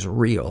 that I was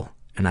real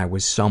and I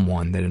was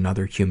someone that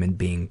another human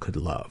being could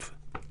love.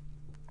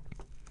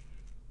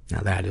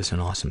 Now that is an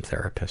awesome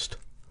therapist.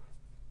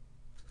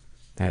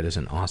 That is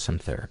an awesome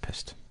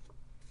therapist.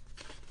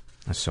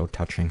 That's so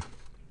touching.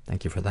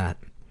 Thank you for that.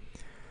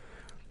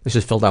 This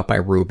is filled out by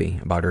Ruby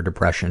about her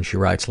depression. She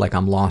writes, like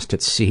I'm lost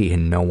at sea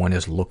and no one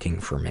is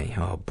looking for me.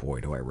 Oh boy,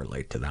 do I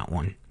relate to that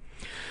one.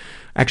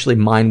 Actually,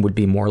 mine would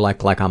be more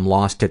like I'm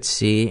lost at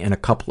sea and a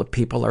couple of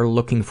people are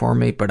looking for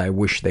me, but I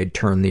wish they'd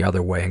turn the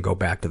other way and go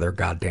back to their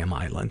goddamn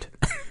island.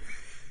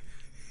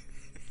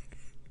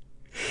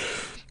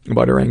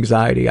 About her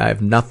anxiety, I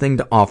have nothing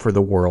to offer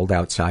the world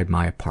outside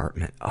my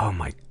apartment. Oh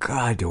my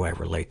God, do I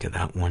relate to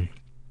that one.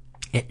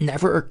 It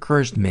never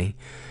occurs to me.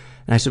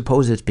 And I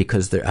suppose it's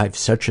because I have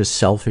such a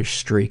selfish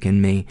streak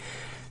in me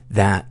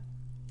that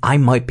I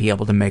might be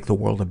able to make the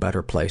world a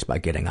better place by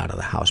getting out of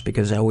the house,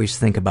 because I always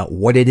think about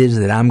what it is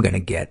that I'm going to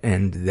get.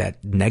 And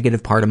that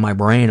negative part of my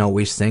brain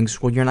always thinks,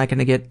 well, you're not going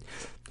to get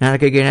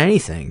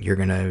anything. You're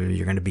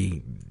going to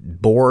be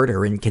bored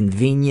or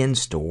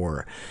inconvenienced,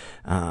 or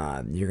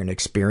you're going to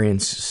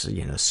experience,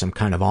 some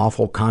kind of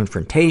awful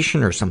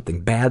confrontation, or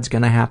something bad's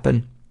going to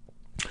happen.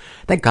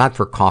 Thank God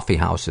for coffee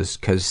houses,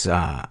 because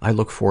I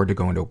look forward to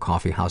going to a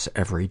coffee house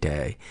every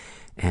day.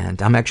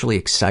 And I'm actually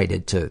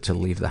excited to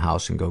leave the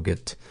house and go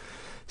get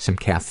some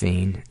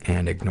caffeine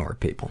and ignore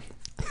people.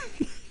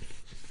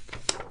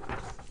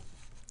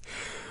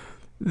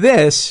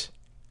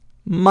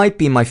 might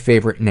be my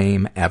favorite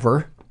name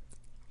ever.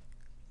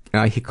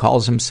 He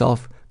calls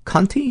himself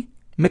Cunty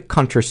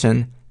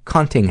McCunterson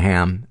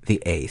Cuntingham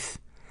the Eighth.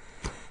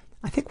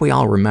 I think we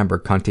all remember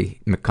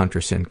Cunty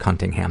McCunterson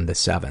Cuntingham the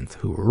Seventh,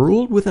 who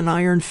ruled with an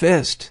iron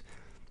fist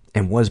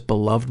and was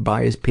beloved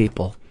by his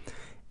people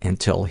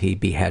until he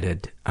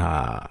beheaded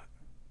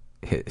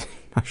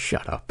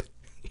shut up.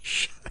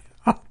 Shut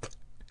up.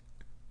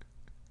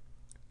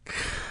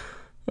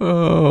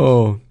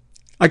 Oh.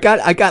 I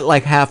got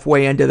like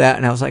halfway into that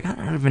and I was like, I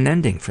don't have an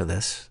ending for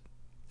this.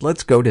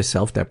 Let's go to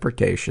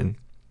self-deprecation.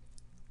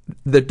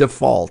 The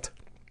default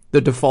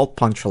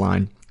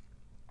punchline.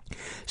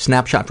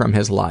 Snapshot from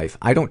his life.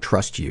 I don't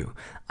trust you.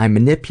 I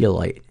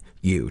manipulate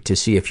you to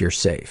see if you're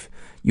safe.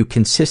 You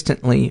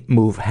consistently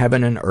move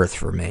heaven and earth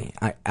for me.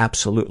 I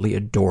absolutely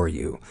adore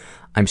you.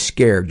 I'm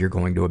scared you're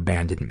going to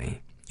abandon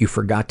me. You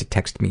forgot to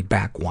text me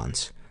back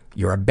once.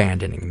 You're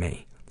abandoning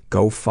me.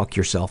 Go fuck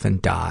yourself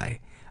and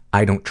die.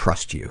 I don't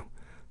trust you.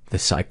 The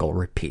cycle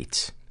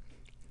repeats.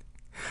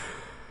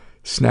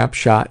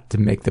 Snapshot to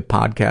make the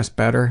podcast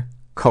better.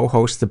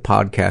 Co-host the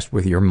podcast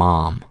with your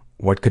mom.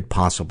 What could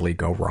possibly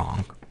go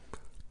wrong?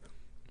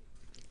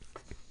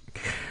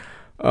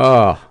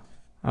 Oh,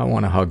 I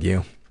want to hug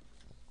you.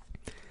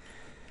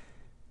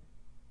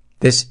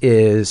 This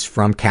is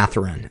from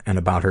Catherine and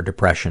about her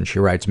depression. She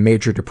writes,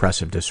 major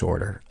depressive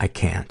disorder. I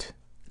can't.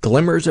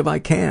 Glimmers of I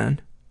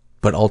can,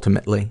 but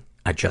ultimately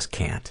I just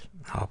can't.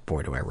 Oh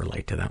boy, do I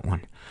relate to that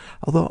one.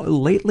 Although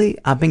lately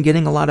I've been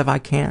getting a lot of I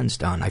cans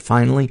done. I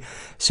finally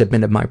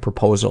submitted my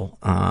proposal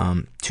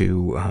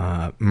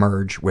to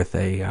merge with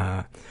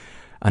a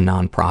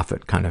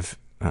nonprofit, kind of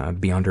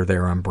be under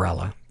their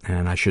umbrella.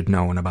 And I should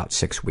know in about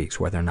 6 weeks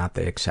whether or not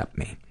they accept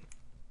me.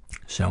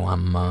 So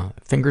I'm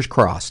fingers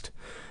crossed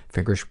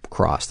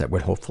that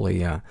would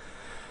hopefully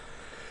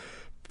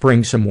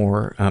bring some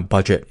more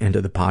budget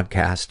into the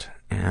podcast.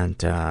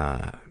 And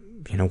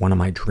one of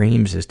my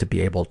dreams is to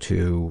be able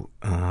to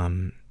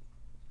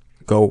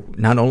go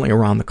not only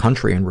around the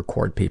country and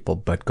record people,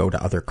 but go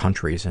to other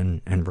countries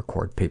and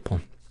record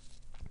people.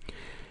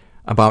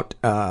 About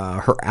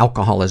her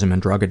alcoholism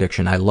and drug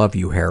addiction. I love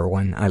you,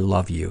 heroin. I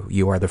love you.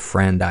 You are the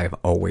friend I've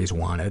always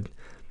wanted.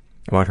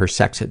 About her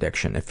sex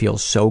addiction. It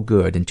feels so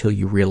good until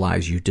you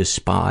realize you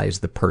despise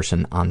the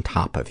person on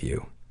top of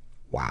you.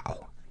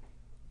 Wow.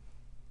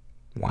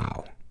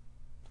 Wow.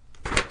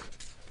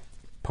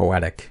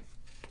 Poetic.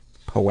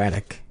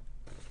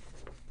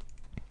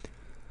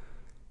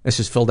 This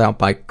is filled out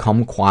by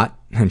Kumquat,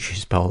 and she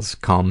spells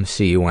cum,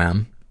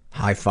 C-U-M.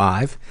 High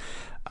five.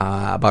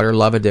 About her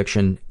love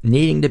addiction,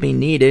 needing to be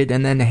needed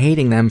and then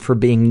hating them for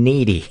being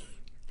needy.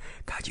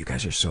 God, you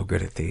guys are so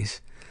good at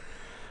these.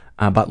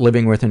 About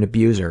living with an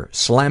abuser,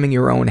 slamming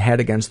your own head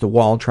against the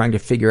wall, trying to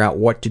figure out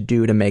what to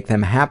do to make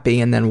them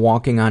happy, and then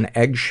walking on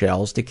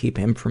eggshells to keep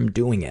him from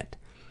doing it.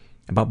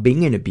 About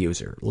being an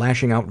abuser,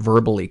 lashing out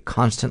verbally,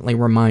 constantly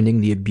reminding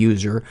the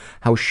abuser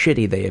how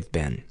shitty they have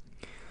been.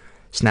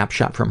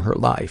 Snapshot from her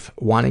life,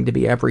 wanting to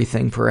be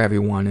everything for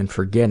everyone and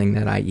forgetting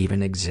that I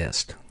even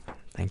exist.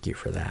 Thank you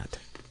for that.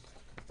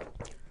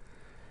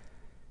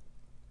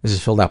 This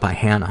is filled out by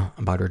Hannah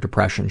about her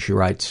depression. She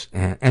writes,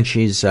 and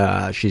she's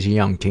a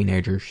young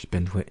teenager. She's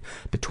been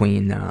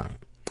between,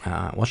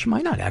 well, she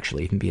might not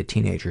actually even be a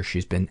teenager.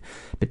 She's been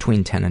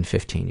between 10 and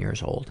 15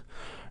 years old.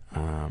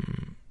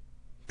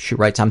 She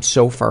writes, I'm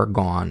so far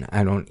gone,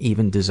 I don't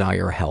even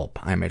desire help.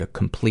 I'm at a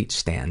complete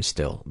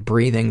standstill,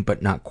 breathing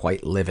but not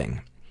quite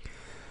living.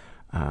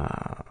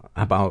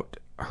 About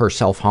her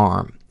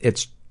self-harm.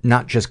 It's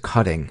not just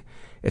cutting.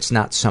 It's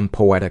not some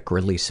poetic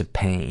release of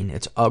pain.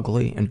 It's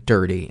ugly and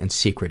dirty and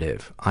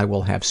secretive. I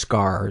will have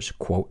scars,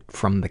 quote,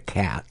 from the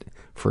cat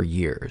for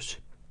years.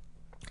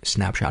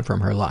 Snapshot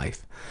from her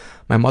life.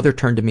 My mother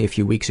turned to me a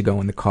few weeks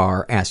ago in the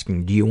car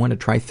asking, do you want to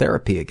try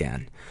therapy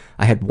again?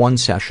 I had one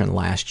session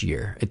last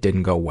year. It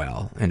didn't go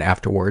well. And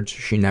afterwards,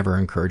 she never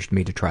encouraged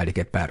me to try to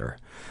get better.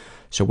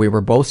 So we were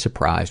both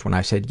surprised when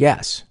I said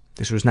yes.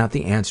 This was not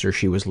the answer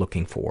she was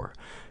looking for.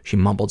 She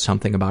mumbled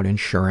something about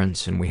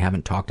insurance, and we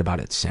haven't talked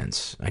about it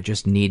since. I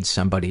just need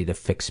somebody to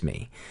fix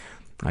me.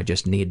 I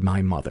just need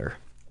my mother.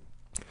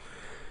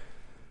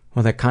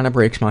 Well, that kind of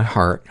breaks my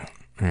heart.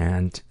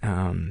 And,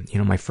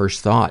 my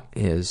first thought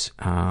is,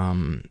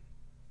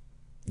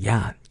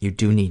 yeah, you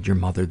do need your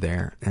mother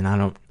there. And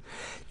a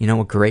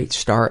great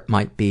start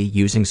might be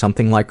using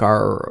something like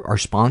our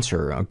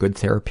sponsor,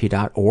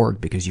 goodtherapy.org,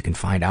 because you can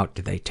find out,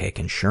 do they take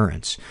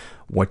insurance?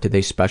 What do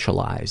they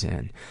specialize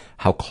in?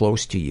 How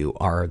close to you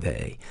are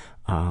they?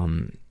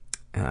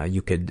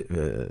 You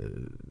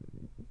could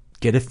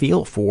get a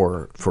feel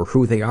for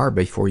who they are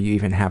before you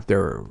even have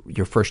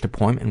your first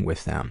appointment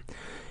with them.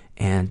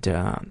 And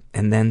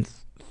then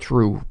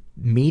through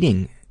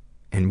meeting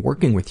and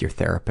working with your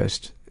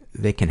therapist,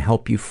 they can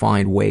help you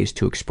find ways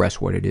to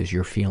express what it is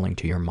you're feeling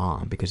to your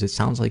mom, because it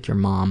sounds like your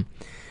mom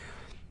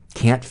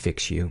can't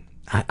fix you.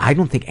 I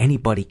don't think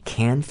anybody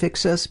can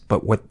fix us,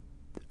 but what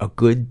a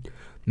good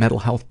mental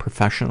health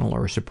professional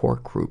or a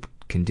support group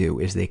can do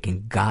is they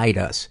can guide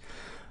us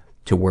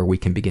to where we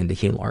can begin to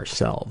heal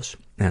ourselves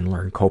and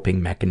learn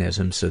coping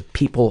mechanisms. So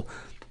people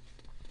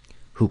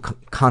who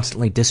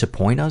constantly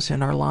disappoint us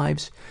in our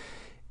lives,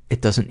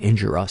 it doesn't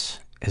injure us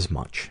as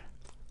much.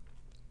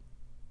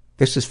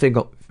 This is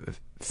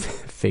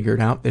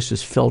figured out. This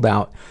is filled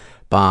out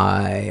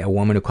by a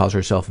woman who calls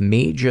herself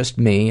Me, Just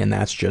Me, and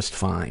That's Just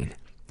Fine.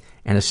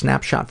 And a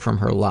snapshot from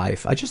her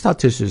life. I just thought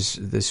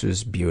this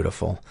was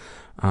beautiful.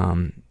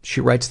 She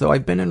writes, though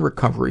I've been in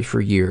recovery for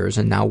years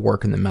and now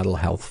work in the mental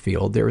health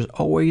field, there's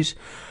always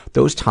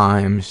those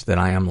times that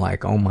I am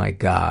like, oh my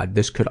God,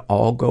 this could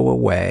all go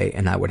away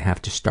and I would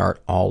have to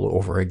start all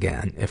over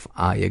again if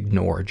I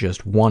ignore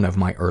just one of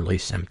my early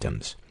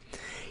symptoms.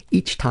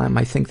 Each time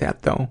I think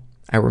that, though,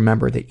 I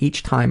remember that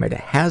each time it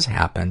has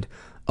happened,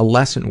 a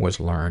lesson was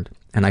learned,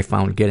 and I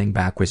found getting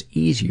back was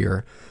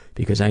easier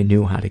because I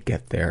knew how to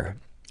get there.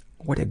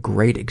 What a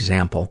great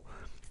example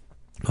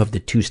of the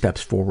 2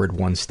 steps forward,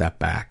 1 step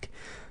back,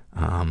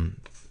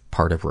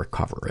 part of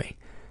recovery.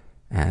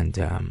 And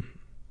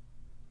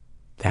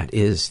that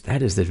is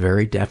the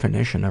very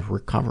definition of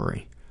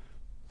recovery.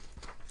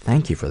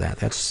 Thank you for that.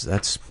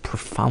 That's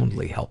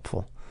profoundly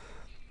helpful.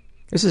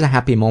 This is a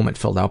happy moment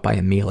filled out by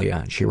Amelia,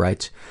 and she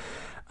writes,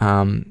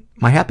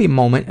 my happy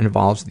moment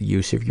involves the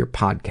use of your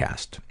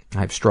podcast.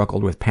 I've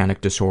struggled with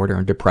panic disorder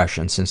and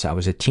depression since I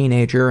was a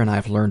teenager, and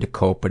I've learned to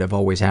cope, but have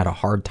always had a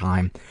hard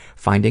time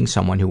finding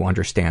someone who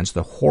understands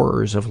the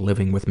horrors of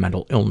living with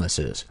mental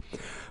illnesses.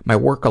 My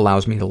work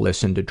allows me to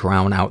listen to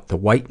drown out the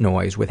white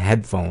noise with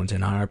headphones,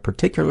 and on a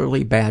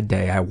particularly bad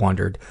day, I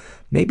wondered,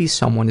 maybe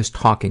someone is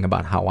talking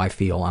about how I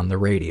feel on the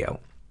radio.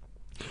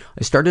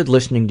 I started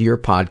listening to your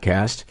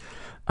podcast,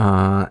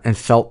 and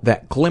felt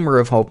that glimmer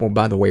of hope. Well,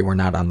 by the way, we're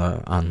not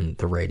on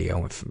the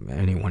radio, if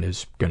anyone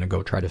is going to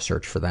go try to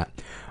search for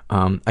that.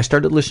 I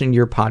started listening to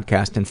your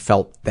podcast and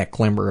felt that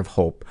glimmer of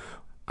hope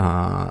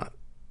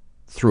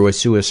through a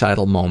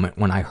suicidal moment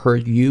when I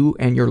heard you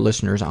and your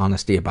listeners'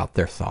 honesty about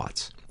their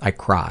thoughts. I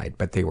cried,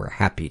 but they were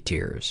happy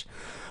tears.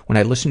 When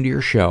I listen to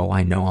your show,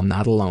 I know I'm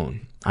not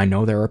alone. I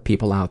know there are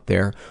people out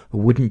there who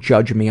wouldn't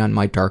judge me on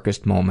my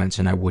darkest moments,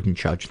 and I wouldn't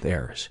judge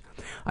theirs.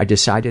 I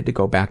decided to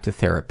go back to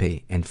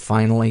therapy and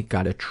finally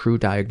got a true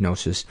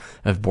diagnosis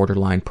of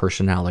borderline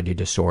personality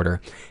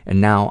disorder,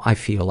 and now I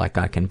feel like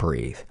I can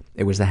breathe.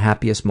 It was the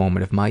happiest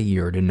moment of my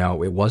year to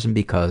know it wasn't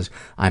because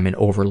I'm an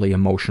overly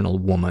emotional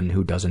woman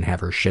who doesn't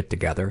have her shit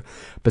together,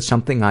 but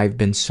something I've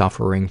been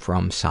suffering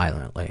from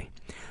silently.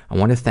 I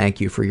want to thank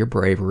you for your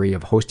bravery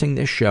of hosting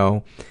this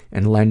show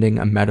and lending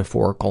a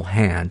metaphorical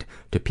hand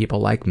to people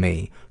like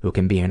me who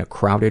can be in a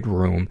crowded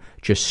room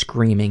just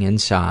screaming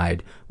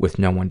inside with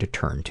no one to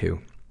turn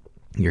to.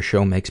 Your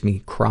show makes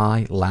me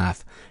cry,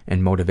 laugh,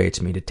 and motivates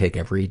me to take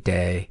every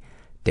day,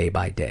 day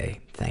by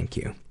day. Thank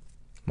you.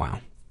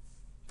 Wow.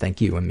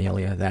 Thank you,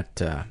 Amelia.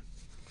 That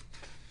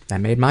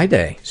made my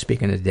day,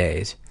 speaking of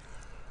days.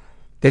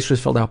 This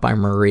was filled out by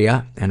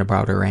Maria, and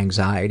about her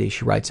anxiety,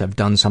 she writes, I've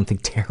done something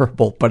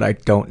terrible, but I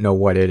don't know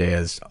what it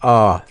is.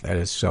 Oh, that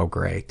is so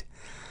great.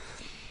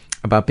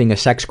 About being a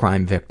sex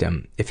crime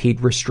victim. If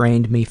he'd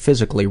restrained me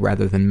physically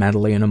rather than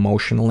mentally and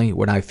emotionally,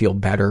 would I feel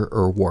better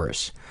or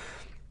worse?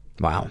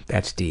 Wow,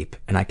 that's deep.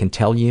 And I can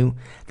tell you,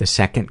 the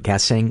second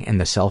guessing and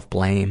the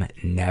self-blame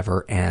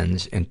never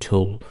ends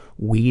until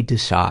we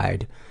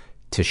decide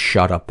to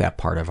shut up that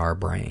part of our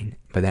brain.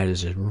 But that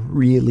is a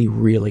really,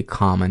 really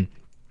common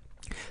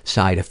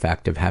side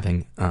effect of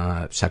having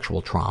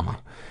sexual trauma.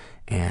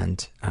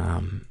 And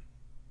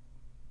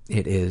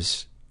it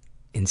is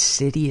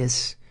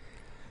insidious,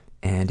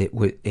 and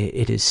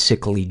it is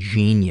sickly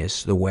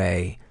genius the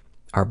way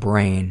our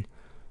brain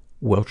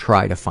will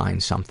try to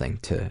find something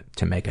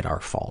to make it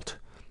our fault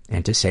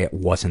and to say it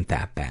wasn't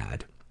that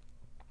bad.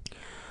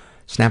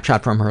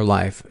 Snapshot from her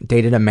life.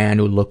 Dated a man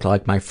who looked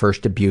like my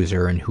first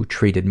abuser and who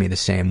treated me the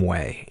same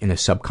way in a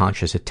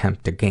subconscious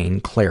attempt to gain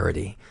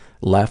clarity.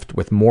 Left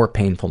with more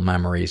painful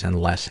memories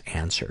and less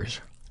answers.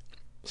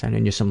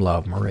 Sending you some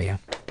love, Maria.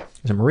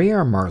 Is it Maria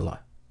or Marla?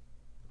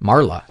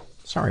 Marla.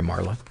 Sorry,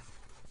 Marla.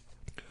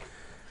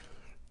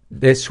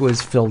 This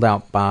was filled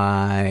out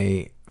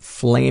by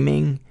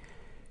Flaming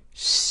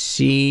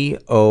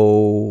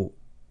CODBPD,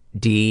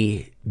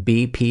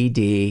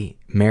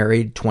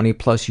 married 20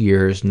 plus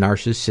years,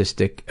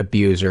 narcissistic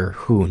abuser,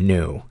 who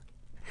knew?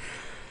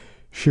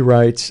 She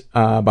writes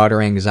about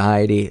her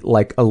anxiety,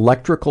 like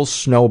electrical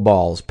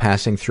snowballs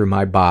passing through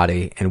my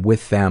body, and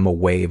with them a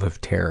wave of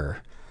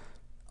terror.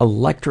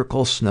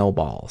 Electrical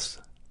snowballs.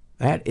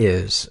 That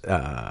is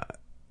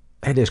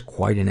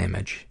quite an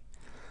image.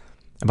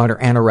 About her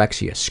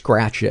anorexia,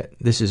 scratch it,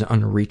 this is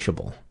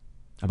unreachable.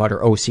 About her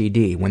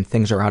OCD, when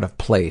things are out of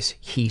place,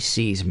 he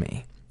sees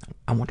me.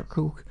 I wonder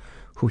who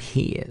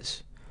he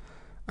is.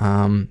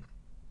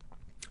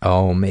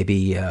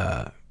 Maybe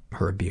her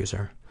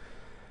abuser.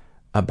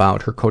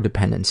 About her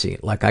codependency,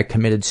 like I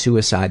committed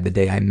suicide the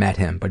day I met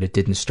him, but it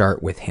didn't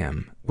start with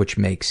him, which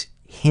makes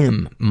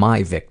him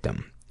my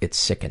victim. It's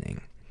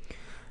sickening.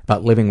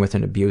 About living with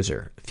an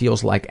abuser.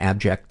 Feels like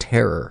abject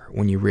terror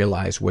when you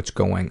realize what's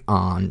going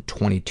on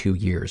 22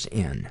 years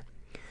in.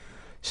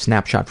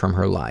 Snapshot from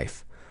her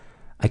life.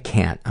 I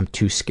can't. I'm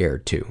too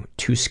scared to.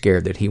 Too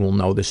scared that he will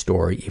know the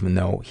story even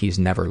though he's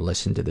never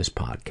listened to this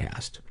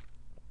podcast.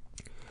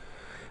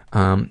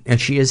 And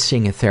she is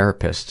seeing a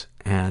therapist,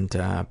 and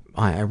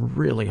I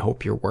really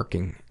hope you're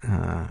working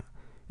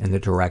in the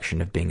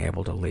direction of being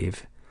able to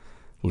leave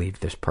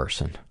this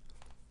person,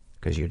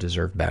 because you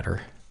deserve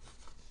better.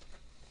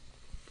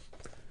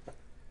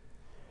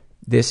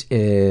 This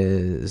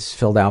is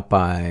filled out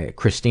by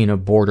Christina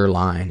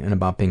Borderline, and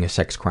about being a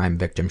sex crime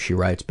victim, she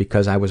writes,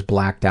 because I was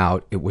blacked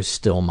out, it was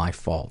still my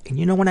fault. And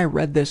you know, when I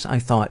read this, I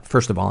thought,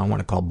 first of all, I want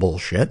to call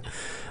bullshit.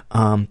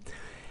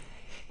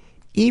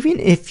 Even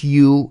if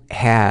you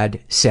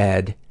had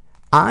said,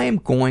 I am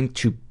going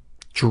to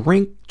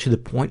drink to the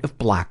point of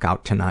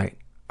blackout tonight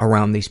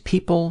around these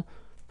people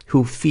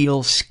who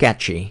feel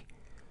sketchy,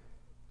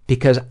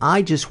 because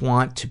I just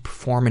want to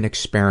perform an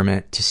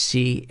experiment to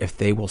see if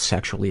they will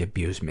sexually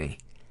abuse me,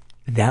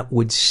 that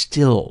would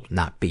still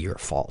not be your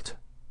fault.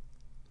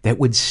 That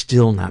would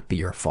still not be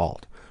your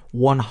fault.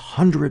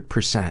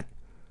 100%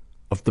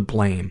 of the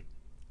blame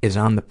is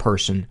on the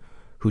person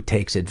who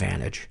takes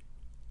advantage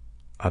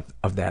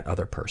of that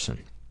other person.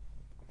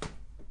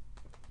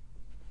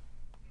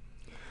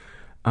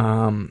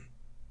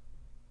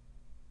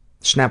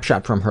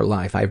 Snapshot from her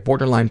life. I have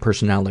borderline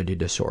personality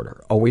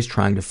disorder, always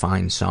trying to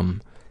find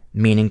some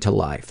meaning to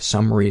life,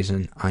 some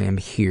reason I am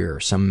here,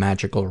 some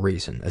magical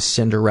reason, a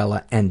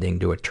Cinderella ending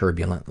to a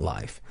turbulent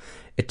life.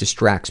 It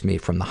distracts me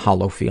from the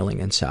hollow feeling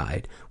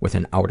inside with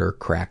an outer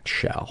cracked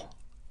shell.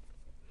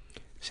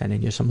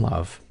 Sending you some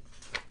love.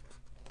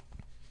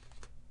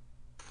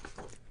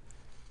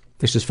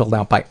 This is filled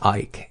out by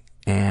Ike,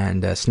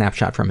 and a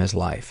snapshot from his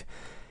life.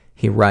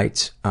 He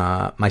writes,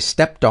 my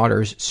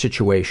stepdaughter's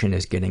situation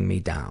is getting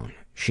me down.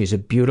 She's a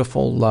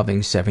beautiful,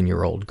 loving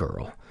 7-year-old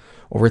girl.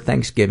 Over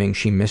Thanksgiving,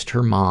 she missed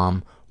her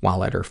mom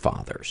while at her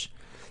father's.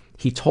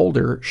 He told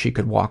her she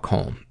could walk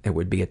home. It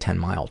would be a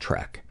 10-mile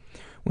trek.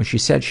 When she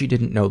said she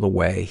didn't know the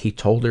way, he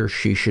told her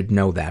she should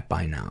know that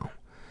by now.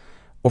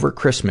 Over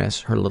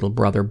Christmas, her little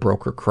brother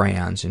broke her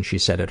crayons and she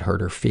said it hurt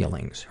her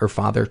feelings. Her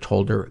father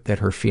told her that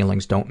her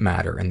feelings don't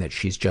matter and that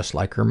she's just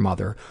like her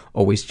mother,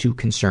 always too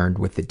concerned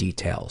with the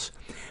details.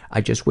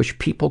 I just wish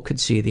people could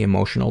see the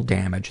emotional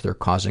damage they're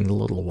causing the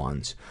little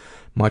ones.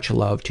 Much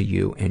love to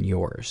you and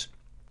yours.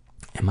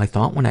 And my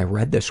thought when I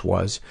read this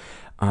was,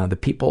 the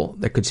people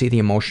that could see the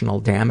emotional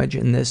damage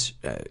in this,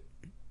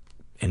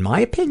 in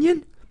my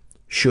opinion,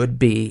 should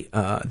be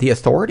the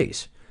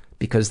authorities,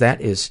 because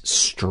that is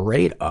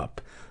straight up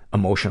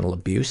emotional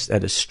abuse.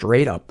 That is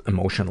straight up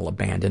emotional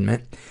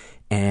abandonment.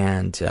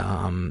 And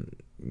I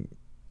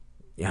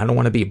don't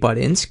want to be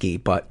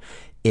Budinsky, but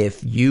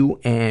if you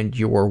and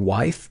your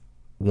wife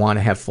want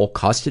to have full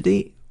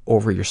custody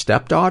over your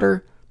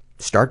stepdaughter,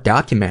 start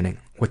documenting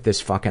what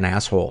this fucking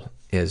asshole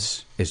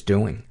is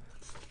doing.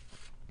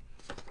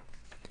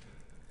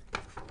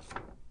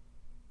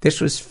 This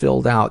was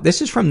filled out.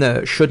 This is from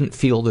the Shouldn't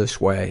Feel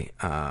This Way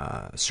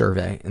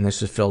survey, and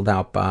this is filled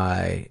out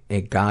by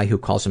a guy who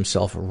calls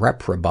himself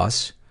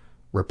Reprobus.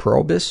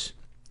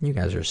 You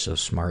guys are so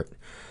smart.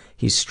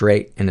 He's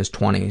straight, in his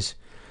 20s,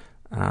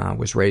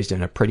 was raised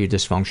in a pretty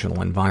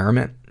dysfunctional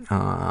environment.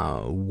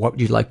 What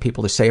would you like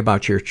people to say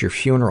about you at your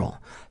funeral?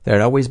 That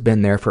I'd always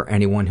been there for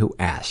anyone who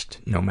asked,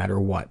 no matter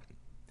what.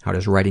 How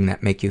does writing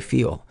that make you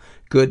feel?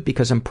 Good,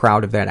 because I'm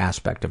proud of that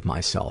aspect of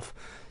myself.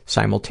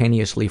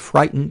 Simultaneously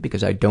frightened,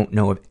 because I don't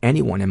know of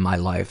anyone in my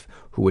life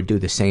who would do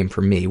the same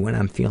for me when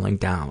I'm feeling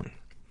down.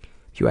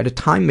 If you had a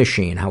time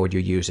machine, how would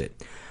you use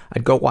it?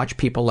 I'd go watch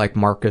people like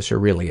Marcus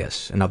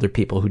Aurelius and other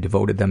people who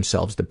devoted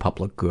themselves to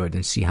public good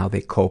and see how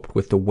they coped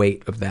with the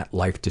weight of that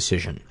life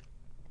decision.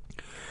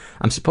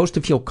 I'm supposed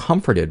to feel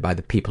comforted by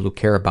the people who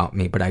care about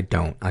me, but I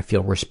don't. I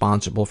feel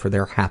responsible for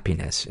their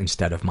happiness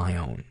instead of my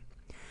own.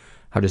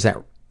 How does that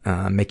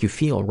make you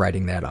feel,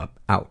 writing that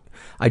out?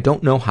 I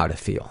don't know how to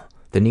feel.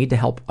 The need to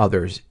help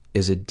others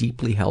is a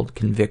deeply held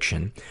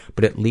conviction,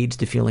 but it leads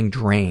to feeling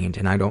drained,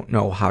 and I don't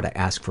know how to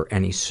ask for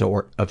any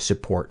sort of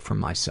support from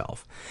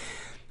myself.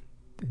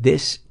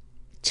 This,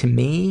 to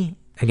me,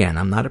 again,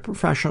 I'm not a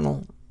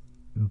professional,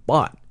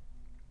 but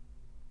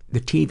the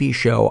TV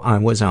show I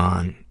was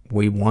on,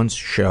 we once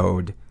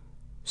showed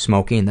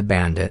Smokey and the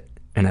Bandit,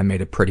 and I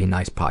made a pretty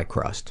nice pie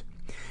crust,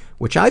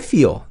 which I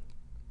feel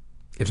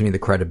gives me the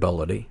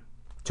credibility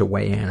to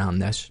weigh in on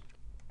this.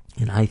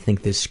 And I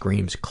think this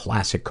screams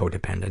classic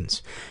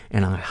codependence.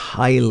 And I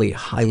highly,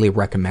 highly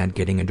recommend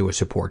getting into a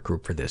support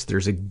group for this.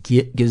 There's a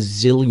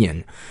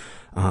gazillion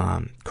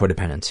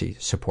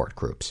codependency support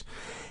groups.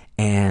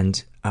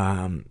 And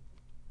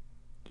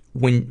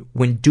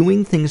when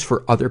doing things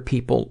for other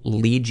people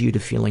leads you to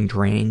feeling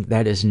drained,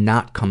 that is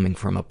not coming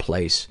from a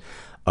place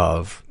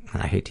of,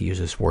 and I hate to use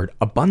this word,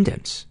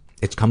 abundance.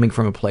 It's coming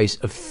from a place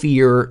of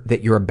fear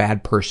that you're a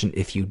bad person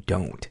if you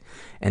don't.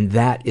 And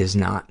that is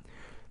not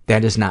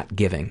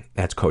giving.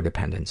 That's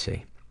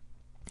codependency.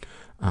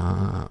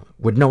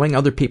 Would knowing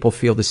other people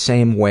feel the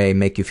same way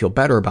make you feel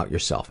better about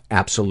yourself?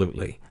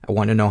 Absolutely. I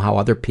want to know how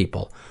other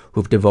people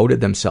who've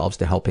devoted themselves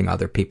to helping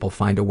other people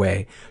find a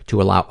way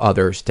to allow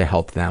others to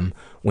help them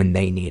when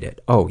they need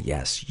it. Oh,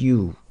 yes,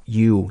 you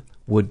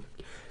would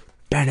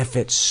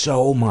benefit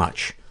so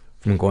much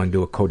from going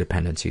to a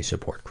codependency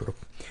support group.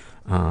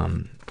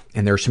 And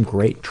there are some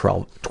great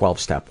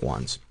 12-step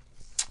ones.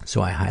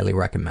 So I highly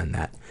recommend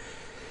that.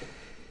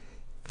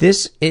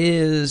 This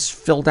is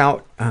filled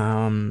out,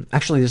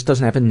 actually this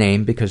doesn't have a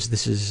name because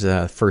this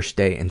is first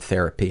day in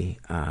therapy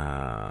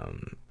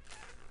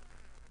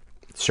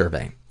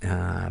survey.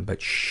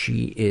 But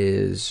she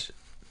is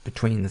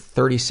between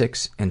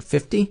 36 and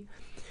 50.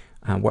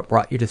 What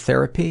brought you to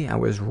therapy? I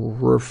was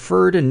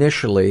referred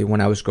initially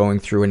when I was going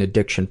through an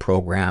addiction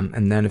program,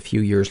 and then a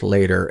few years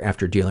later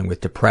after dealing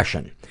with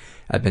depression.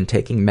 I've been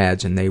taking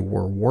meds and they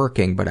were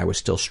working, but I was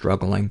still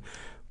struggling,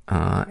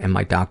 and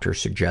my doctor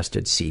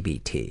suggested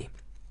CBT.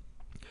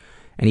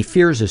 Any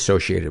fears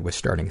associated with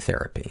starting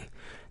therapy?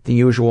 The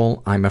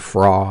usual, I'm a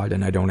fraud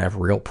and I don't have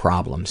real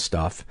problems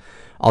stuff.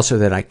 Also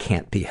that I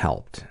can't be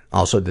helped.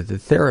 Also that the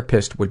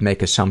therapist would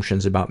make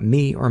assumptions about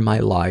me or my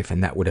life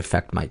and that would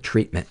affect my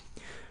treatment.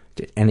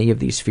 Did any of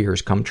these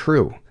fears come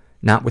true?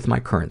 Not with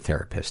my current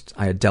therapist.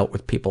 I had dealt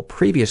with people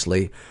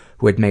previously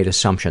who had made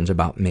assumptions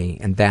about me,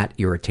 and that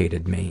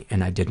irritated me,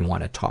 and I didn't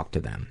want to talk to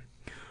them.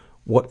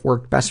 What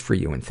worked best for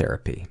you in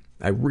therapy?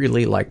 I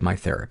really like my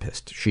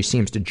therapist. She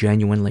seems to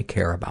genuinely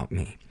care about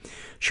me.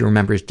 She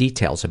remembers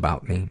details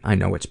about me. I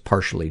know it's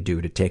partially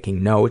due to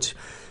taking notes,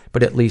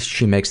 but at least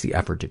she makes the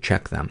effort to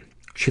check them.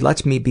 She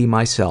lets me be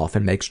myself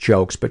and makes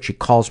jokes, but she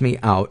calls me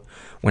out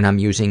when I'm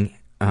using,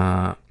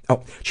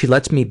 she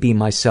lets me be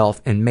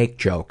myself and make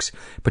jokes,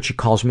 but she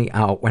calls me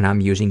out when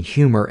I'm using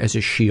humor as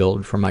a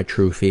shield for my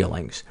true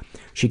feelings.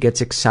 She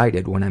gets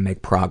excited when I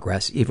make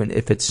progress, even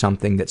if it's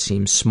something that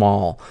seems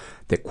small,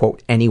 that,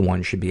 quote,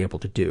 anyone should be able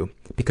to do,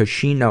 because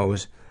she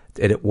knows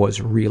that it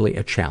was really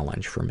a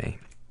challenge for me.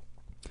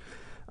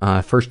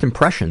 First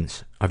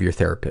impressions of your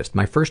therapist.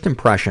 My first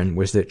impression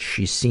was that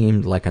she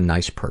seemed like a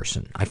nice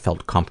person. I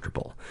felt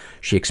comfortable.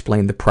 She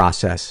explained the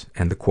process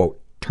and the, quote,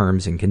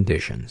 terms and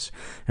conditions,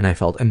 and I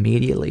felt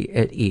immediately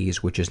at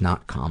ease, which is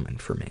not common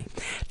for me.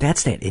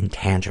 That's that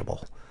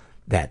intangible,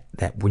 that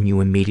when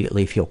you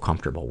immediately feel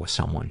comfortable with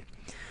someone.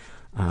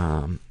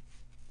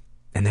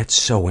 And that's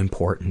so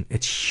important.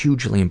 It's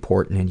hugely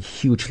important and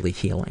hugely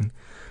healing.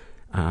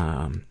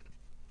 Do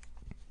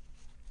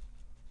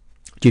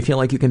you feel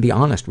like you can be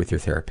honest with your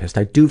therapist?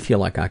 I do feel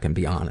like I can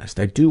be honest.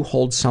 I do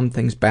hold some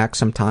things back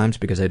sometimes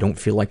because I don't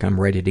feel like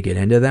I'm ready to get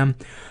into them.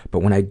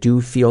 But when I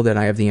do feel that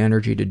I have the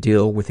energy to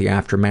deal with the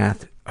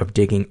aftermath of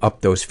digging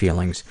up those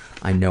feelings,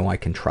 I know I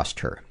can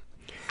trust her.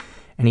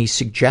 Any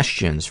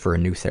suggestions for a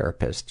new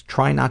therapist?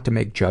 Try not to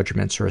make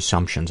judgments or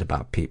assumptions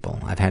about people.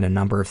 I've had a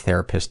number of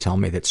therapists tell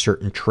me that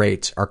certain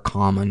traits are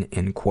common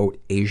in, quote,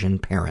 Asian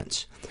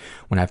parents.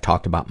 When I've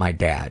talked about my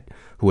dad,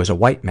 who is a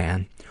white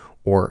man,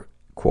 or,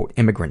 quote,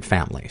 immigrant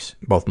families.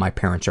 Both my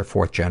parents are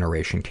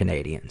fourth-generation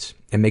Canadians.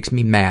 It makes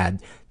me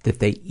mad that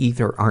they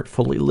either aren't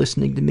fully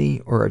listening to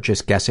me or are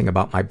just guessing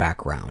about my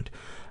background.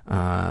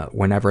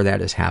 Whenever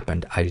that has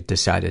happened, I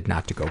decided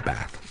not to go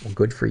back. Well,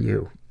 good for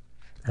you.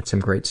 That's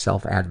some great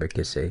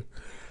self-advocacy.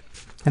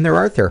 And there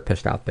are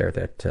therapists out there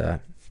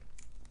that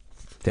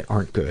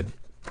aren't good.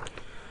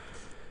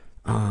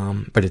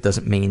 But it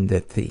doesn't mean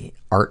that the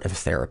art of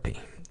therapy,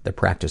 the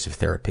practice of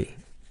therapy,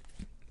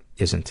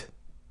 isn't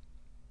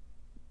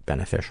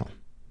beneficial.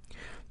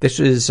 This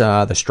is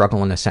the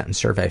Struggle in a Sentence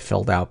survey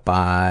filled out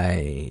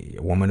by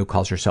a woman who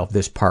calls herself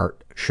This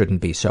Part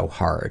Shouldn't Be So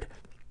Hard.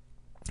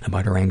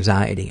 About her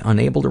anxiety,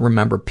 unable to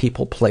remember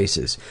people,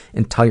 places,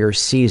 entire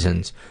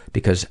seasons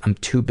because I'm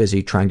too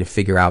busy trying to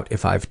figure out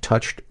if I've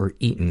touched or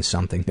eaten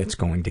something that's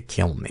going to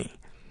kill me.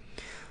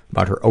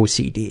 About her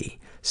OCD,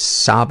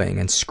 sobbing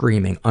and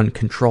screaming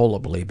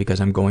uncontrollably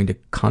because I'm going to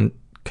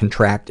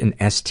contract an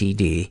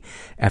STD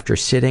after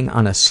sitting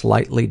on a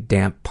slightly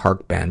damp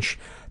park bench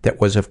that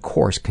was, of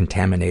course,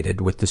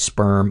 contaminated with the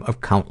sperm of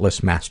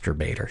countless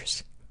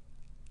masturbators.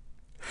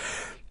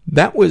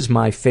 That was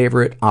my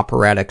favorite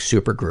operatic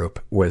supergroup,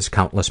 was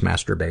Countless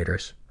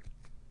Masturbators.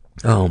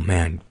 Oh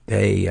man,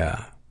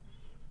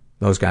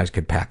 those guys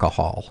could pack a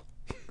hall.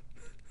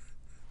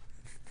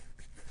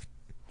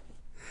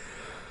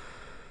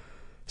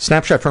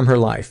 Snapshot from her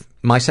life.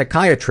 My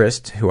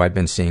psychiatrist, who I'd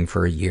been seeing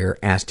for a year,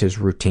 asked his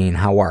routine,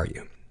 "How are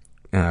you?"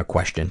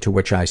 Question, to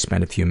which I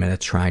spent a few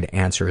minutes trying to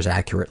answer as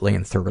accurately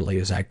and thoroughly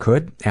as I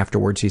could.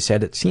 Afterwards, he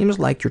said, "It seems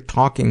like you're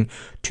talking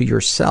to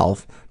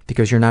yourself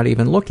because you're not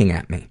even looking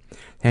at me."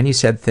 And he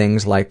said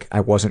things like I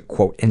wasn't,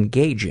 quote,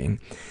 engaging,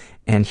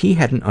 and he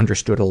hadn't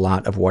understood a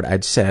lot of what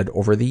I'd said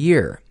over the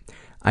year.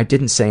 I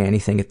didn't say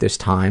anything at this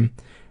time,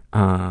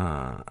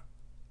 but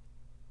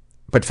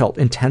felt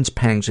intense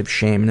pangs of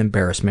shame and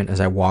embarrassment as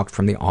I walked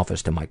from the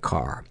office to my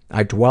car.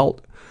 I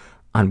dwelt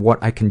on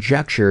what I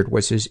conjectured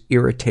was his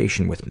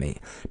irritation with me,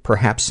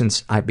 perhaps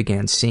since I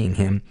began seeing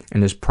him,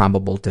 and his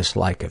probable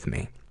dislike of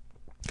me.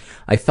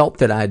 I felt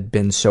that I'd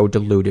been so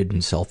deluded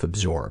and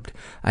self-absorbed.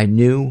 I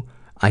knew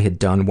I had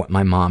done what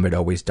my mom had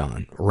always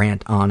done,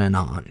 rant on and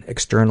on,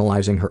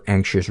 externalizing her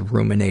anxious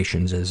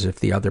ruminations as if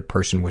the other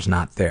person was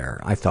not there.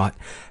 I thought,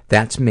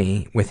 that's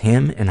me, with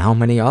him and how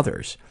many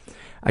others?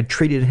 I'd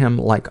treated him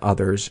like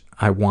others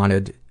I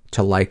wanted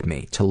to like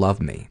me, to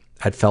love me.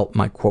 I'd felt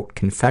my, quote,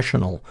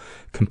 confessional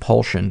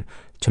compulsion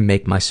to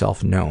make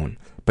myself known.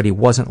 But he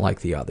wasn't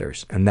like the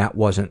others, and that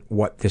wasn't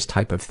what this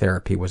type of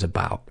therapy was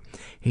about.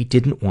 He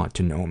didn't want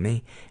to know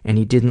me, and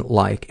he didn't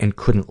like and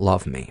couldn't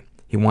love me.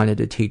 He wanted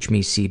to teach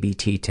me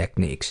CBT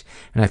techniques,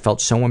 and I felt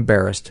so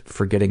embarrassed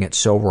for getting it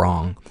so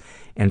wrong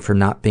and for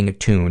not being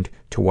attuned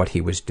to what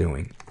he was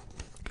doing.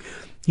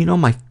 You know,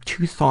 my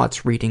two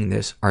thoughts reading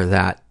this are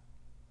that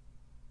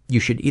you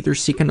should either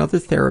seek another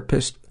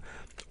therapist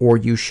or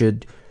you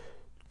should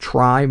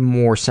try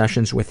more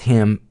sessions with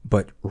him,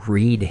 but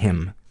read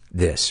him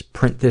this.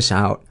 Print this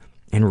out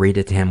and read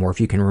it to him, or if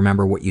you can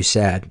remember what you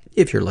said,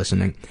 if you're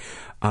listening,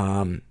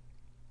 let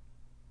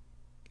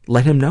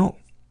him know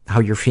how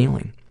you're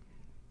feeling.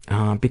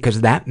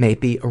 Because that may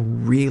be a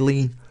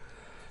really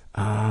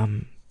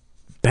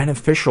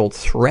beneficial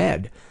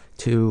thread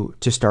to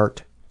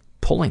start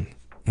pulling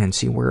and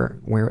see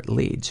where it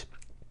leads.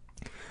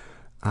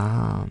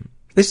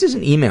 This is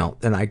an email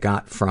that I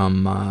got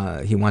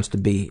from, he wants to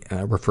be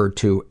referred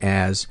to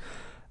as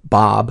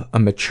Bob, a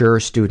mature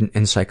student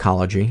in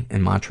psychology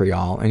in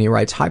Montreal, and he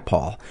writes, Hi,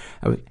 Paul.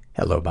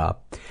 Hello, Bob.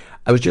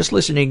 I was just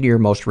listening to your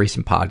most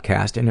recent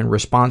podcast, and in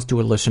response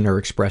to a listener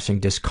expressing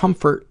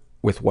discomfort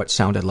with what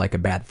sounded like a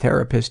bad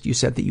therapist, you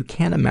said that you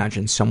can't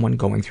imagine someone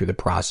going through the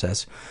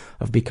process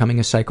of becoming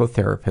a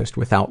psychotherapist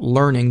without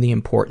learning the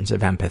importance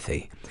of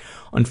empathy.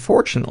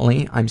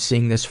 Unfortunately, I'm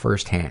seeing this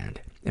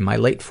firsthand. In my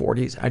late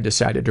 40s, I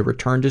decided to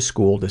return to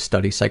school to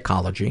study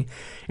psychology,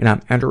 and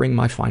I'm entering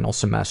my final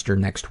semester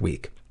next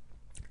week.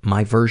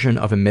 My version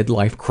of a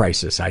midlife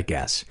crisis, I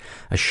guess.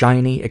 A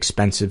shiny,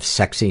 expensive,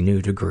 sexy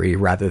new degree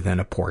rather than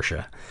a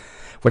Porsche.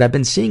 What I've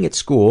been seeing at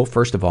school,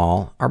 first of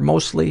all, are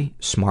mostly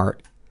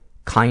smart,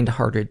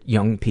 kind-hearted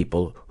young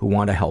people who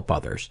want to help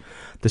others.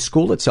 The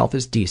school itself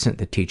is decent,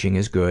 the teaching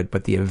is good,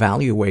 but the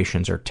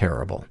evaluations are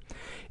terrible.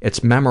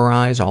 It's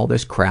memorize all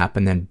this crap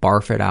and then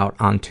barf it out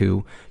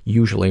onto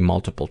usually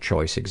multiple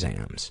choice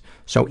exams.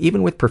 So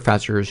even with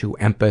professors who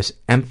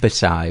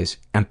emphasize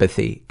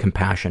empathy,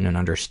 compassion, and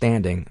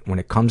understanding, when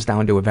it comes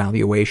down to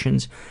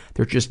evaluations,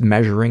 they're just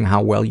measuring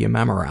how well you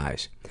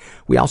memorize.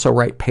 We also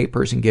write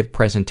papers and give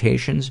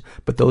presentations,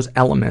 but those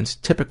elements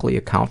typically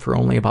account for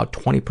only about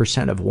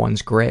 20% of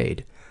one's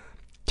grade.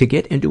 To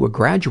get into a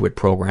graduate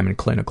program in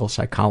clinical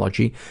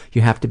psychology,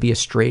 you have to be a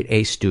straight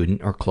A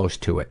student or close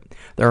to it.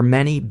 There are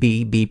many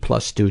B+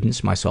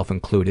 students, myself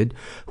included,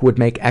 who would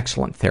make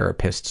excellent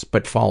therapists,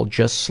 but fall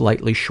just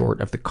slightly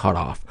short of the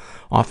cutoff,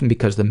 often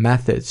because the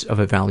methods of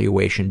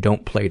evaluation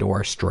don't play to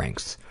our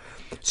strengths.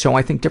 So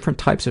I think different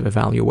types of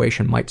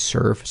evaluation might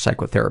serve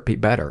psychotherapy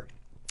better.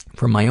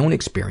 From my own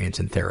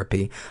experience in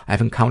therapy, I've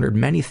encountered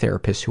many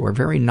therapists who are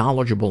very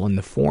knowledgeable in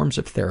the forms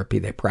of therapy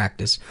they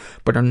practice,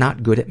 but are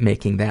not good at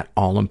making that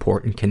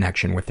all-important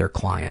connection with their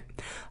client.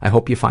 I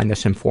hope you find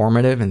this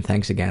informative, and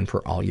thanks again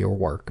for all your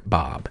work,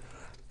 Bob.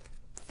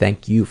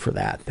 Thank you for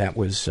that. That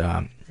was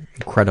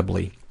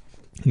incredibly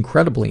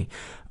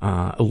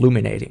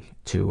illuminating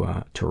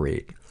to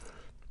read.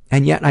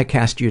 And yet I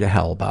cast you to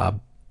hell, Bob.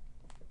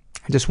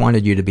 I just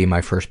wanted you to be my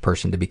first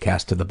person to be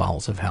cast to the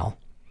bowels of hell.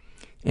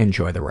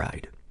 Enjoy the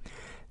ride.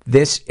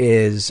 This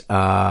is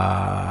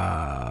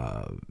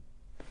a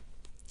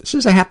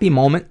happy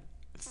moment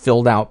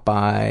filled out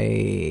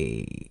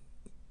by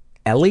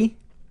Ellie,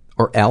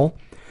 or Elle,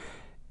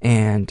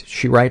 and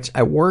she writes,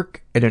 I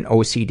work at an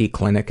OCD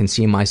clinic and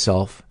see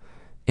myself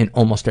in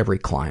almost every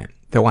client.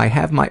 Though I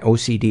have my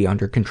OCD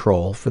under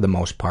control for the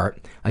most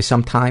part, I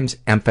sometimes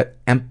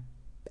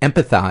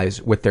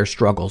empathize with their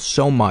struggles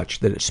so much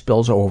that it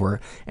spills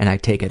over and I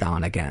take it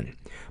on again.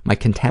 My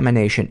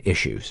contamination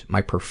issues,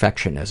 my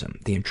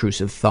perfectionism, the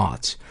intrusive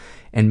thoughts,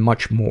 and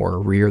much more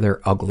rear their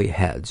ugly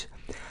heads.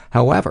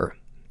 However,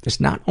 this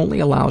not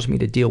only allows me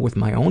to deal with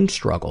my own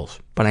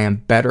struggles, but I am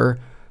better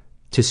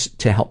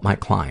to help my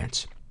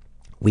clients.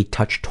 We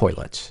touch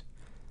toilets.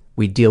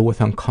 We deal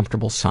with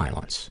uncomfortable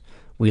silence.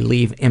 We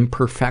leave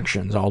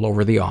imperfections all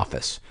over the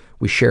office.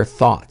 We share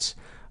thoughts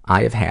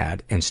I have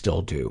had and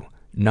still do.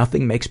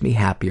 Nothing makes me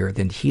happier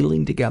than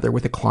healing together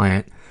with a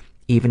client,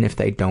 even if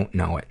they don't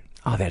know it.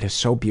 Oh, that is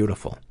so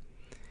beautiful.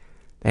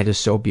 That is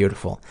so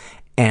beautiful.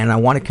 And I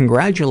want to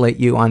congratulate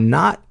you on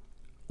not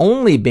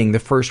only being the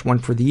first one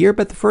for the year,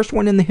 but the first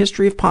one in the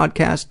history of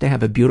podcasts to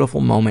have a beautiful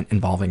moment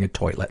involving a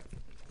toilet.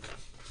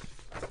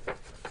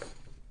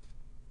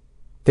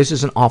 This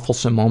is an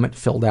awfulsome moment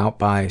filled out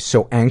by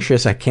So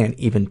Anxious I Can't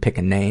Even Pick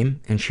a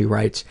Name. And she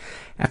writes,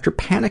 after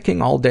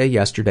panicking all day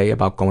yesterday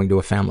about going to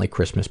a family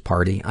Christmas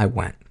party, I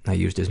went. I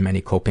used as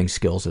many coping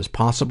skills as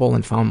possible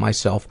and found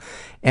myself,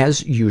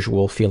 as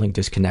usual, feeling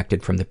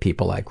disconnected from the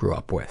people I grew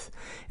up with.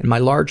 In my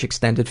large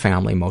extended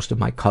family, most of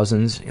my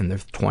cousins in their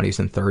 20s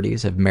and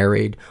 30s have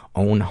married,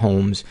 own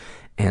homes,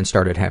 and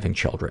started having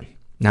children.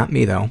 Not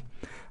me, though.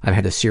 I've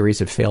had a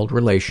series of failed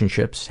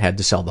relationships, had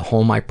to sell the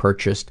home I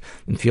purchased,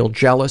 and feel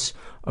jealous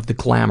of the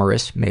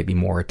glamorous, maybe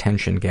more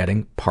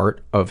attention-getting,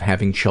 part of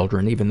having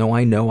children, even though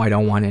I know I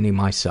don't want any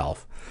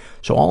myself.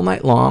 So all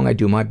night long, I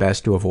do my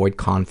best to avoid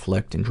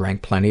conflict and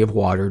drank plenty of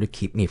water to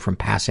keep me from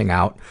passing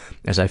out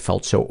as I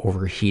felt so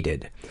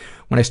overheated.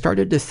 When I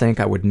started to think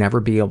I would never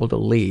be able to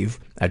leave,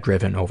 I'd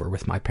driven over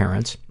with my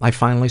parents, I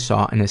finally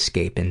saw an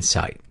escape in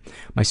sight.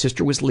 My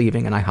sister was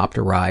leaving and I hopped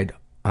a ride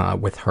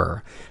with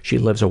her. She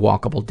lives a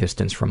walkable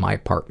distance from my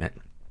apartment.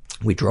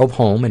 We drove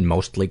home in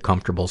mostly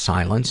comfortable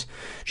silence.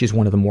 She's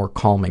one of the more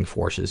calming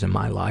forces in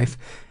my life.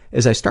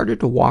 As I started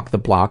to walk the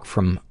block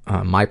from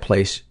my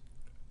place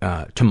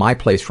to my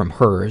place from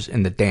hers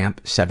in the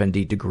damp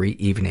 70-degree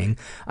evening,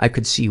 I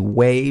could see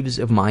waves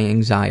of my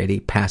anxiety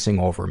passing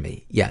over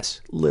me. Yes,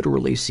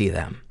 literally see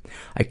them.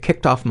 I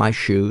kicked off my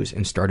shoes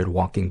and started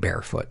walking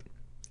barefoot.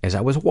 As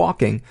I was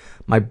walking,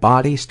 my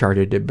body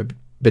started to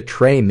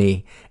betray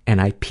me,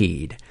 and I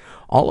peed.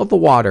 All of the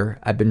water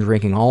I'd been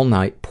drinking all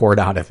night poured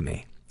out of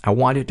me. I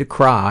wanted to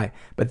cry,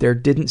 but there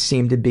didn't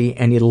seem to be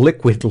any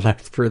liquid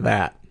left for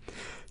that.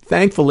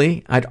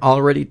 Thankfully, I'd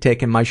already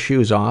taken my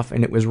shoes off,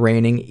 and it was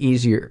raining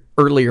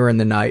earlier in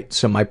the night,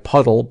 so my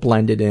puddle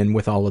blended in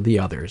with all of the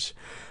others.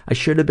 I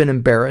should have been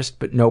embarrassed,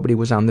 but nobody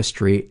was on the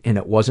street, and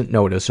it wasn't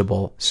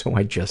noticeable, so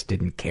I just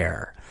didn't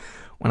care.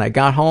 When I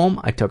got home,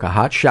 I took a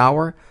hot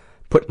shower,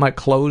 put my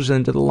clothes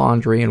into the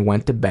laundry, and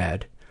went to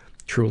bed.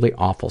 Truly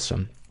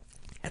awfulsome.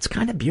 It's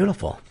kind of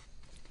beautiful.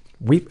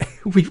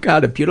 We've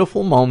got a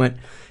beautiful moment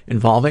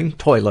involving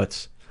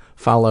toilets,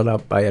 followed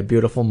up by a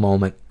beautiful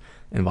moment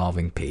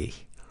involving pee.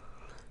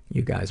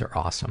 You guys are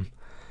awesome.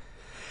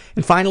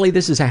 And finally,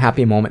 this is a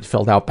happy moment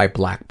filled out by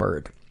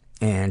Blackbird.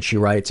 And she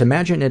writes,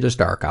 imagine it is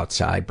dark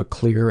outside, but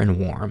clear and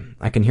warm.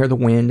 I can hear the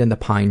wind and the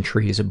pine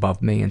trees above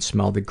me and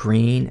smell the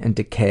green and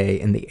decay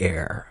in the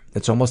air.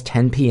 It's almost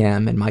 10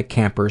 p.m. and my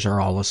campers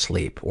are all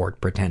asleep, or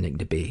pretending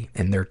to be,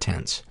 in their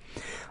tents.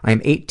 I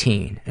am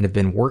 18 and have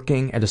been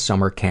working at a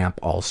summer camp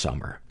all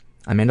summer.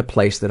 I'm in a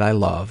place that I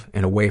love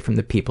and away from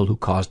the people who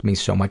caused me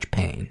so much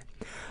pain.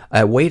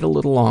 I wait a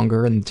little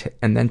longer and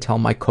then tell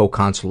my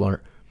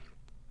co-counselor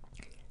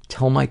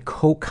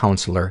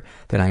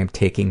that I am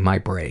taking my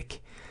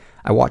break.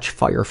 I watch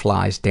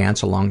fireflies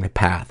dance along the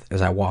path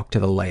as I walk to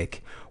the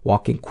lake,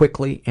 walking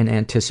quickly in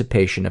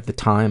anticipation of the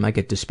time I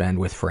get to spend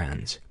with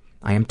friends.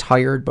 I am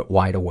tired but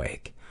wide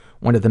awake.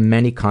 One of the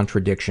many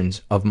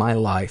contradictions of my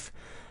life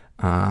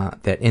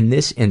that in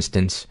this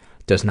instance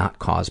does not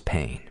cause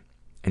pain.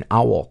 An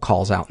owl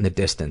calls out in the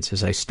distance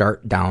as I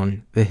start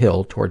down the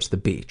hill towards the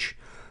beach.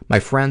 My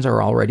friends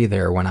are already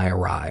there when I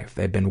arrive.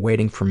 They've been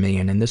waiting for me,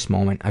 and in this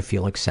moment I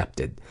feel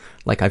accepted,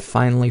 like I've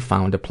finally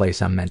found a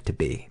place I'm meant to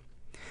be.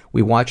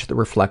 We watch the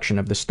reflection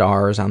of the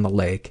stars on the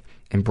lake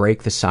and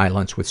break the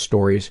silence with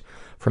stories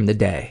from the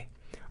day.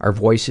 Our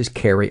voices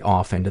carry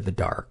off into the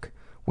dark.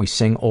 We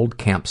sing old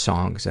camp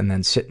songs and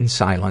then sit in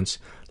silence,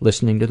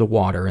 listening to the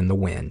water and the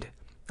wind.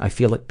 I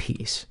feel at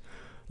peace,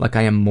 like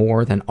I am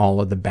more than all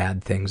of the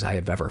bad things I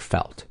have ever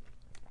felt.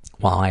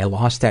 While I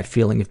lost that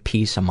feeling of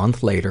peace a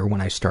month later when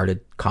I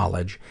started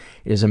college,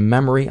 it is a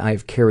memory I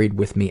have carried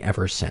with me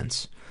ever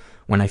since.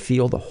 When I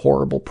feel the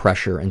horrible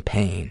pressure and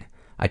pain,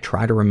 I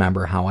try to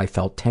remember how I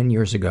felt 10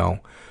 years ago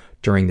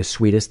during the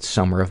sweetest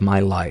summer of my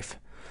life.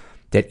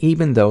 That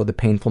even though the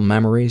painful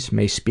memories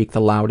may speak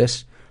the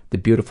loudest, the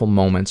beautiful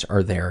moments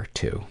are there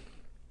too.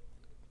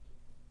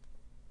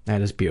 That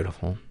is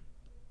beautiful.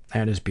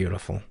 That is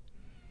beautiful.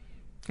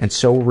 And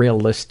so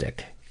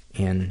realistic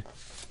in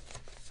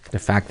the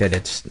fact that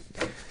it's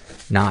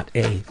not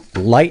a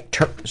light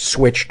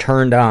switch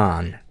turned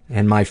on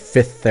in my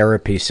 5th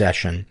therapy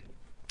session,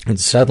 and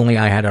suddenly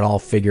I had it all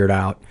figured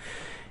out,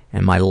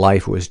 and my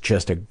life was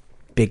just a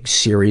big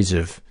series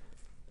of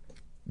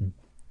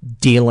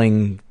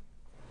dealing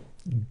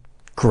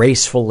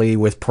gracefully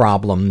with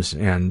problems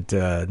and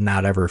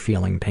not ever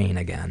feeling pain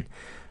again.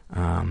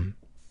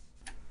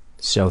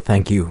 So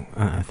thank you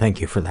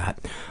for that.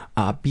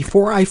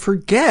 Before I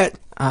forget,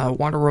 I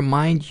want to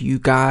remind you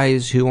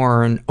guys who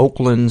are in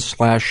Oakland /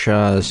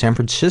 San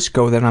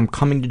Francisco that I'm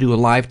coming to do a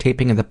live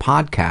taping of the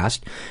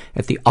podcast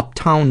at the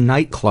Uptown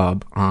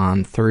Nightclub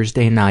on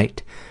Thursday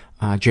night,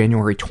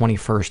 January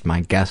 21st.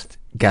 My guest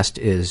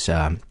is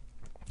a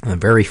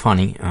very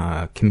funny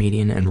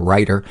comedian and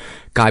writer,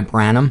 Guy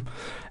Branum.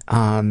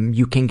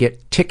 You can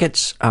get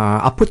tickets.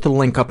 I'll put the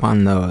link up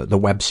on the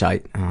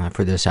website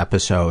for this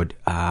episode.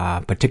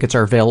 But tickets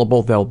are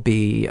available. They'll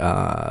be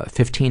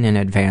 $15 in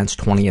advance,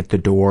 $20 at the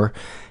door.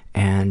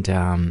 And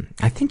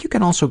I think you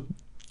can also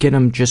get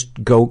them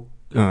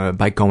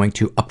by going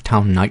to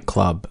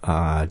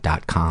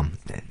uptownnightclub.com.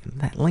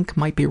 That link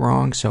might be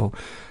wrong, so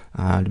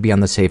to be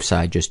on the safe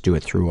side, just do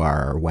it through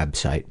our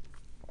website.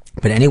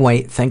 But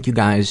anyway, thank you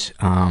guys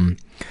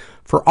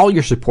for all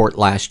your support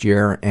last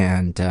year,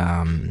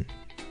 and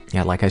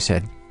yeah, like I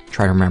said,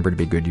 try to remember to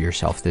be good to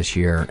yourself this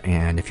year.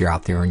 And if you're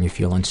out there and you're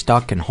feeling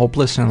stuck and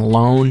hopeless and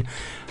alone,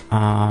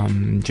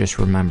 just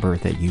remember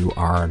that you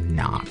are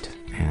not.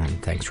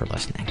 And thanks for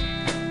listening.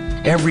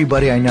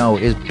 Everybody I know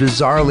is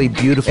bizarrely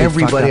beautifully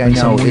fucked up in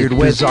some weird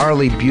way.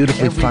 Bizarrely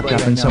beautifully fucked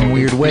up in some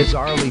weird way.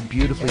 Bizarrely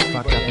beautifully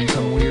fucked up in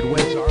some weird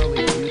way.